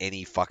get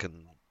any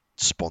fucking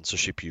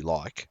sponsorship you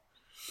like.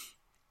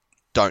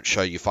 Don't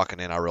show your fucking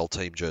NRL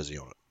team jersey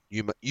on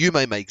it. You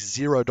may make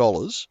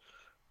 $0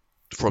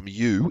 from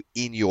you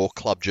in your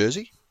club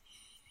jersey.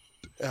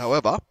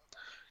 However,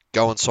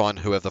 go and sign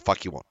whoever the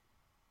fuck you want.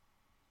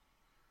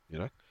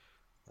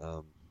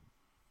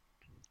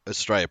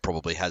 Australia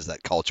probably has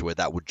that culture where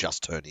that would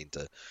just turn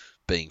into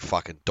being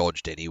fucking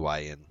dodged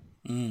anyway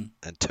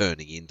and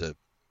turning into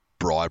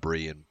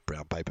bribery and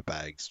brown paper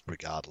bags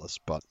regardless.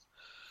 But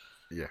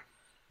yeah,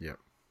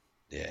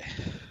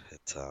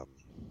 it's I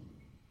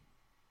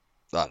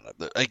don't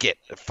know. Again,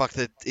 fuck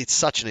that. It's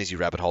such an easy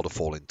rabbit hole to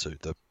fall into.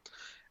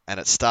 And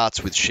it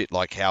starts with shit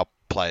like how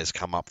players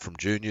come up from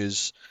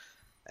juniors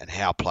and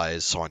how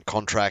players sign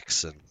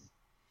contracts and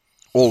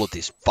all of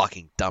this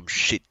fucking dumb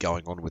shit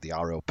going on with the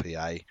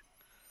RLPA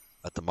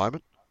at the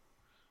moment.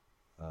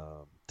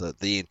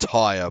 The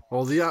entire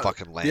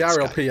fucking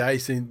landscape. The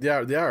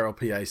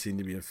RLPA seem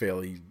to be a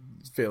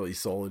fairly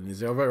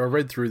solid. I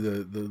read through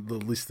the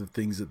list of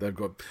things that they've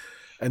got,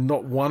 and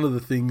not one of the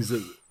things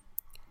that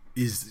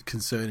is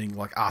concerning,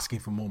 like asking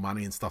for more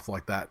money and stuff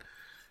like that.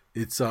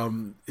 It's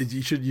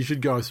you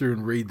should go through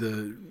and read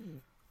the.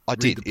 I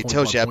did. It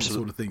tells you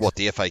absolutely sort of what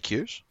the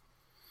FAQs.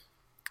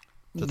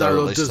 Did they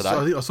release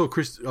today? I saw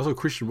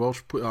Christian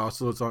Welch I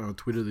saw something on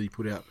Twitter that he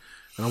put out,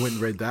 and I went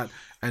and read that,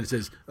 and it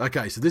says,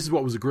 okay, so this is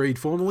what was agreed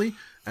formally,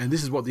 and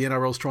this is what the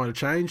NRL's trying to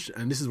change,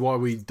 and this is why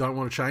we don't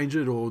want to change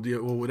it or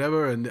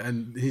whatever,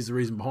 and here's the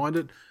reason behind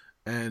it,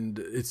 and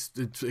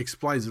it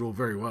explains it all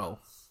very well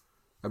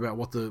about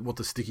what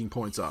the sticking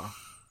points are.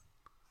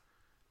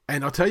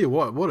 And I'll tell you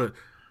what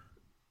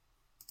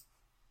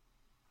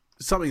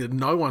something that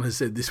no one has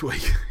said this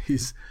week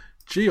is,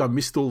 gee, I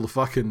missed all the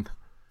fucking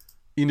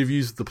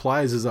interviews with the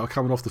players as they were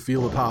coming off the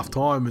field at half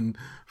time and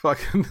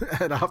fucking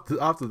and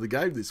after the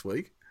game this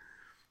week.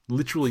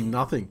 Literally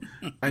nothing.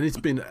 And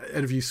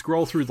if you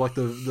scroll through like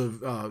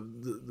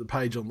the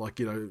page on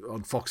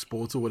on Fox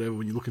Sports or whatever,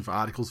 when you're looking for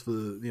articles for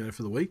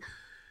the week,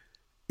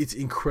 it's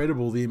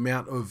incredible the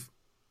amount of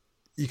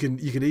you can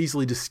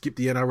easily just skip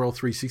the NRL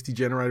 360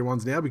 generated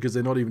ones now because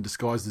they're not even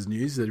disguised as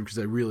news because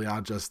they really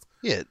are just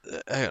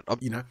hang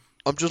on.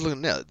 I'm just looking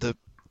now. The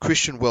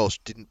Christian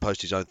Welch didn't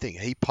post his own thing.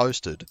 He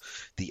posted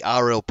the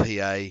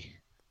RLPA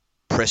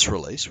press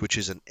release, which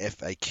is an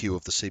FAQ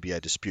of the CBA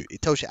dispute.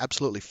 It tells you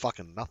absolutely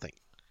fucking nothing.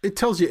 It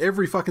tells you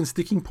every fucking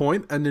sticking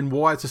point and then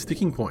why it's a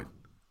sticking point.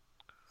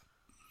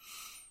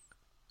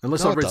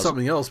 Unless I've read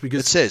something else,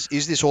 because it says,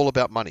 is this all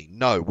about money?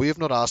 No, we have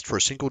not asked for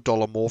a single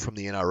dollar more from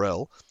the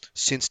NRL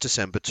since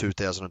December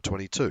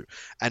 2022,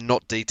 and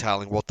not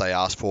detailing what they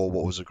asked for,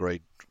 what was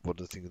agreed, what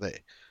are the things there.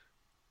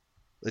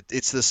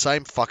 It's the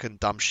same fucking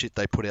dumb shit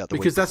they put out the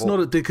because week that's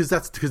before. Because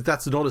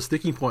that's not a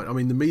sticking point. I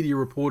mean, the media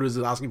reporters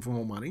are asking for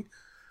more money.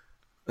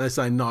 They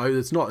say no,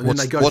 it's not. And then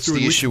they go what's through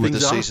the and issue with the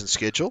things season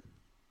schedule?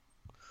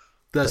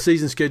 The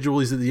season schedule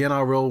is that the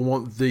NRL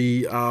want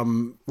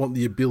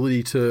the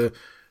ability to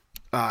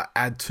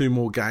add 2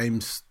 more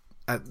games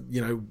at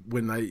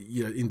when they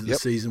into the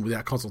season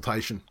without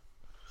consultation.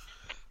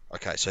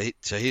 Okay, so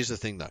here's the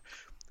thing though.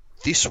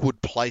 This would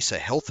place a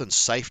health and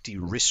safety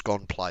risk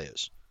on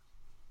players.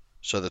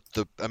 So that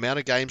the amount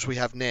of games we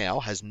have now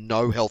has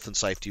no health and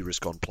safety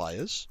risk on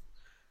players,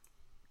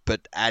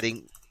 but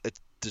adding it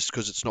just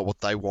because it's not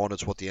what they want,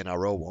 it's what the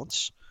NRL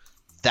wants.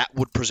 That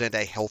would present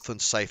a health and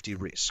safety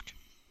risk.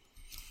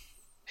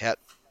 How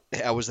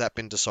has that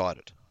been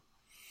decided?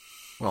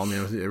 Well, I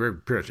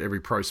mean, pretty much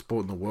every pro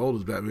sport in the world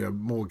is about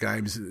more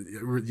games.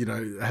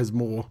 Has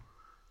more.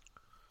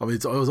 I mean,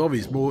 it was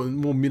obvious. More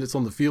minutes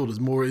on the field is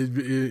more. It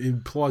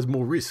implies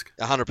more risk.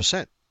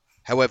 100%.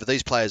 However,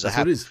 these players are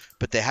happy, what it is.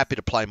 but they're happy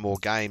to play more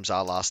games,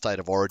 a la State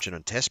of Origin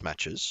and Test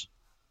matches.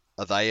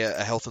 Are they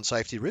a health and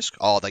safety risk?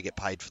 Oh, they get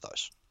paid for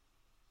those.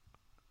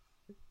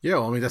 Yeah,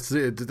 well, I mean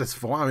that's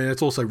fine. I mean,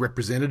 it's also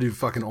representative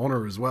fucking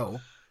honour as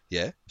well.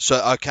 Yeah.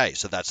 So okay,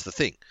 so that's the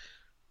thing.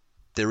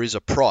 There is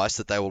a price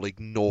that they will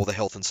ignore the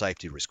health and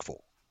safety risk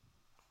for.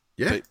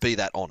 Yeah. Be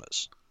that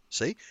honours.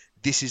 See,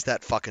 this is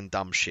that fucking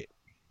dumb shit.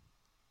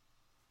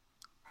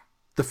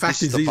 The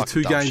fact is, these are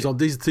 2 games on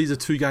these are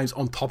 2 games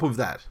on top of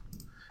that.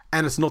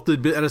 And I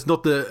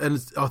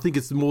think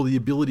it's more the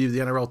ability of the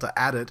NRL to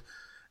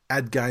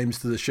add games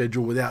to the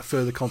schedule without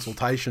further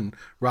consultation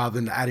rather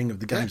than adding of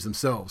the games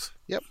themselves.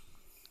 Yep.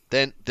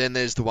 Then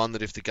there's the one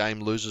that if the game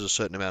loses a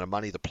certain amount of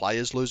money, the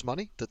players lose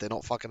money that they're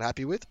not fucking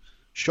happy with.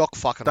 Shock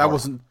fucking horror.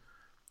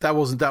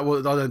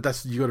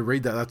 That's you got to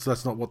read that.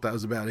 That's not what that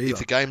was about either. If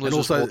the game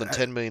loses more than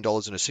 $10 million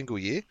in a single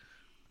year,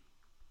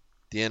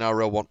 the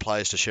NRL want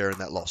players to share in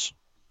that loss.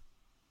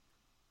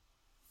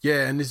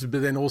 Yeah,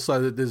 but then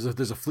also there's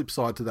a flip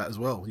side to that as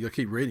well. You got to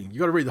keep reading. You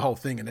got to read the whole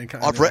thing, and then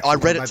I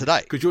read it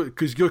today because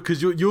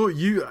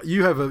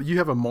you have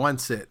a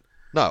mindset.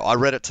 No, I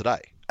read it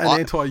today.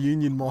 An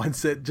anti-union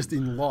mindset just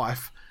in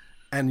life,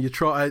 and you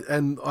try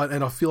and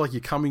I feel like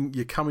you're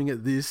coming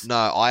at this. No,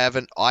 I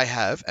haven't. I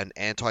have an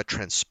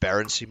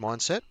anti-transparency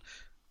mindset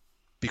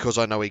because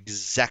I know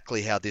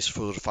exactly how this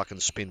sort of fucking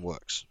spin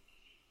works.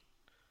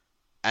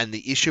 And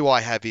the issue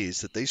I have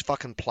is that these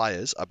fucking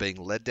players are being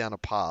led down a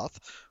path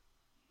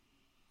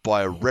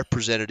by a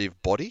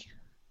representative body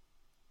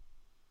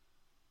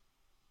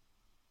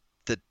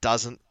that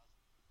doesn't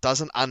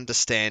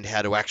understand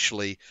how to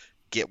actually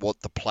get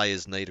what the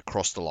players need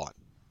across the line.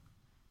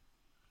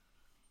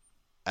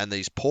 And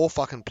these poor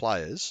fucking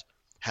players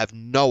have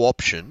no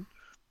option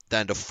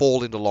than to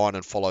fall into line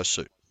and follow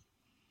suit.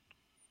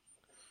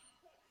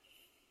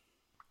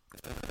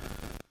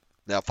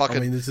 Now, fucking. I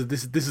mean, this is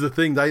the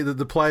thing.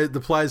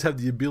 The players have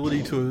the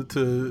ability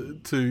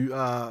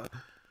to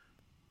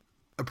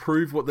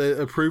approve what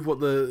their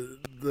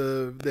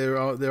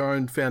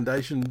own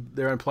foundation,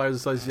 their own players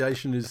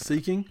association is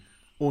seeking,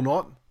 or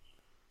not.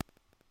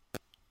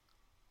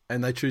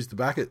 and they choose to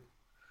back it.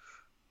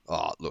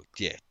 Oh, look,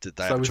 yeah. Did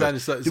they So have a without-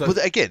 choice? so- Well,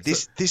 so- again,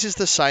 this is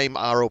the same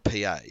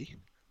RLPA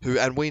who,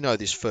 and we know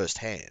this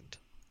firsthand,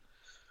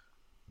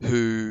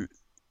 who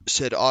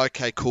said, oh,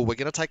 okay, cool, we're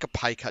going to take a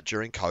pay cut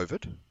during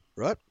COVID,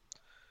 right?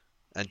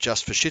 And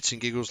just for shits and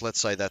giggles, let's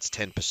say that's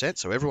 10%.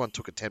 So everyone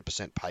took a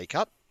 10% pay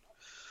cut.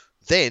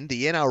 Then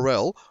the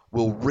NRL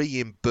will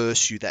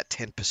reimburse you that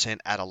 10%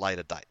 at a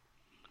later date.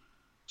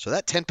 So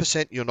that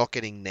 10% you're not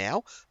getting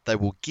now, they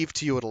will give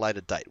to you at a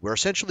later date. We're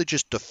essentially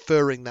just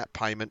deferring that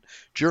payment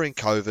during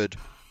COVID.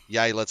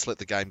 Yay, let's let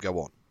the game go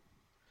on.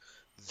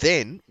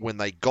 Then, when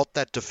they got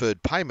that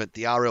deferred payment,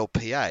 the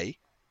RLPA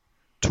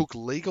took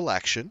legal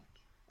action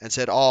and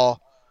said, oh,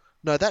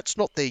 no, that's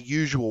not their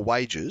usual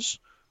wages.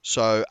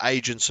 So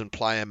agents and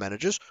player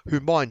managers, who,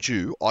 mind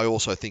you, I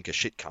also think are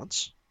shit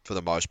cunts for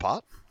the most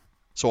part.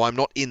 So I'm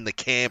not in the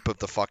camp of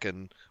the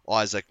fucking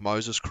Isaac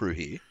Moses crew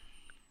here.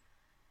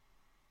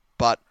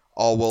 But,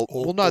 oh, well,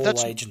 All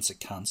that's agents are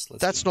cunts.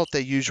 that's not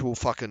their usual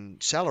fucking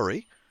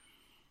salary.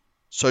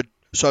 So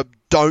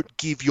don't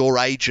give your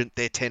agent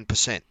their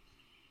 10%.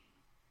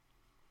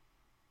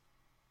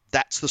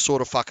 That's the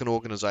sort of fucking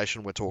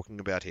organisation we're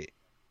talking about here.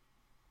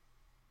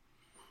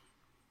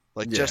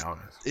 Like, Yeah, just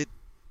I-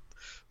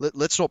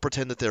 let's not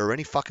pretend that there are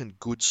any fucking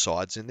good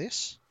sides in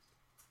this.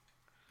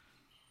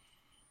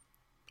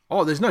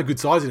 Oh, there's no good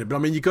size in it, but I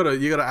mean, you got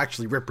to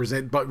actually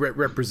represent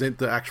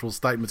the actual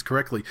statements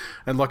correctly.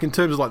 And like in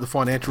terms of like the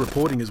financial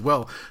reporting as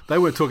well, they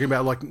weren't talking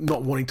about like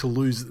not wanting to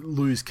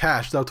lose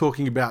cash. They were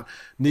talking about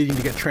needing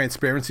to get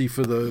transparency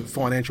for the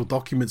financial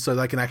documents so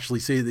they can actually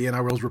see the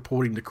NRL's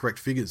reporting the correct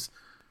figures.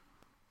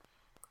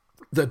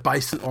 That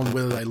base it on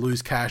whether they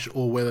lose cash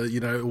or whether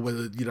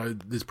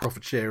there's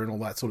profit share and all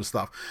that sort of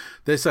stuff.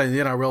 They're saying the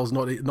NRL is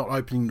not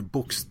opening the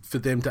books for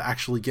them to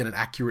actually get an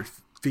accurate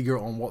figure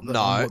on what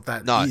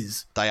that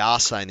is. They are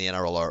saying the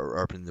NRL are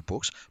opening the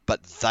books,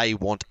 but they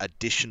want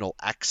additional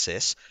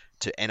access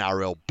to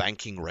NRL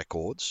banking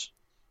records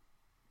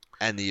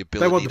and the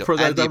ability to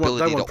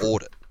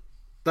audit.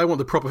 They want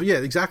the proper,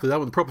 exactly. They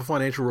want the proper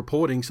financial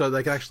reporting so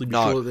they can actually be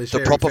sure that they're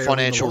sharing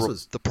the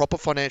losses. The proper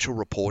financial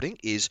reporting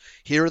is,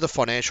 here are the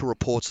financial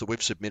reports that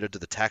we've submitted to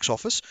the tax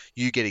office.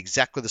 You get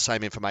exactly the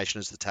same information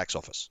as the tax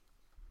office.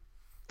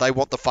 They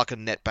want the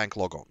fucking net bank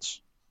logons.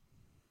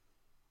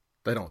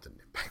 They don't want the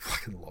net bank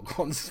fucking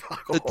logons.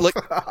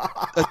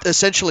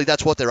 Essentially,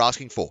 that's what they're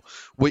asking for.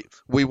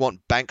 We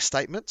want bank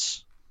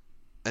statements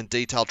and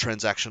detailed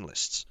transaction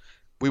lists.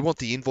 We want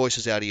the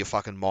invoices out of your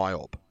fucking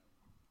MyOb.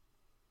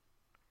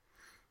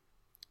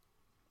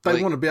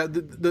 They want to be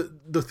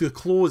the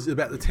clause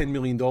about the $10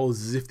 million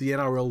is if the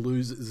NRL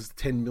loses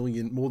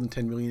more than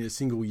 10 million in a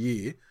single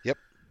year. Yep.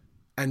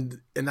 And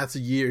that's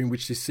a year in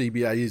which this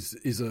CBA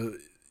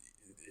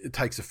it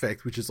takes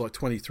effect, which is like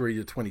 23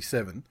 to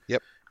 27.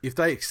 Yep. If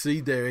they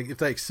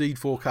exceed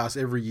forecasts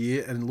every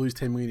year and lose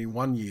 10 million in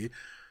 1 year,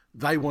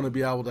 they want to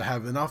be able to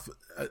have enough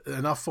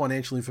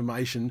financial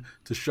information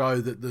to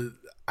show that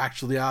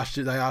they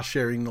are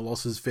sharing the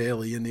losses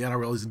fairly, and the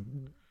NRL is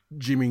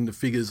jimming the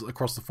figures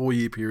across the 4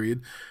 year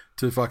period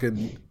to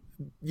fucking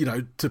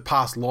to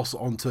pass loss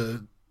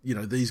onto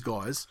these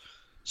guys.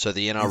 So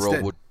the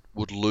NRL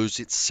would lose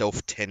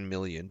itself 10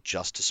 million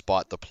just to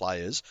spite the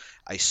players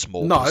a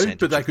small percentage.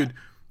 But they could.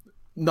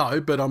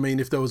 No, but I mean,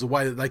 if there was a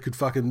way that they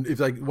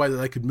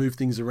could move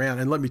things around,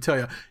 and let me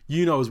tell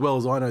you, as well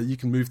as I know, you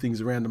can move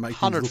things around to make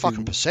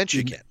 100%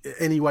 you can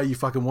any way you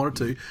fucking want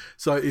it to.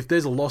 So if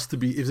there's a loss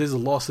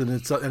and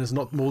it's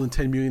not more than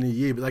 10 million a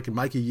year, but they can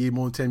make a year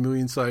more than 10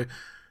 million, so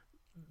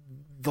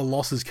the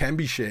losses can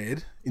be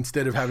shared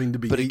instead of having to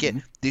be. But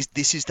eaten. again,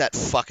 this is that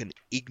fucking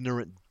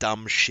ignorant,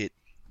 dumb shit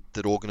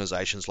that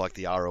organisations like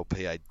the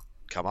RLPA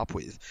come up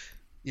with.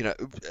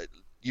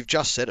 You've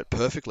just said it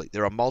perfectly.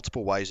 There are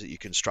multiple ways that you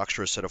can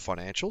structure a set of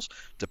financials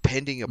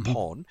depending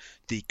upon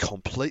the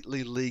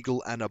completely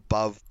legal and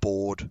above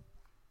board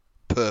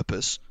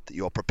purpose that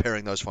you're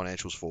preparing those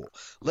financials for.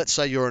 Let's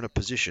say you're in a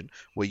position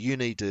where you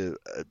need to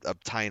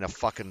obtain a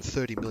fucking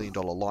 $30 million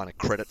line of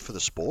credit for the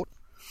sport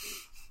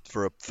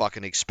for a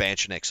fucking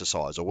expansion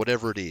exercise or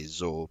whatever it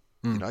is, or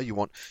you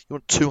want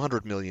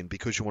 200 million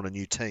because you want a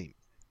new team,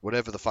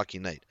 whatever the fuck you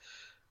need.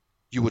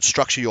 You would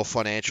structure your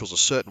financials a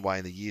certain way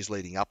in the years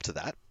leading up to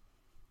that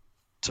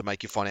to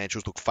make your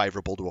financials look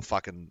favourable to a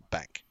fucking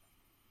bank.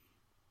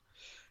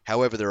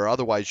 However, there are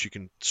other ways you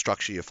can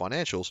structure your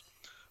financials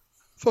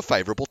for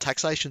favourable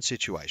taxation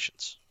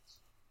situations.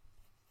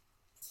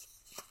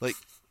 Like,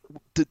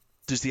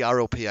 does the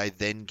RLPA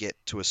then get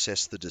to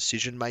assess the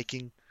decision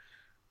making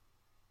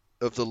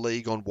of the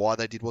league on why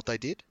they did what they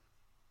did?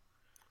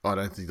 I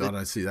don't see that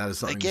as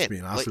something that's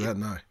being asked about.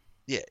 No.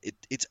 Yeah,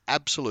 it's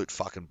absolute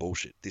fucking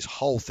bullshit. This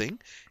whole thing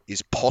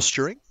is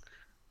posturing.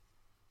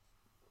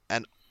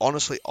 And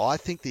honestly, I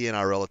think the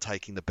NRL are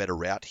taking the better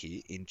route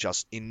here in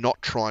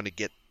not trying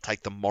to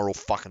take the moral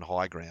fucking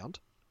high ground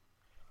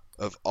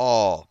of,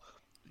 all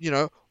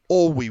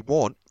we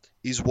want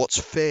is what's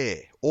fair.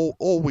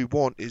 All we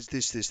want is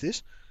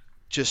this.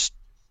 Just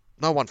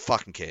no one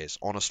fucking cares,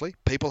 honestly.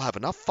 People have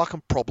enough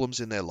fucking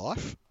problems in their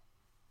life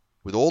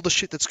with all the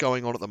shit that's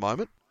going on at the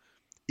moment.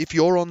 If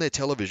you're on their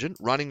television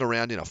running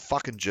around in a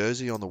fucking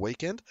jersey on the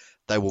weekend,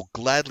 they will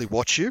gladly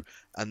watch you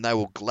and they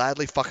will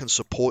gladly fucking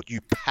support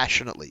you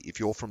passionately if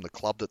you're from the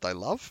club that they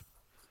love.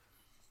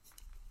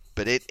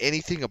 But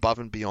anything above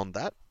and beyond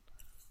that,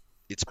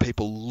 it's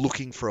people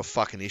looking for a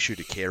fucking issue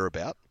to care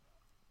about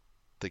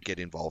that get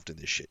involved in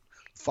this shit.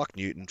 Fuck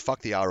Newton, fuck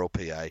the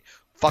RLPA,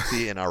 fuck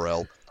the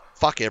NRL,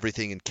 fuck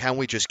everything, and can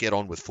we just get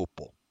on with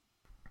football?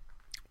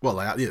 Well,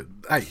 yeah.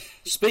 Hey,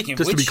 Speaking of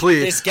just which, to be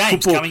clear, there's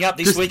games coming up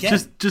this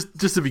weekend.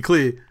 Just to be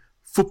clear,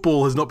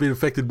 football has not been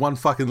affected one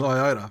fucking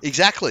iota.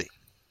 Exactly.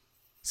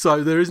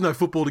 So there is no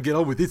football to get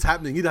on with. It's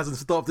happening. It hasn't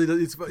stopped.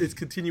 It's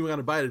continuing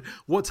unabated.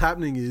 What's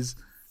happening is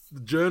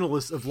the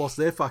journalists have lost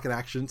their fucking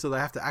action, so they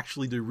have to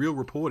actually do real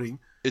reporting.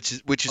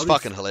 Which is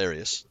fucking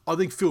hilarious. I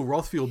think Phil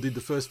Rothfield did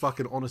the first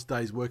fucking honest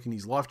day's work in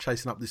his life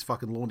chasing up this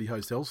fucking Laundry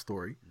Hotel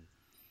story.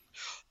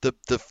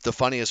 The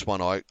funniest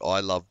one I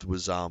loved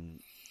was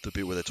the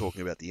bit where they're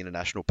talking about the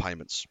international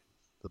payments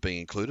that are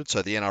being included.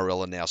 So the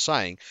NRL are now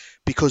saying,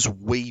 because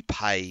we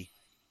pay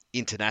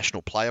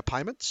international player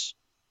payments,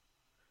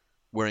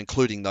 we're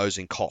including those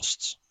in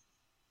costs.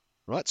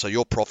 Right? So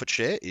your profit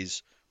share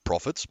is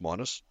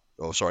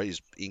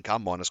is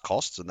income minus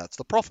costs, and that's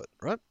the profit,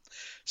 right?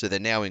 So they're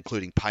now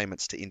including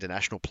payments to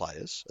international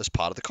players as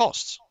part of the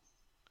costs.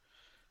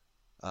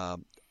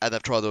 And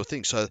they've tried other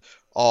things. So,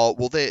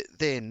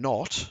 they're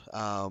not.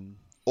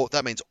 Or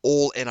that means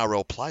all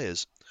NRL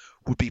players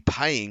would be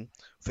paying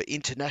for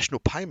international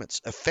payments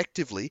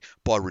effectively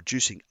by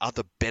reducing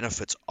other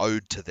benefits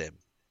owed to them.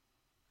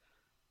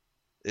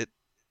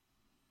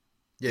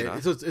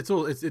 That's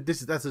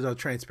a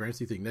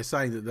transparency thing. They're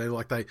saying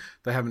that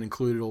they haven't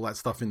included all that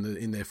stuff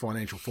in their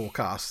financial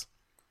forecasts.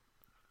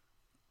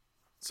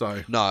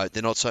 So no,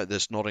 they're not. So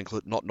there's not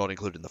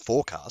included in the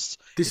forecasts.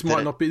 This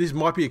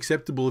might be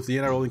acceptable if the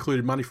NRL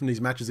included money from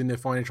these matches in their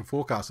financial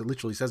forecast. It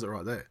literally says it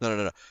right there.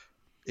 No.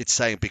 It's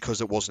saying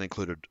because it wasn't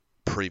included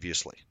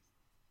previously.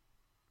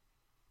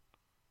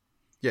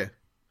 Yeah.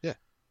 Yeah.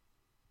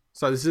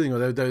 So this is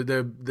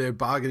they're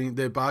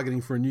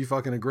bargaining for a new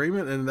fucking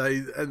agreement,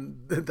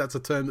 and that's a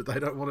term that they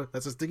don't want to.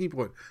 That's a sticking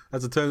point.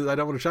 That's a term that they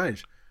don't want to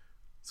change.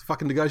 It's a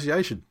fucking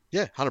negotiation.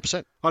 Yeah,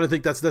 100%. I don't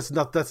think that's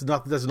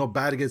not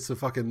bad against the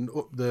fucking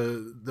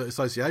the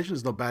association.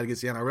 It's not bad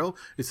against the NRL.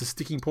 It's a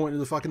sticking point in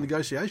the fucking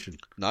negotiation.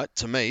 No,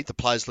 to me, the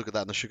players look at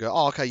that and they should go,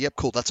 "Oh, okay, yep,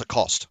 cool. That's a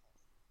cost.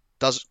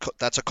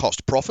 That's a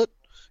cost. Profit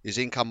is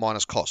income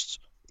minus costs.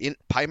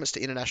 Payments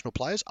to international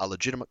players are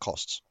legitimate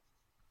costs.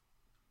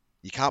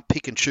 You can't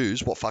pick and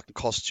choose what fucking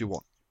costs you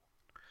want.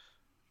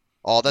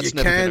 Oh, that's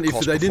never been a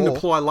cost if they before. didn't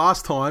apply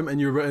last time,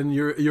 and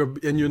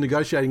you're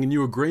negotiating a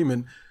new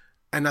agreement,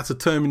 and that's a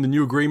term in the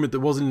new agreement that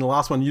wasn't in the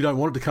last one. You don't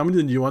want it to come into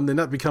the new one, then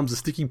that becomes a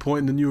sticking point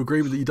in the new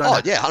agreement that you don't.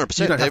 Oh, yeah, 100%.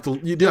 You don't have to.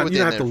 You don't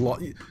have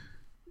to.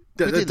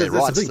 That's the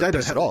thing. They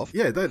don't have.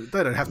 Yeah,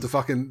 they don't have to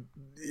fucking.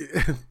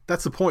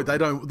 That's the point. They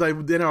don't. The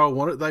NRL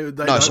want it. They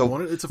don't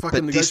want it. It's a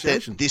fucking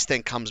negotiation. This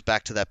then comes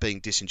back to that being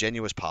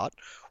disingenuous part.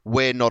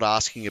 We're not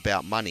asking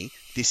about money.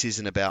 This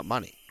isn't about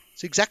money.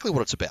 It's exactly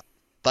what it's about.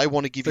 They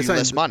want to give you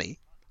less money,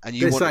 and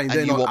you want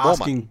more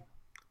money.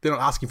 They're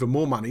not asking for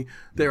more money.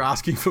 They're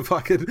asking for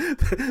fucking.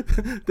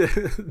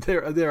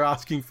 They're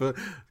asking for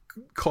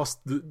costs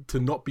to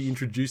not be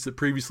introduced that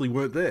previously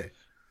weren't there.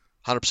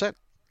 100%.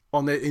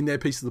 In their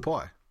piece of the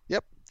pie.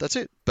 Yep, that's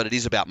it. But it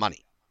is about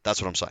money.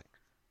 That's what I'm saying.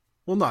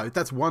 Well, no,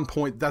 that's 1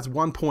 point. That's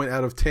 1 point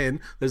out of 10.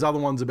 There's other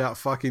ones about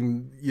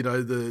fucking,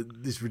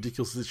 this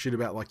ridiculous shit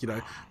about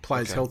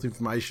players' health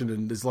information,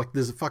 and there's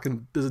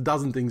a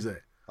dozen things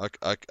there.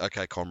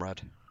 Okay,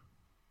 comrade.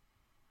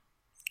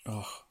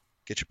 Oh,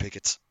 get your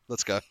pickets.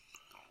 Let's go.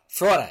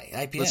 Friday,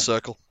 8 p.m. Let's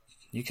circle.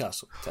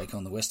 Newcastle take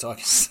on the West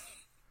Tigers.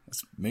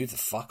 Let's move the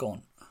fuck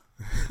on.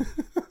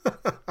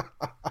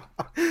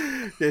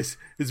 Yes,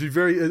 it's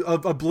very.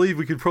 I believe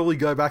we could probably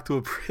go back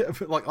to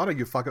I don't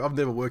give a fuck. I've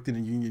never worked in a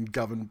union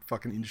governed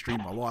fucking industry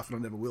in my life, and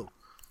I never will.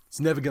 It's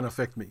never going to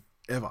affect me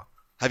ever.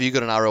 Have you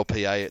got an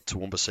RLPA at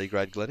Toowoomba C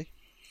grade, Glennie?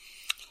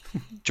 Do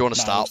you want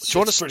to start? Do you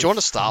want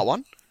to start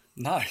one?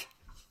 No.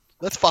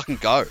 Let's fucking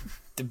go.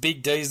 The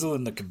big diesel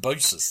and the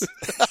cabooses.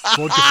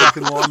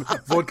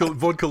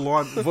 vodka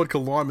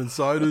lime and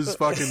sodas.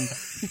 Fucking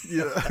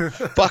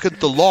fucking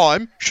the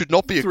lime should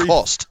not be a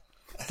cost.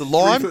 The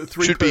lime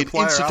should be an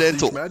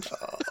incidental.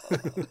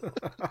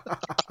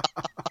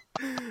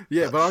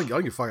 Yeah, but I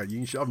don't give a fuck about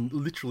union shit. I've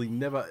literally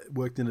never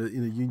worked in a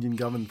union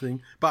governed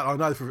thing. But I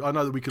know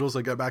that we could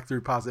also go back through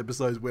past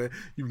episodes where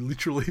I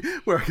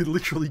could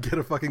literally get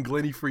a fucking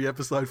Glennie free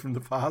episode from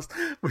the past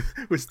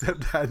with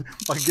stepdad.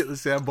 I can get the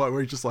soundbite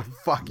where he's just like,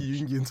 "Fuck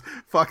unions,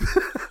 fuck."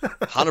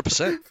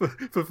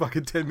 100% for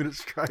fucking 10 minutes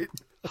straight.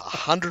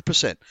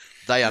 100%.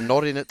 They are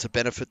not in it to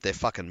benefit their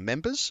fucking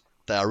members.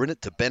 They are in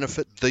it to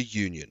benefit the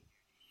union.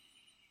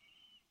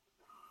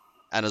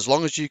 And as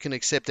long as you can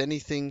accept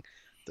anything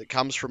that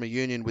comes from a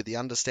union with the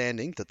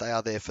understanding that they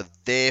are there for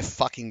their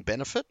fucking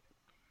benefit,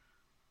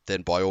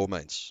 then by all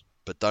means.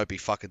 But don't be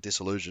fucking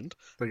disillusioned,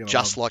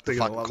 just like the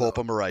fucking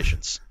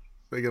corporations.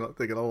 They're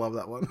gonna love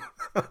that one.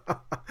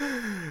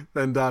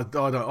 And I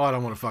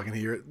don't want to fucking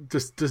hear it.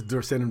 Just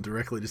send them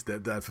directly to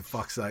Stepdad for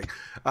fuck's sake.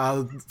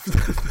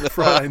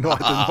 Friday night,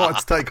 the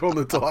Knights take on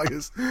the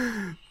Tigers.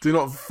 Do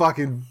not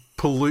fucking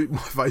pollute my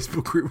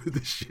Facebook group with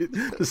this shit.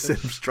 Just send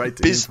them straight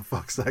to him for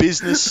fuck's sake.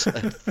 Business at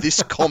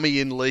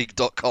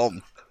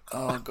thiscommyinleague.com.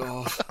 Oh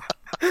god,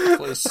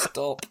 please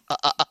stop.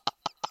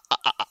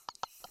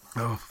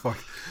 Oh fuck!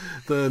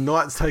 The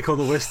Knights take on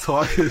the West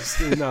Tigers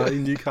in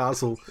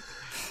Newcastle.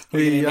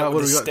 We're What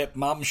with have we got? step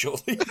mum,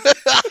 surely.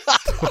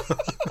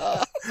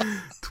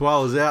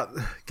 TWiL is out.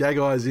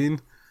 Gagai's in.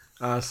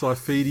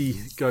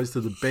 Saifidi goes to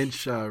the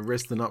bench,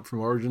 resting up from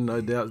Origin, no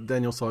doubt.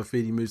 Daniel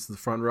Saifidi moves to the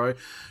front row.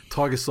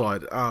 Tiger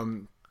side,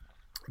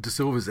 De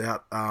Silva's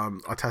out.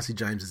 Itasi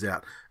James is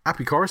out.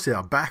 Api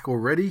Coruscant back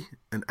already,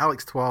 and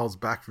Alex TWiL's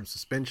back from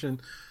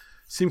suspension.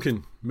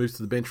 Simkin moves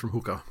to the bench from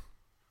hooker.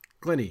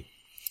 Glennie,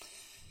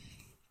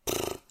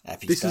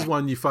 this is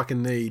one you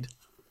fucking need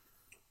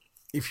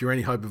if you're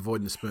any hope of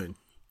avoiding the spoon.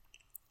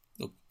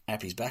 Look,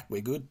 Appy's back.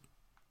 We're good.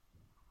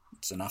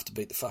 It's enough to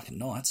beat the fucking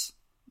Knights.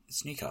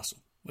 It's Newcastle.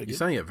 We're You're good.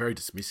 saying it very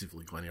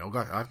dismissively, Glennie.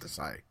 I have to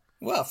say.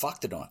 Well, fuck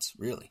the Knights,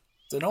 really.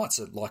 The Knights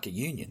are like a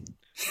union.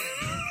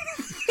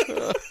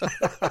 No,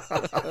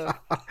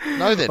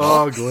 they're not.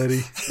 Oh,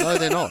 Glennie. No,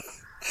 they're not.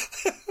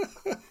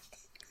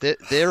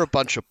 They're a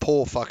bunch of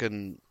poor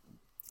fucking,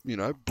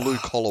 blue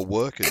collar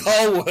workers.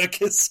 Coal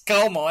workers,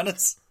 coal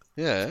miners.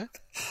 Yeah.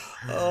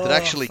 That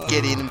actually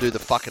get in and do the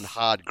fucking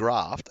hard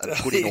graft and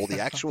put in all the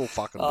actual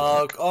fucking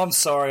work. I'm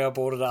sorry I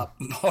brought it up.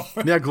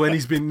 Now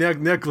Glennie's been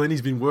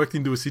worked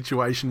into a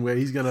situation where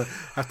he's gonna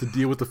have to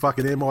deal with the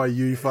fucking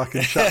MIU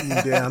fucking shutting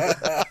him down.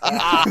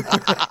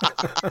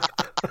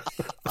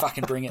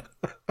 Fucking bring it.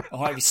 I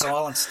won't be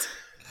silenced.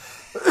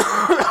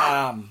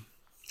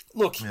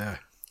 Look,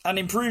 an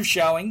improved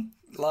showing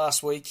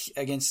last week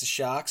against the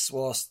Sharks,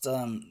 whilst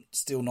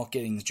still not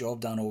getting the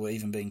job done or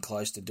even being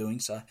close to doing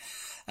so.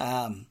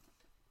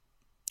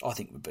 I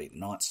think we beat the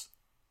Knights.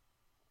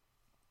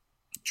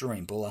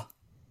 Dream Buller.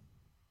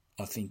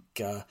 I think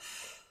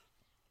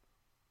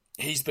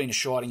he's been a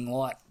shining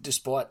light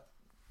despite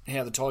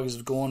how the Tigers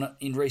have gone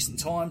in recent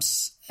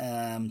times.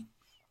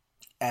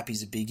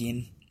 Appy's a big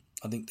in.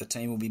 I think the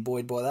team will be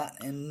buoyed by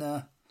that,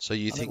 and so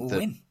you I think we'll that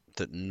win.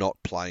 that not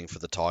playing for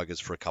the Tigers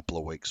for a couple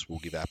of weeks will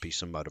give Appy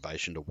some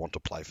motivation to want to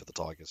play for the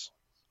Tigers?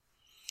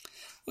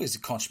 Well, he's a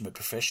consummate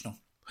professional.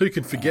 Who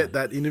can forget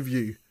that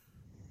interview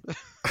at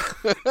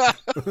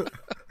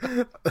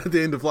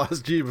the end of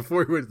last year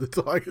before he went to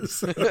the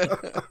Tigers?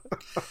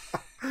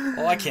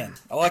 I can.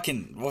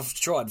 I've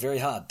tried very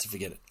hard to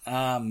forget it.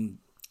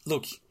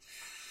 Look,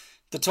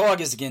 the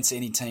Tigers against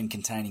any team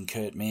containing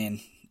Kurt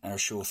Mann are a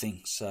sure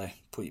thing. So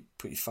put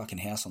your fucking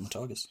house on the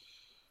Tigers.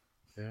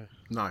 Yeah.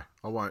 No,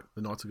 I won't.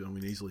 The Knights are going to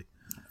win easily.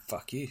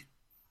 Fuck you.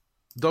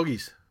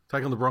 Doggies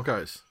take on the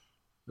Broncos.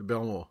 The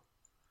Belmore.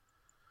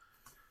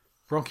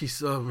 Bronchies,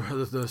 the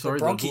Bulldogs.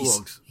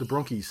 The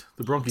Bronchies.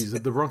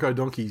 The Bronco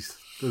Donkeys.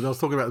 I was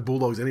talking about the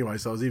Bulldogs anyway,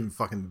 so I was even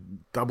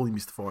fucking doubly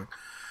mystifying.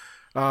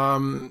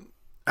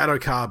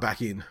 Addo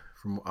back in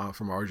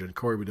from Origin.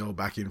 Corey Waddell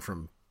back in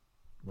from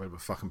whatever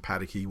fucking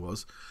paddock he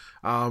was.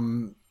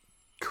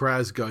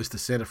 Kraz goes to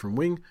centre from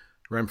wing.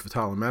 Ram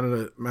Fatal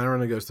and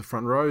Mariner goes to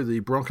front row. The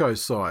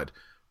Broncos side.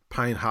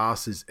 Payne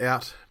Haas is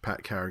out.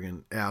 Pat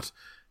Carrigan out.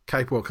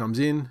 Capewell comes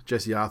in.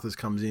 Jesse Arthurs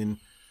comes in.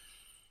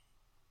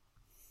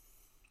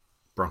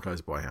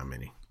 Broncos by how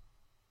many?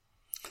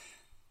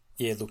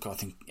 Yeah, look, I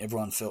think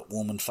everyone felt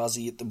warm and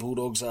fuzzy at the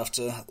Bulldogs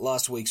after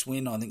last week's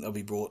win. I think they'll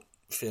be brought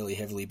fairly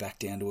heavily back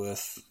down to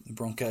earth. The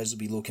Broncos will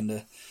be looking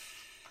to...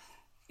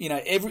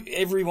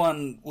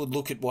 everyone would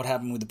look at what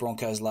happened with the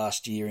Broncos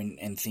last year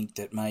and think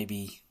that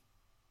maybe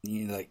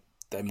they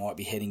might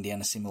be heading down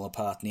a similar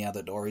path now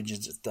that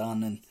Origins is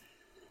done,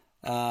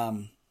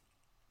 and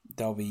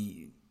they'll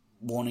be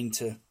wanting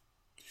to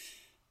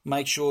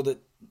make sure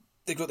that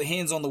they've got their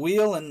hands on the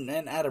wheel, and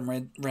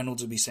Adam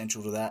Reynolds will be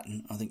central to that.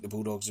 And I think the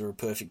Bulldogs are a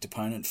perfect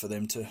opponent for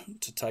them to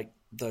take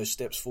those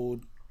steps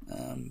forward,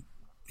 to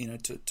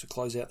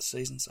close out the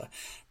season. So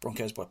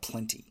Broncos by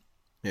plenty.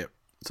 Yep.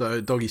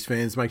 So Doggies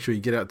fans, make sure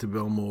you get out to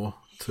Belmore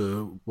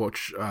to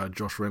watch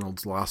Josh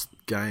Reynolds' last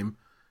game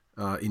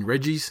in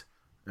Reggie's,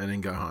 and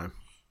then go home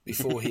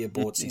before he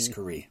aborts his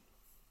career.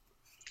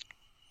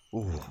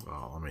 Ooh.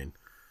 Well, I mean,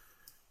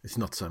 it's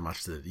not so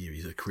much that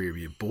his career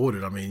be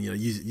aborted. I mean,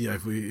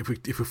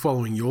 if we're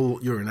following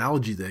your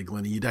analogy there,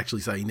 Glennie, you'd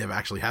actually say he never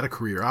actually had a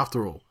career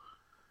after all.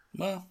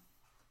 Well,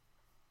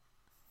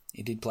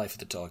 he did play for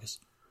the Tigers.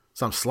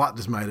 Some slut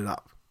just made it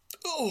up.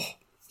 Oh.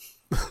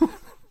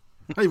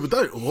 Hey, well,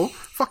 don't, or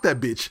fuck that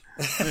bitch.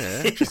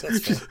 Yeah.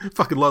 She's a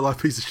fucking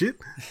low-life piece of shit.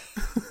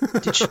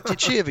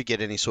 Did she ever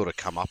get any sort of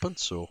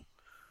comeuppance, or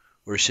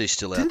is she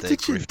still out there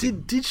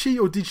grifting? Did she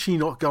or did she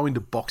not go into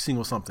boxing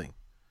or something?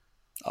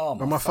 Oh,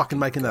 or am I fucking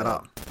making that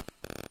up?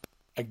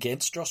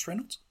 Against Josh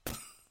Reynolds?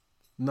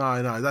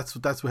 No, that's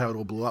how it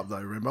all blew up,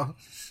 though. Remember?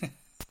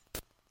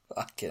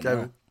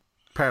 Fucking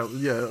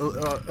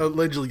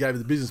allegedly gave her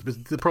the business,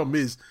 but the problem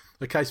is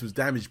the case was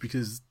damaged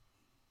because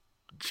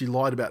she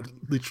lied about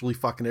literally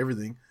fucking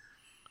everything,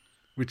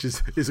 which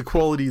is a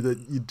quality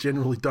that you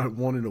generally don't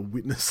want in a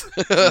witness.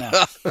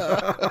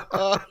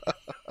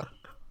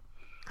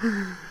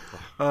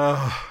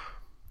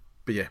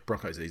 But yeah,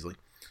 Broncos easily.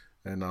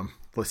 And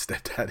let's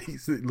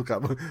stepdad. Look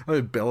up. I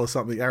think Bella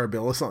something,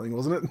 Arabella something,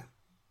 wasn't it?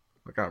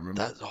 I can't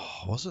remember.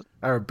 Was it?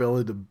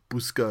 Arabella de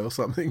Busco or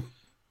something.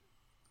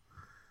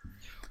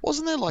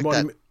 Wasn't there like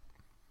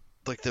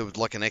there was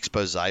like an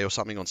expose or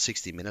something on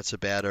 60 Minutes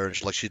about her, and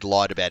she'd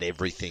lied about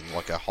everything,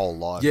 like her whole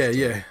life. Yeah,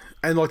 yeah.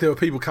 And like there were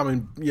people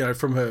coming,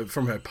 from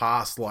her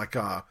past, like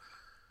look,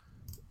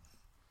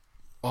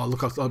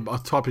 I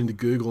type into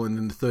Google, and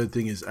then the third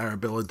thing is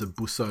Arabella de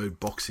Busso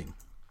boxing.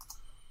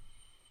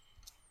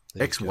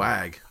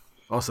 Ex-WAG.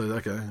 Also,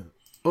 okay.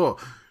 Oh,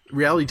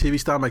 reality TV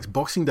star makes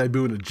boxing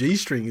debut in a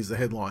G-string is the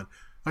headline.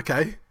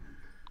 Okay.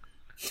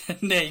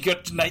 Now you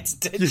got Nate's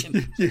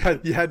attention. You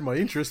had my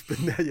interest,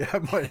 but now you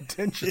have my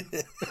attention.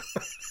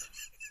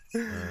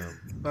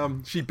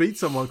 She beat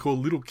someone called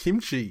Little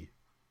Kimchi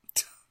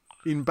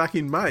back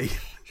in May.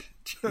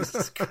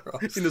 Jesus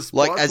Christ.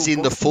 Like as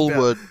in the full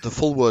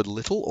word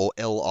little, or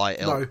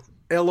L-I-L?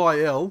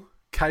 No,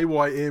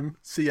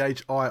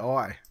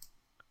 Lilkymchii.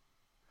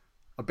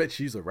 I bet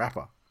she's a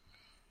rapper.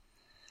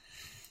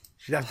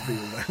 She'd have to be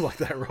like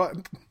that, right?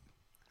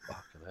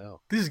 Fucking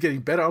hell. This is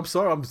getting better. I'm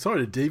sorry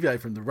to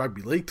deviate from the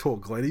rugby league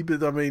talk, Glennie,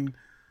 but I mean,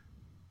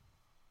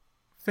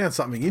 found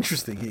something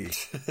interesting here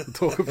to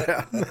talk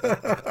about.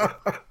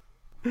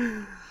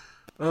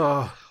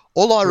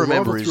 All I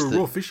remember is that...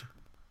 raw fish.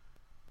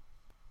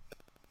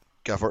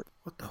 Go for it.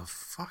 What the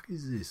fuck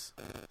is this?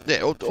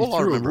 Yeah, all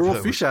I threw remember a raw of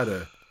her fish at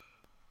her.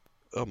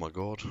 Oh my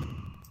god.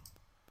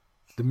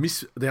 The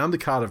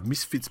undercard of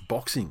Misfits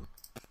Boxing.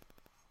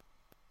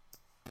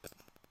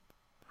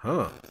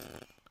 Huh.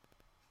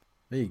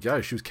 There you go.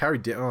 She was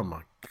carried down. Oh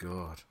my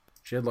god.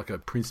 She had like a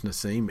Prince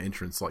Nassim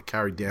entrance, like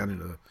carried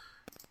down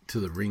to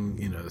the ring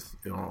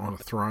on a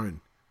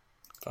throne.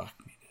 Fuck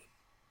me.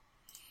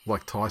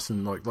 Like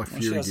Tyson, like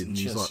Fury did. And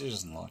she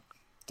doesn't like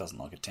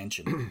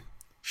attention.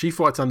 She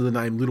fights under the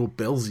name Little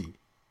Belzy.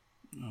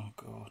 Oh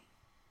god.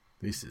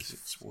 This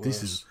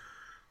is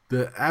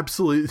the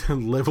absolute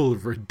level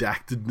of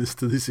redactedness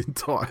to this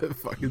entire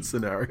fucking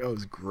scenario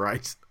is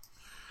great.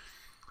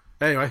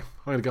 Anyway, I'm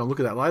going to go and look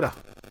at that later.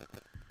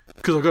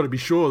 Because I've got to be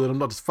sure that I'm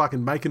not just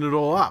fucking making it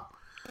all up.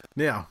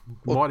 Now,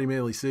 Mighty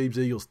Manly Seabs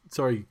Eagles.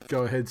 Sorry,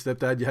 go ahead,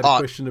 stepdad. You had a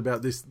question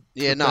about this.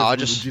 Yeah, no, I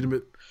just...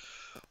 legitimate...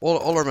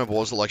 All I remember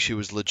was that like she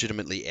was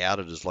legitimately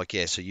outed as like,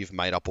 yeah, so you've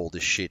made up all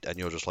this shit and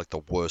you're just like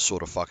the worst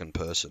sort of fucking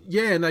person.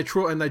 Yeah, and they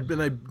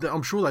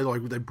I'm sure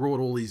they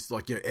brought all these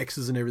like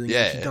exes and everything.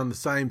 Yeah, she'd done the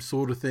same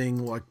sort of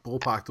thing, like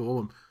ballparked all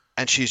of them.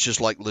 And she's just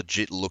like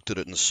legit looked at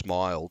it and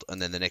smiled,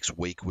 and then the next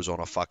week was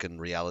on a fucking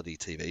reality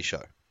TV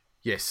show.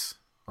 Yes,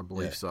 I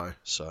believe so.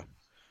 So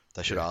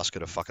they should ask her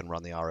to fucking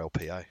run the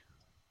RLPA.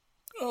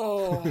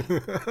 Oh.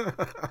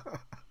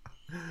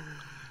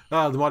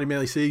 The Mighty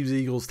Manly Seabs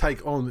Eagles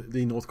take on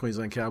the North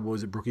Queensland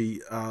Cowboys at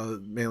Brookie.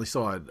 Manly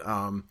side.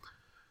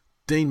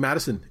 Dean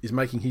Madison is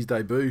making his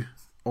debut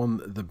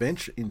on the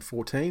bench in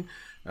 14.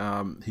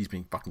 He's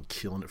been fucking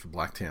killing it for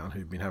Blacktown,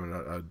 who've been having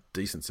a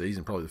decent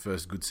season, probably the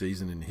first good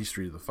season in the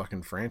history of the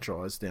fucking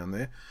franchise down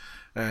there.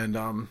 And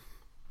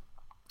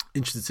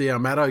interested to see how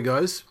Maddo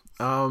goes.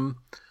 Other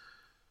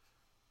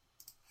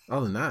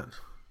than that,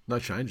 no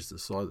changes to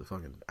the side that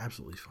fucking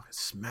absolutely fucking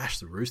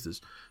smashed the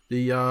Roosters.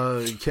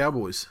 The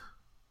Cowboys.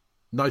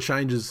 No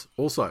changes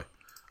also.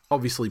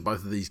 Obviously,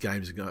 both of these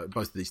teams are going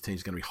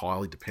to be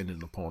highly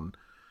dependent upon,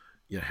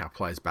 how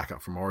players back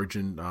up from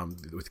Origin.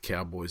 With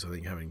Cowboys, I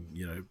think having,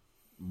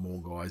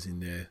 more guys in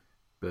there.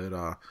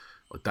 But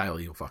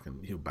Daly, he'll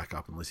back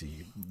up unless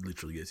he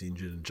literally gets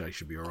injured, and Jake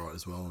should be all right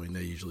as well. I mean,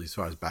 they're usually, as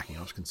far as backing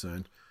up's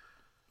concerned,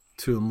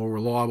 two of the more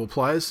reliable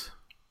players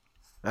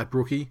at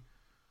Brookie.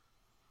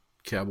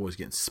 Cowboys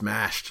getting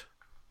smashed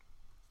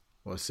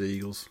by Sea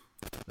Eagles.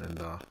 And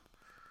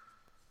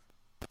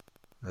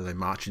as they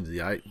march into the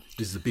 8.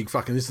 This is a big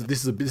fucking. This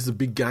is a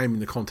big game in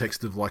the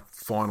context of like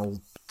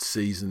final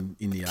season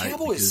in the 8.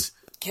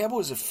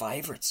 Cowboys are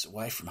favourites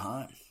away from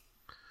home.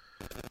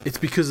 It's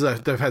because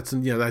they've had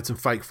some, they had some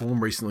fake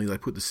form recently. They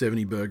put the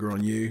 70 burger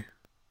on you,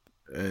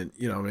 and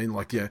what I mean,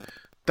 like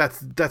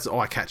that's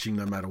eye catching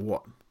no matter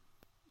what.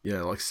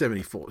 Yeah, like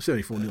 74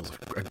 nil is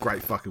a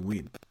great fucking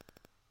win.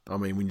 I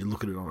mean, when you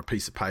look at it on a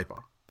piece of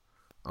paper,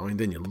 I mean,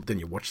 then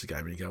you watch the game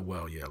and you go,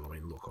 well, yeah. I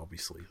mean, look,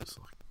 obviously it's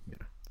like,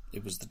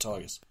 It was the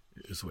Tigers.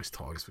 It was always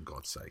Tigers, for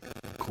God's sake.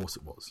 Of course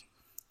it was.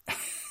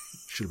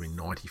 Should have been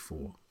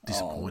 94.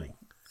 Disappointing.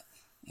 Oh,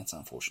 that's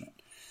unfortunate.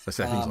 They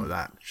say things like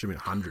that. Should have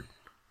been 100.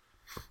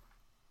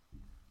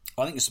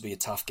 I think this will be a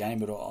tough game,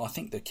 but I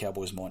think the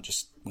Cowboys might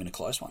just win a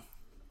close one.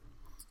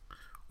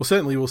 Well,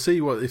 certainly we'll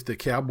see if the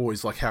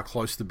Cowboys, like how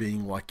close to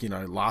being like,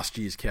 last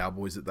year's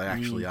Cowboys that they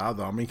actually are,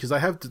 though. I mean, because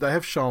they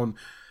have shown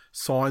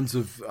signs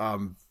of,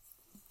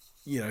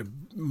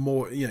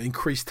 more,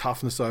 increased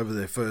toughness over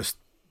their first,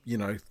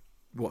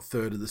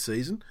 third of the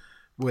season,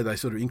 where they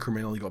sort of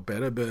incrementally got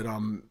better. But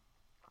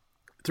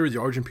through the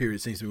Origin period,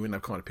 it seems to be when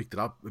they've kind of picked it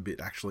up a bit,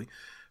 actually.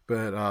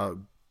 but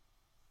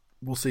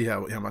we'll see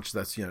how much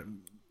that's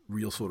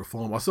real sort of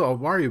form. I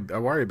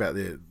worry about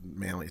their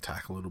Manly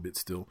attack a little bit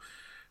still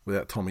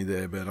without Tommy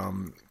there, but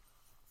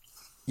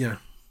the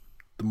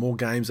more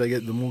games they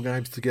get, the more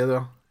games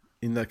together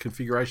in the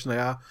configuration they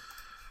are,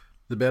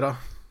 the better.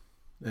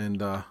 And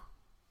the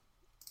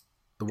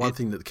one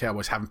thing that the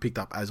Cowboys haven't picked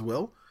up as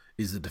well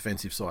is the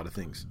defensive side of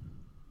things.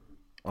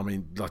 I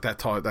mean, like that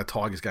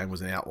Tigers game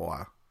was an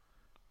outlier,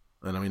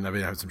 and I mean they've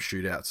been having some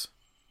shootouts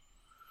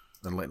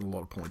and letting a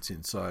lot of points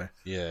in. So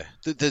yeah,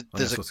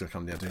 that's what's going to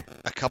come down to.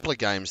 A couple of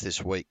games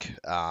this week,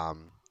 the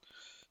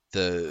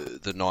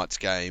Knights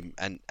game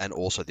and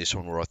also this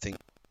one where I think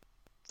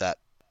that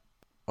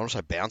I don't want to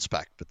say bounce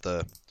back, but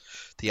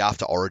the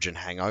after Origin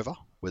hangover,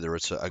 whether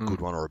it's a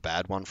good one or a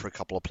bad one for a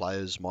couple of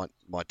players,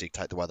 might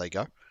dictate the way they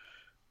go.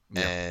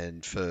 Yeah.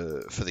 And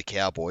for the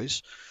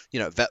Cowboys,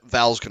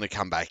 Val's going to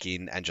come back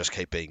in and just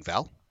keep being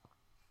Val.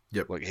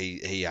 Yep. Like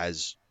he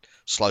has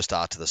slow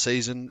start to the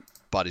season,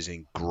 but is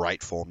in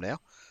great form now.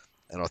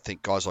 And I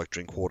think guys like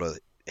Drinkwater,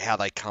 how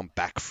they come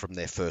back from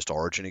their first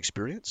Origin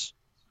experience,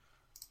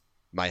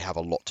 may have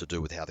a lot to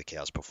do with how the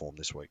Cows perform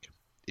this week.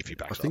 If he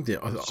backs I think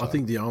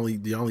the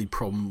only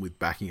problem with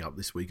backing up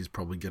this week is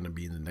probably going to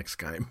be in the next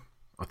game.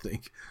 I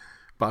think,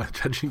 but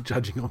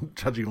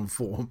judging on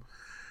form,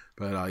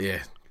 but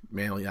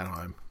Manly at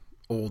home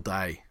all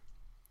day.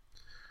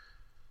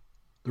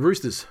 The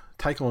Roosters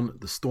take on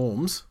the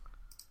Storms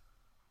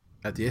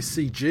at the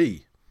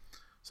SCG.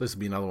 So this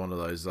will be another one of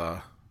those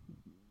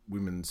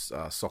women's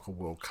soccer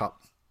World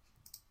Cup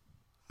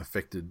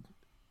affected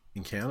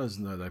encounters.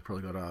 No, they've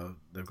probably got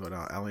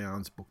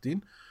Allianz booked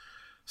in.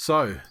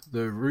 So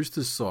the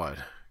Roosters side,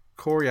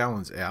 Corey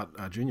Allen's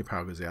out, Junior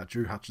Parga's out,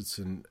 Drew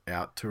Hutchinson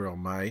out, Terrell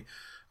May,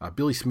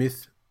 Billy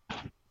Smith,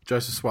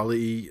 Joseph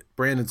Swali'i,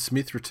 Brandon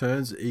Smith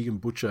returns, Egan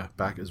Butcher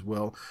back as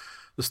well.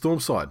 The Storm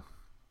side,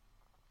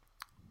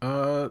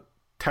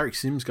 Tarek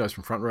Sims goes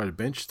from front row to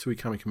bench, Tui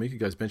Kamika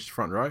goes bench to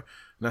front row, and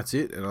that's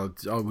it. And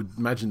I would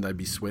imagine they'd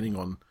be sweating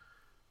on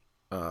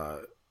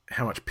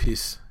how much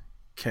piss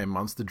Cam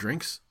Munster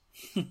drinks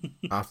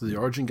after the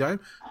Origin game,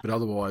 but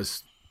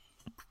otherwise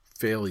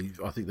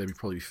I think they'd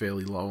probably be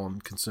fairly low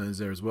on concerns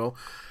there as well.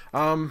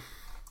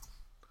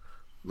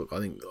 Look, I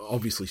think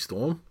obviously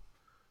Storm.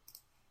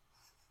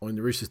 I mean,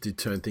 the Roosters did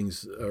turn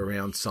things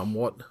around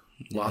somewhat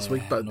last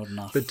week,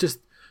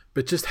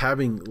 but just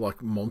having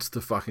like monster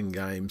fucking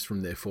games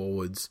from their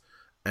forwards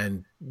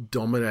and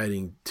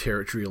dominating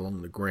territory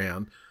along the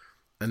ground,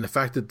 and the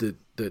fact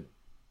that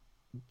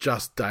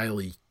just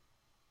Daly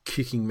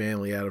kicking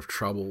Manly out of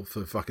trouble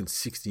for fucking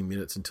 60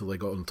 minutes until they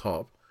got on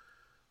top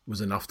was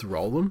enough to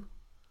roll them.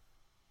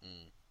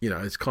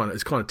 It's kind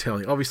of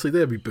telling. Obviously,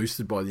 they'll be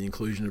boosted by the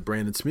inclusion of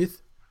Brandon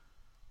Smith.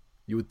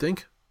 You would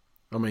think.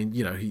 I mean,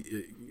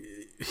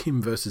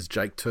 him versus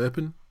Jake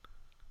Turpin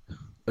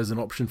as an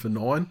option for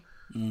 9.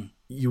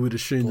 You would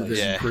assume that there's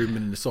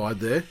improvement in the side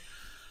there.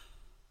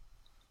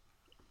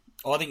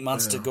 I think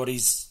Munster got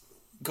his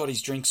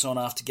drinks on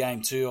after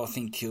game 2. I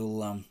think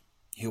he'll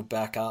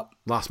back up.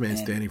 Last man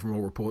standing from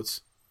all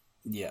reports.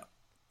 Yeah,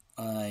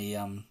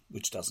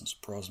 which doesn't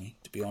surprise me,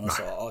 to be honest.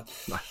 No.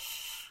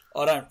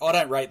 I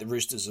don't rate the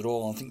Roosters at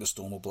all. I think the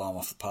Storm will blow them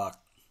off the park.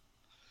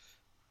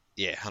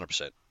 Yeah,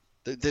 100%.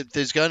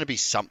 There's going to be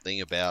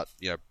something about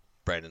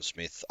Brandon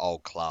Smith,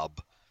 old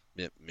club,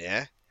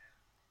 yeah.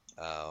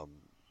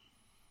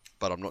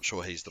 But I'm not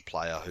sure he's the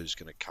player who's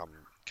going to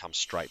come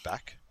straight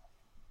back.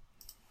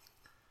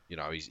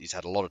 He's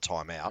had a lot of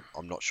time out.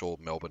 I'm not sure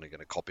Melbourne are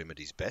going to cop him at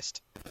his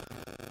best.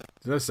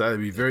 Did I say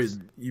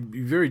you'd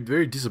be very,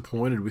 very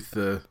disappointed with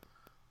the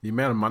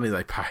amount of money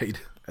they paid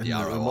and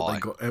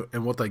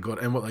what they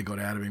got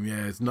out of him.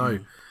 Yeah, it's no.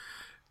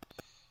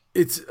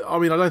 I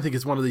mean, I don't think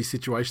it's one of these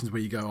situations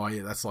where you go, oh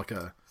yeah, that's like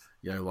a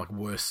like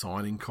worst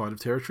signing kind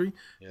of territory.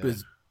 Yeah. But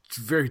it's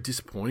very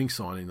disappointing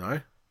signing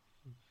though.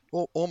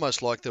 Well,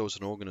 almost like there was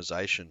an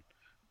organisation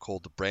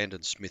called the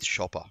Brandon Smith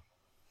Shopper,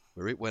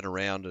 where it went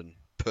around and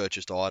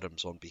purchased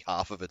items on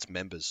behalf of its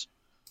members,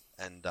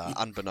 and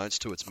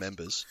unbeknownst to its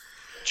members,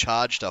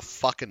 charged a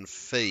fucking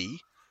fee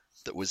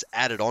that was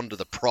added onto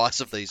the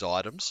price of these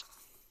items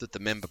that the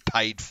member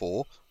paid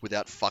for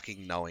without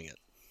fucking knowing it.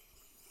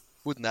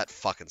 Wouldn't that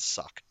fucking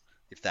suck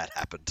if that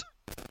happened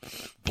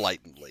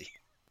blatantly?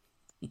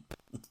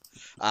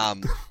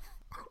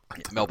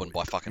 Melbourne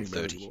by fucking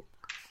 30.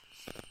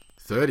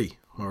 30.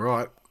 All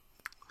right.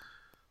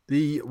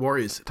 The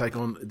Warriors take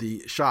on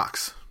the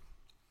Sharks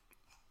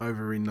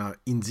over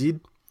in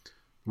Zid.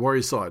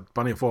 Warriors side,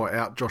 Bunny Fire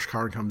out. Josh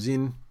Curran comes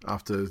in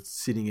after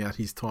sitting out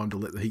his time to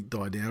let the heat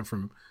die down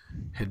from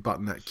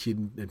headbutting that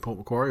kid in Port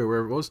Macquarie or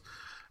wherever it was.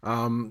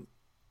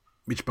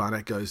 Mitch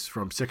Barnett goes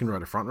from second row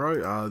to front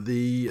row.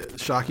 The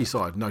Sharky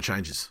side, no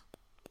changes.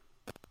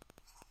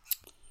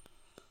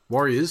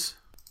 Warriors,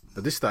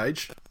 at this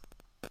stage,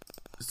 it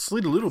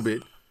slid a little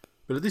bit,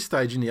 but at this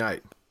stage in the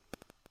 8.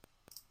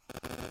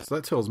 So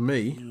that tells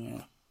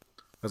me,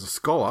 as a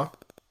scholar,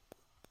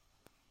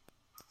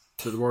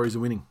 that the Warriors are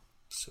winning.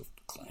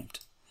 Self-proclaimed.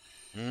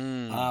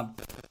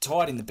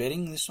 Tied in the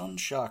betting, this one.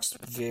 Sharks,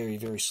 very,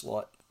 very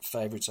slight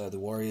favourites over the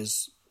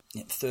Warriors.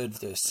 Yeah, third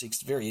versus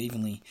sixth, very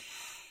evenly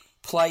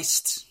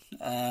placed.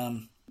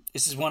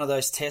 This is one of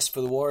those tests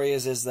for the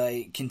Warriors as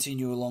they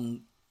continue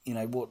along,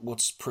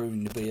 what's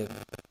proving to be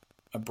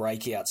a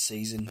breakout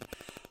season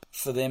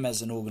for them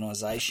as an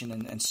organisation,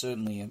 and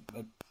certainly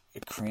a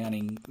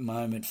crowning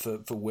moment for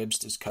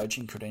Webster's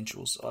coaching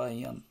credentials.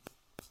 I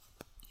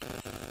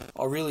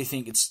really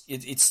think it's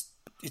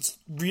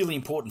really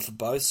important for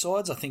both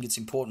sides. I think it's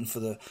important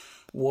for the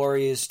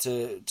Warriors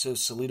to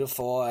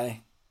solidify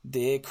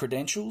their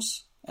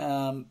credentials,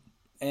 and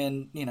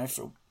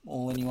for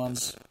all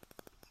anyone's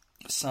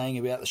saying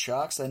about the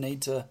Sharks, they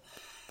need to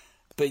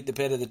beat the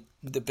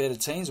better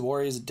teams. The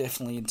Warriors are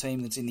definitely a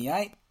team that's in the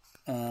 8.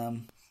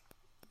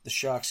 The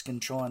Sharks can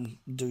try and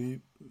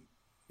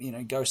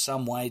go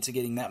some way to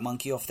getting that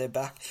monkey off their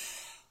back.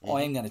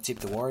 I am going to tip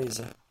the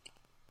Warriors.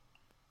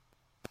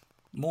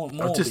 More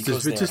just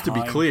because to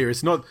be clear,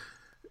 it's not.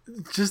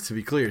 Just to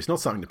be clear, it's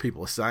not something that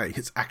people are saying.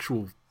 It's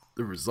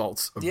the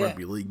results of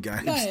rugby league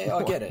games. No,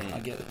 I get it.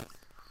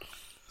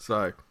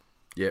 So,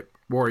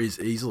 Warriors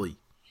easily.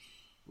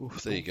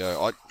 Oof, there you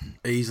go.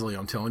 Easily,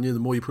 I'm telling you. The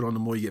more you put on, the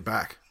more you get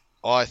back.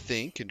 I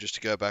think, and just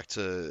to go back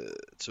to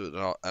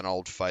an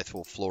old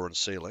faithful floor and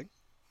ceiling,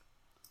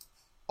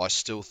 I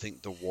still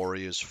think the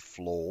Warriors'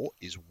 floor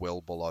is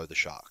well below the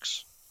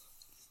Sharks.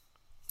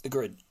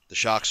 Agreed. The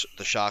Sharks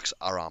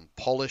are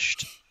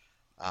unpolished.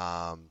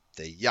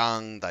 They're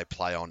young. They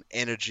play on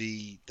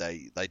energy.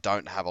 They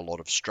don't have a lot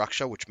of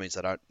structure, which means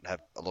they don't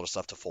have a lot of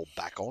stuff to fall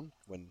back on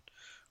when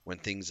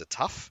things are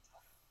tough.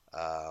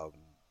 But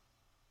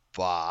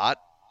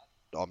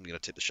I'm going to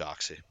tip the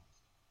Sharks here.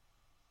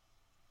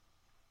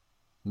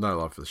 No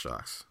love for the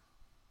Sharks.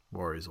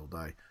 Warriors all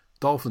day.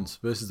 Dolphins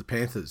versus the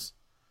Panthers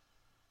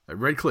at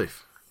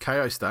Redcliffe,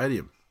 KO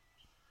Stadium.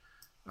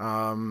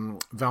 Val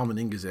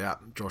Meninga's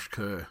out. Josh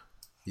Kerr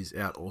is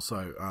out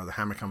also. The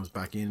Hammer comes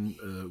back in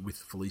with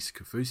Felice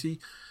Kafusi.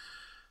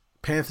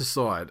 Panthers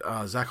side,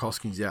 Zach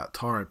Hoskins out.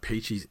 Tyrone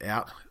Peachy's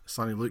out.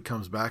 Sonny Luke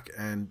comes back.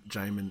 And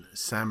Jamin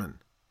Salmon.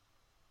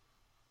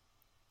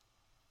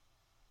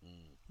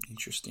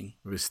 Interesting.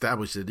 We've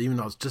established it. Even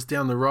though it's just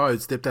down the road,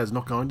 Stepdad's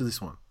not going to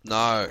this one.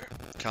 No,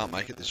 can't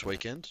make it this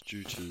weekend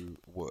due to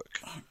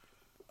work.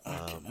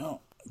 Okay,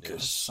 no.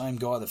 Yes. Same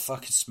guy that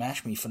fucking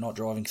smashed me for not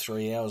driving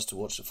 3 hours to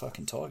watch the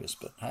fucking Tigers,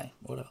 but hey,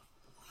 whatever.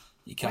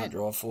 You can't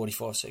drive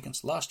 45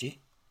 seconds. Last year.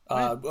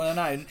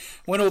 No,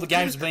 when all the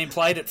games are being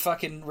played at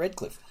fucking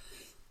Redcliffe.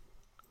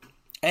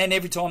 And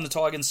every time the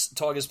Tigers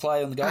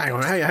play on the Gold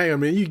Coast. Hang on a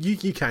minute.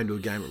 You came to a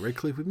game at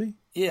Redcliffe with me?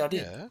 Yeah, I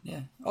did.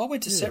 Yeah. I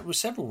went to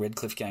several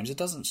Redcliffe games. It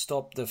doesn't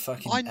stop the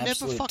fucking I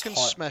never fucking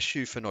smash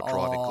you for not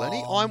driving,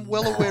 Glennie. I'm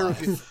well aware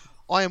of you.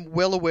 I am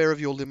well aware of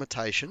your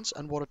limitations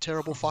and what a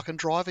terrible fucking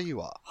driver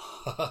you are.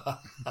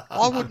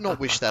 I would not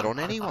wish that on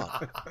anyone.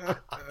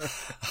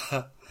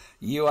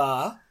 You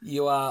are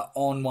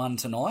on one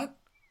tonight.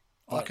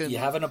 You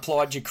haven't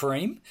applied your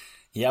cream.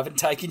 You haven't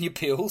taken your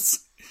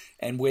pills.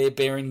 And we're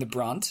bearing the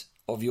brunt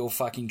of your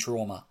fucking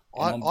trauma.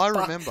 I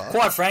remember.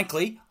 Quite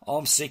frankly,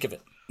 I'm sick of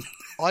it.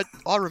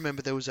 I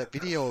remember there was that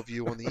video of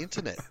you on the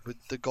internet with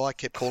the guy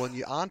kept calling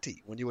you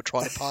auntie when you were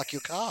trying to park your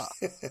car.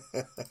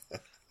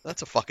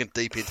 That's a fucking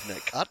deep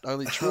internet cut.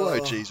 Only true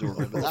OGs will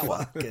remember that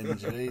one. Fucking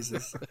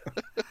Jesus.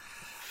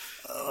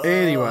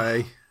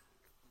 Anyway,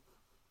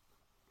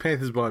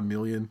 Panthers by a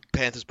million.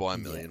 Panthers by a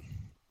million.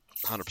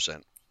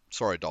 100%.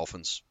 Sorry,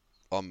 Dolphins.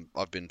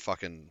 I've been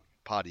fucking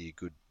part of your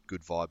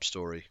good vibe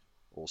story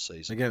all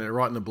season. Again,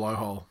 right in the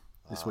blowhole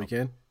this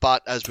weekend.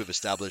 But as we've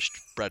established,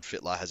 Brad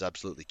Fittler has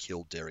absolutely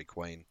killed Dairy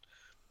Queen.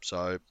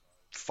 So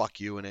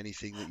fuck you and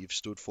anything that you've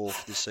stood for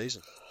this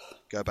season.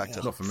 Go back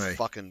to not for me.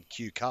 Fucking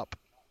Q Cup.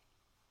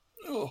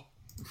 Oh.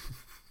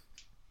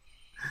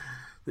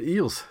 The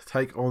Eels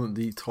take on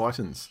the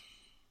Titans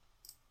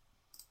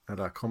at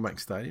our Combank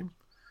Stadium.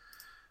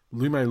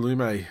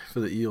 Lume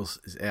for the Eels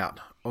is out.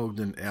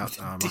 Ogden out.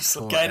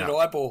 Dislocated out.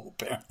 eyeball,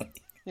 apparently.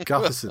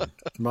 Gutherson,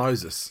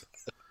 Moses,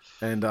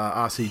 and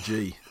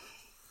RCG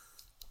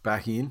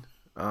back in.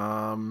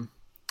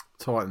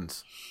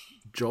 Titans,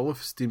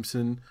 Jolliffe,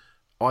 Stimson,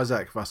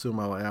 Isaac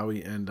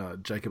Vasul-Malawi,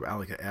 and Jacob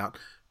Alika out.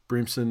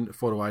 Brimson,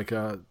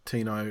 Fodawaker,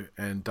 Tino,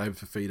 and David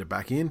Fafita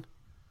back in.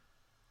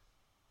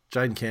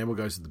 Jaden Campbell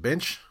goes to the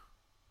bench,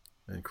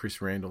 and Chris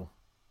Randall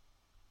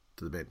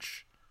to the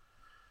bench.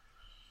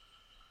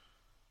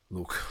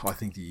 Look, I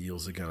think the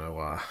Eels are going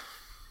to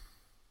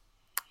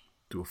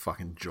do a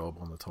fucking job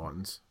on the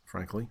Titans,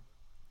 frankly.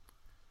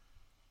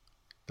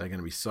 They're going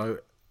to be so...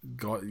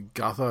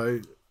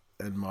 Gutho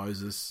and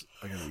Moses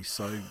are going to be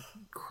so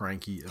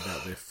cranky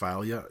about their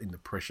failure in the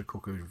pressure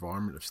cooker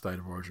environment of State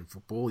of Origin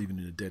football, even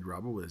in a dead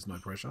rubber where there's no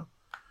pressure.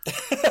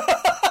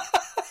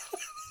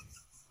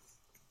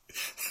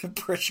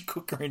 Pressure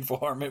cooker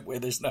environment where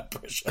there's no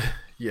pressure.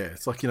 Yeah,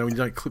 it's like, when you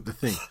don't clip the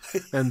thing.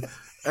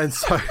 And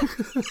so...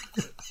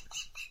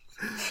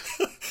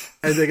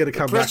 and they're going to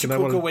come back and they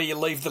want to... where you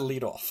leave the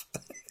lid off.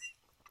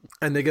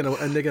 And they're going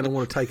to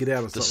want to take it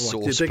out. It's the not sauce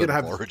like they're going to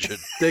have Origin.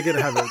 They're going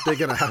to have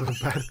a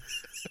bad.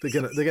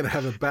 They're gonna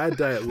have a bad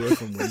day at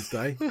work on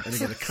Wednesday, and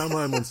they're gonna come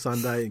home on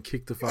Sunday and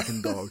kick the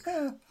fucking dog.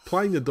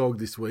 Playing the dog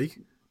this week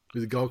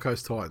with the Gold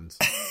Coast Titans.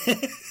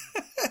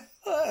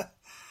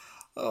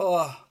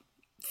 Oh,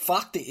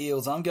 fuck the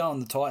Eels. I'm going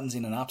the Titans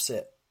in an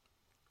upset.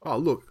 Oh,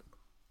 look,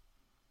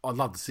 I'd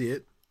love to see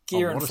it.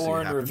 Kieran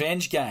Foran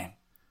revenge game.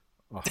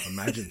 Oh,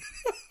 imagine.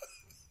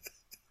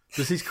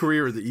 Does his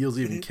career at the Eels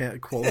even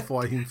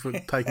qualify him for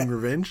taking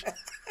revenge?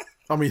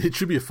 I mean, it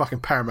should be a fucking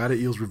Parramatta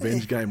Eels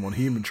revenge game on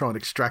him and try and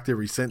extract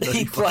every cent that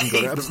he fucking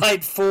got out of him. He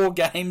played 4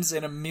 games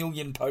and 1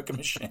 million poker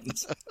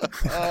machines.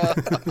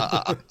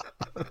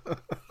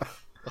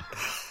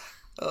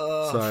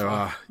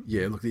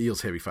 Yeah, look, the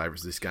Eels heavy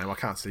favourites this game. I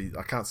can't see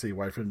a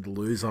way for them to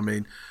lose. I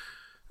mean,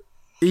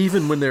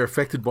 even when they're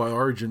affected by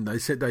Origin, they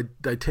said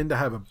they tend to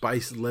have a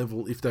base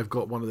level if they've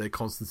got one of their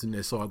constants in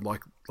their side,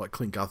 like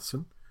Clint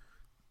Gutherson.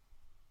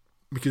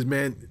 Because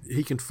man,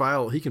 he can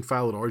fail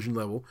at Origin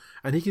level,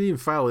 and he can even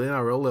fail at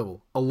NRL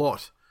level a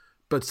lot.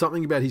 But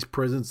something about his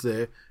presence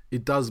there,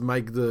 it does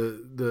make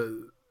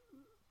the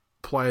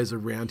players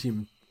around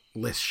him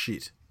less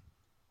shit.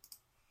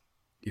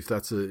 If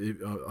that's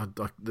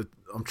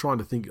I'm trying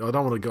to think. I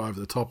don't want to go over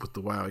the top with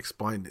the way I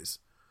explain this.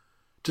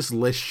 Just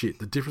less shit.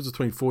 The difference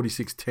between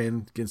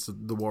 46-10 against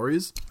the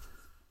Warriors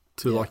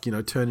to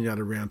turning that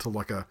around to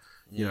like a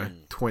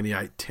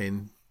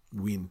 28-10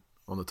 win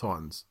on the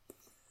Titans.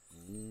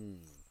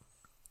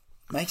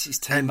 Makes his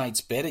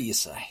teammates better, you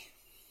say?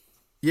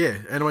 Yeah,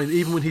 and I mean,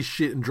 even when he's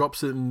shit and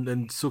drops it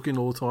and sook in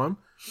all the time,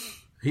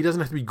 he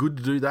doesn't have to be good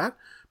to do that,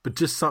 but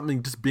just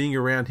being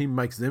around him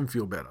makes them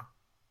feel better.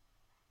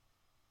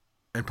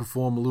 And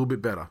perform a little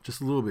bit better,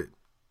 just a little bit.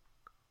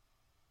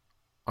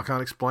 I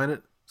can't explain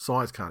it.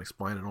 Science can't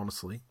explain it,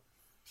 honestly.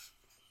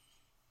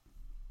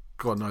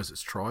 God knows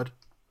it's tried.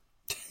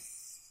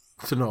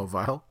 To no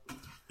avail.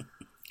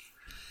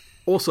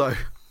 Also,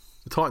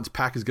 the Titans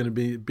pack is going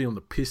to be on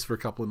the piss for a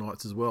couple of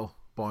nights as well,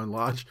 by and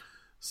large.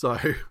 So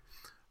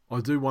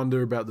I do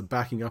wonder about the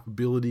backing up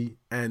ability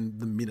and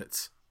the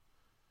minutes.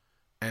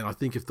 And I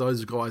think if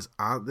those guys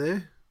aren't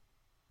there,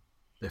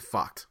 they're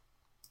fucked.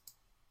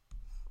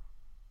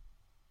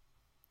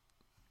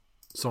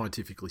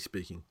 Scientifically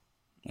speaking.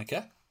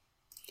 Okay.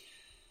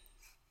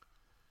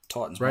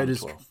 Titans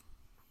Raiders, 1-12.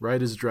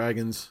 Raiders,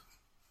 Dragons,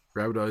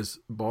 Rabbitohs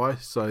bye.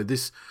 So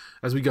this,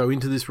 as we go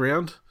into this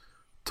round,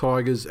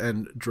 Tigers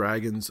and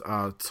Dragons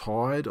are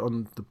tied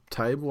on the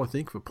table, I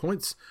think, for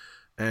points.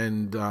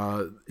 And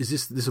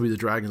this will be the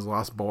Dragons'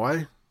 last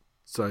bye.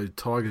 So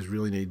Tigers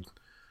really need.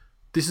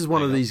 This is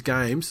one of these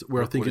games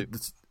where I think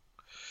it's.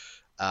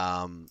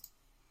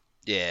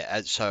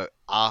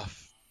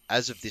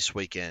 As of this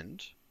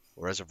weekend,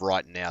 or as of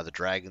right now, the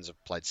Dragons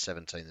have played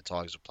 17, the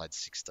Tigers have played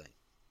 16.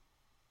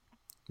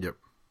 Yep.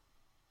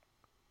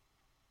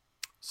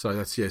 So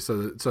that's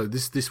So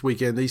this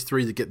weekend, these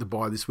three that get the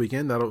bye this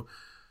weekend, that'll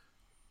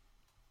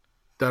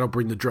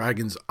bring the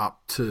Dragons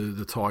up to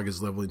the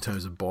Tigers level in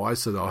terms of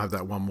buys. So they'll have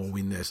that one more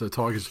win there. So the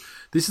Tigers,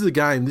 this is a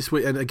game this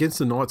week, and against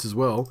the Knights as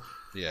well.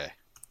 Yeah.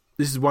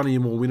 This is one of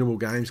your more winnable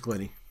games,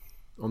 Glennie,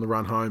 on the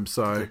run home.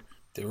 So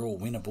they're all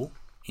winnable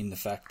in the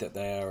fact that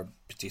they are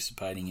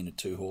participating in a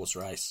 2-horse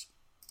race.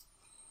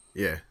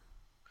 Yeah.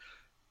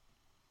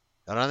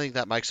 I don't think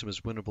that makes them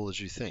as winnable as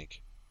you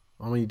think.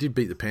 I mean, you did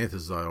beat the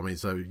Panthers, though. I mean,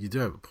 so you do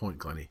have a point,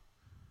 Glennie.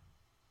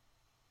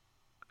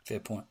 Fair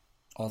point.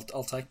 I'll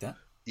take that.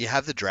 You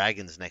have the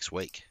Dragons next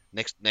week.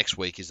 Next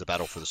week is the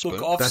battle for the spoon.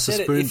 Look, that's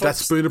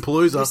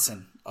Spoonerpalooza.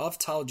 Listen, I've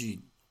told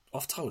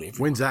everyone.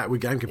 When's that? We're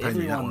game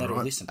companion. Everyone that that'll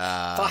right? listen.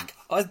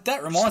 That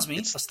reminds me.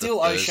 I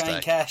still owe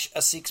Shane Cash a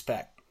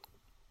 6-pack.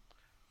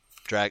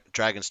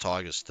 Dragons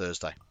Tigers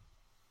Thursday.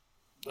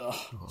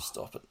 Oh,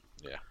 stop it.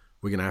 Yeah.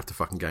 We're going to have to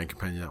fucking game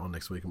companion that one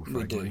next week, I'm afraid.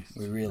 We do.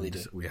 We really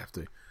do. We have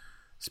to.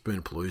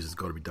 Spoonerpalooza's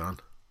got to be done.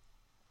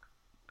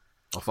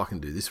 I'll fucking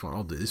do this one.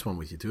 I'll do this one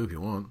with you too if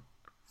you want.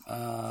 When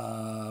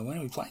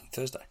are we playing?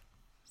 Thursday.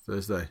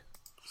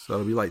 So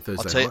it'll be late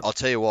Thursday night. I'll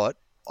tell you what.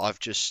 I've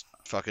just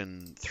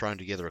fucking thrown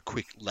together a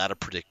quick ladder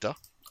predictor,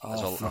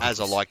 as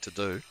I like to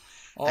do.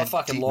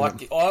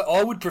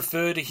 I would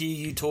prefer to hear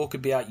you talk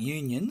about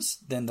unions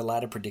than the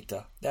ladder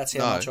predictor. That's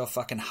how much I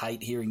fucking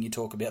hate hearing you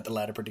talk about the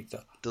ladder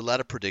predictor. The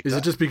ladder predictor. Is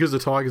it just because the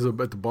Tigers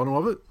are at the bottom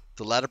of it?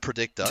 The ladder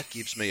predictor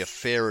gives me a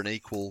fair and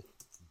equal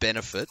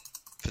benefit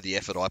for the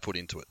effort I put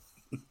into it.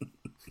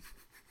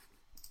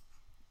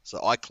 So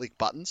I click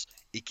buttons,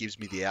 it gives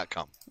me the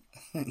outcome.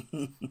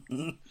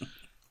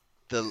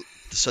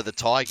 So the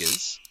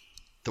Tigers,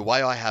 the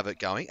way I have it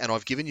going, and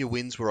I've given you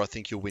wins where I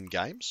think you'll win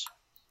games.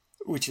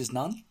 Which is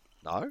none.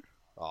 No?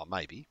 Oh,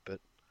 maybe,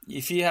 but...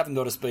 If you haven't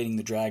got us beating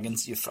the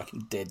Dragons, you're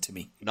fucking dead to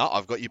me. No,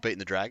 I've got you beating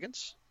the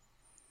Dragons.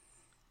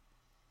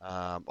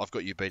 I've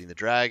got you beating the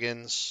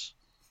Dragons.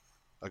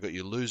 I've got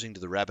you losing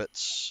to the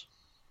Rabbits.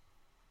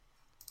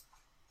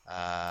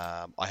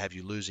 I have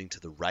you losing to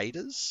the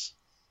Raiders.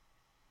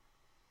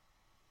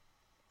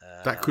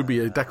 That could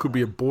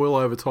be a boil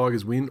over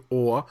Tigers win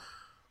or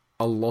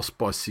a loss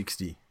by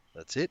 60.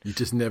 That's it. You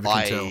just never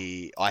can tell.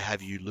 I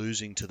have you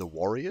losing to the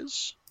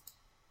Warriors.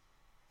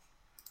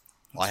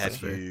 I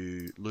have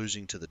you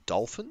losing to the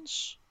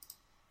Dolphins.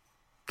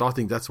 I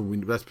think that's a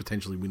win. That's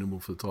potentially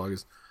winnable for the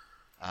Tigers.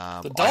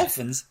 The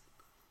Dolphins?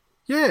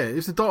 Yeah,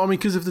 if the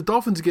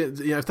Dolphins get,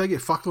 if they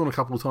get fucked on a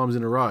couple of times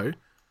in a row,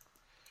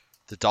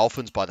 the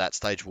Dolphins by that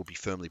stage will be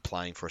firmly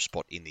playing for a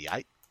spot in the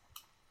 8.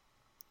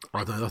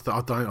 I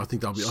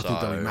think they'll be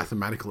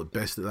mathematical at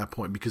best at that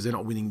point because they're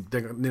not winning.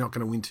 They're not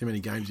going to win too many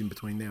games in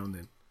between now and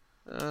then.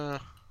 I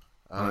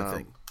don't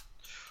think.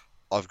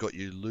 I've got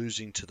you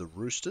losing to the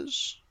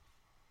Roosters.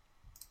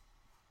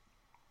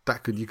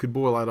 You could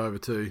boil that over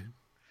too.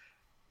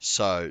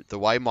 So the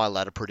way my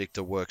ladder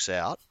predictor works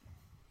out,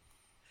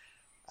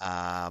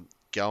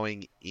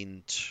 going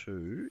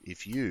into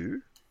if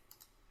you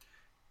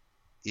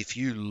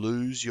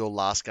lose your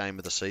last game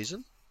of the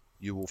season,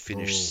 you will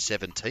finish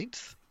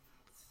 17th,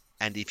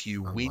 and if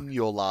you win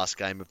your last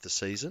game of the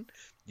season,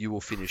 you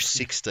will finish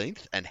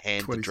 16th and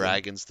hand the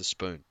Dragons the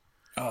spoon.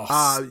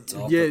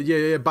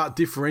 Yeah. But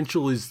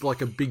differential is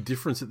like a big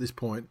difference at this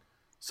point.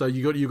 So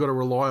you got to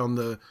rely on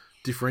the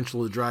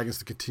differential of the Dragons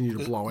to continue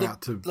to blow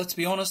out. Let's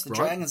be honest,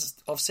 Dragons.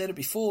 I've said it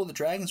before. The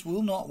Dragons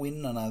will not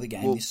win another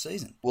game this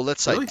season. Well,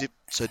 let's say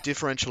so.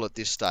 Differential at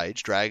this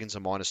stage: Dragons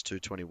are minus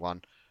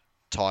 221,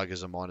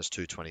 Tigers are minus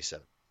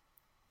 227.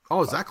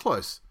 Oh, is that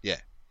close? Yeah.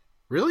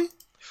 Really?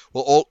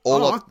 Well,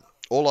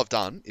 all I've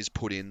done is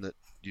put in that.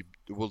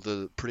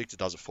 The predictor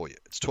does it for you.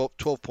 It's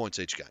 12 points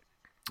each game.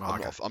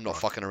 I'm not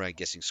fucking around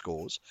guessing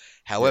scores.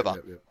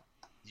 However,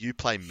 you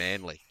play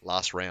Manly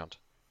last round.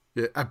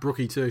 Yeah, at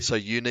Brookie too. So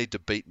you need to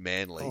beat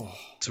Manly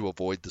to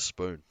avoid the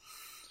spoon.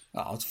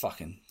 Oh, it's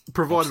fucking...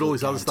 Provided all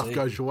this other stuff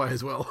goes your way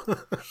as well.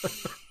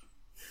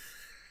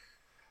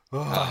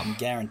 I'm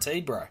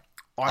guaranteed, bro.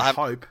 I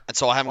hope. And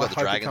so I haven't got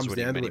the Dragons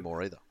winning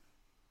anymore either.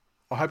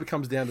 I hope it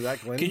comes down to that,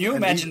 Glenn. Can you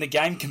imagine the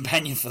game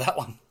companion for that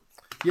one?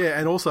 Yeah,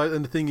 and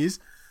the thing is,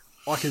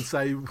 I can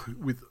say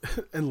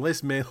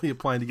unless Manly are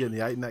playing to get in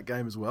the 8 in that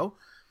game as well.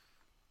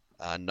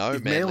 No,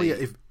 Manly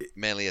are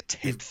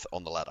 10th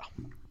on the ladder.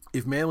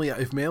 If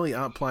Manly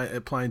aren't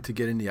playing to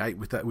get in the 8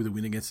 with a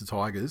win against the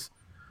Tigers,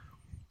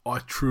 I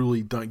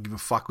truly don't give a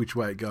fuck which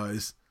way it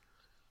goes.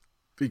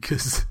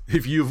 Because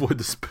if you avoid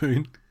the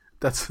spoon,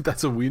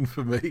 that's a win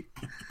for me.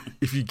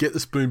 If you get the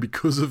spoon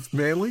because of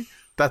Manly,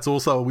 that's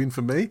also a win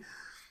for me.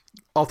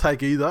 I'll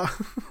take either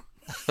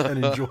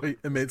and enjoy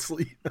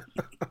immensely.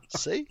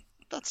 See,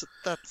 that's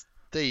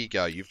there you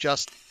go. You've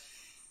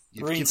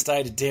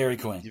reinstated Dairy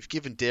Queen. You've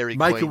given Dairy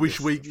Queen make a wish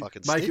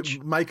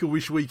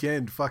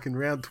weekend. Fucking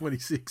round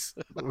 26.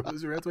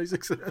 Was it round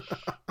 26?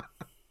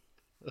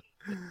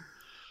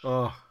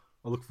 Oh,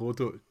 I look forward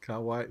to it.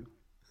 Can't wait.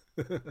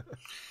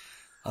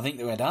 I think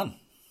that we're done.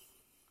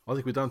 I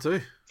think we're done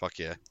too. Fuck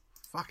yeah.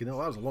 Fucking hell,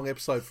 that was a long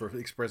episode for an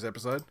Express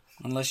episode.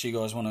 Unless you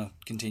guys want to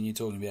continue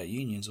talking about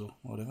unions or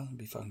whatever, it'd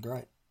be fucking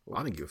great.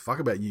 I didn't give a fuck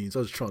about unions. I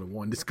was just trying to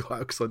wind this guy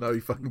up because I know he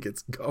fucking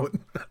gets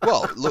going.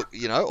 Well, look,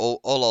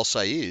 all I'll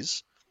say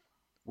is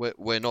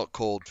we're not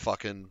called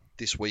fucking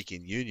This Week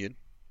in Union.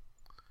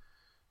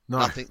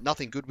 No.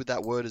 Nothing good with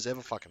that word has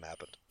ever fucking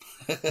happened.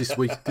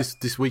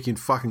 This week in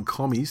fucking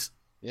commies.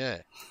 Yeah.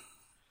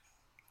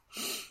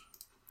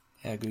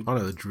 How good. I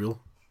know the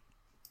drill.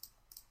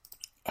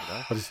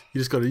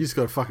 You just got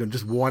to fucking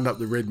just wind up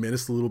the Red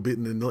Menace a little bit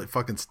and then let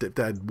fucking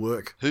stepdad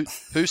work. Who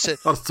said?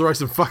 I'll throw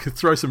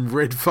some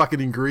red fucking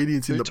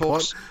ingredients in the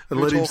pot and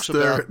let him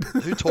stir it.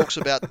 Who talks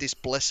about this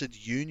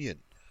blessed union?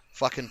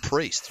 Fucking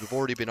priests. We've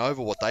already been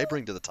over what they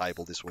bring to the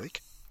table this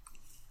week.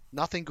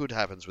 Nothing good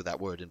happens with that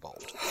word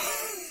involved.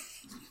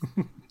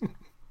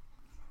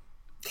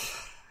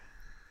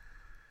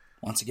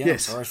 Once again,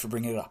 yes. I'm sorry for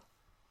bringing it up.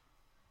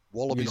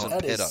 Wallabies and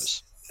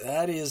pedos.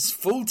 That is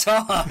full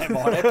time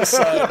on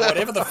episode,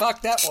 whatever the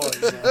fuck that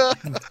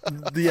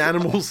was. The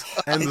animals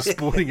and the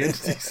sporting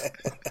entities.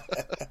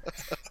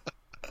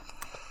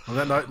 On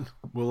that note,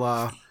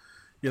 we'll,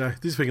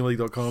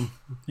 thisweekinleague.com.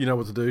 You know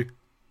what to do.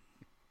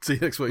 See you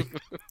next week.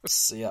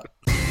 See ya.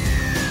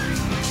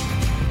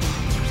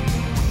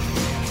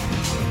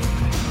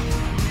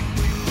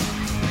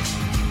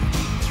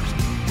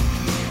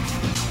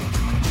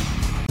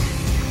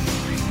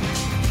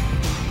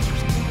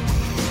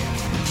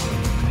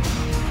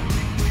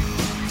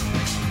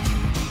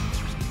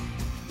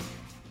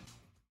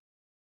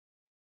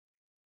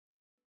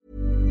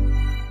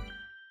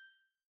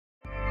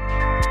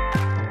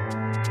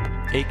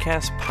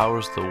 Acast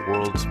powers the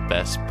world's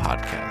best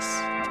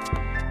podcasts.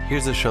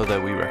 Here's a show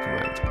that we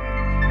recommend.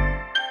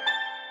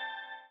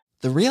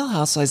 The Real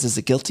Housewives is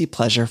a guilty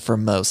pleasure for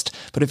most,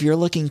 but if you're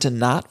looking to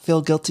not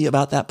feel guilty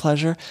about that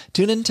pleasure,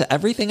 tune in to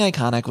Everything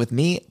Iconic with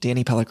me,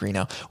 Danny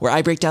Pellegrino, where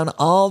I break down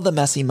all the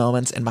messy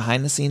moments and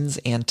behind-the-scenes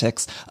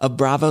antics of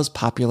Bravo's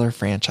popular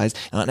franchise.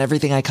 And on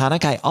Everything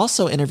Iconic, I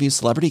also interview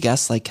celebrity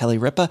guests like Kelly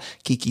Ripa,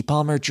 Keke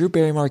Palmer, Drew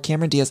Barrymore,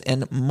 Cameron Diaz,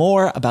 and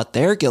more about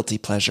their guilty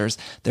pleasures,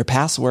 their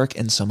past work,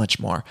 and so much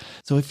more.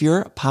 So if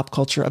you're pop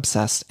culture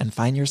obsessed and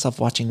find yourself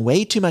watching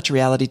way too much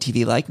reality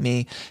TV like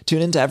me,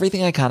 tune in to Everything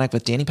Iconic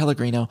with Danny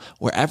Pellegrino,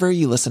 wherever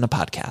you listen to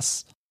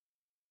podcasts.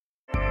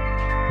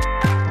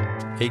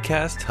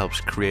 Acast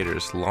helps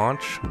creators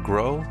launch,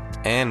 grow,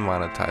 and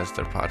monetize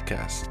their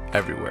podcasts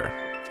everywhere.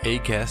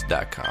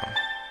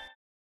 Acast.com.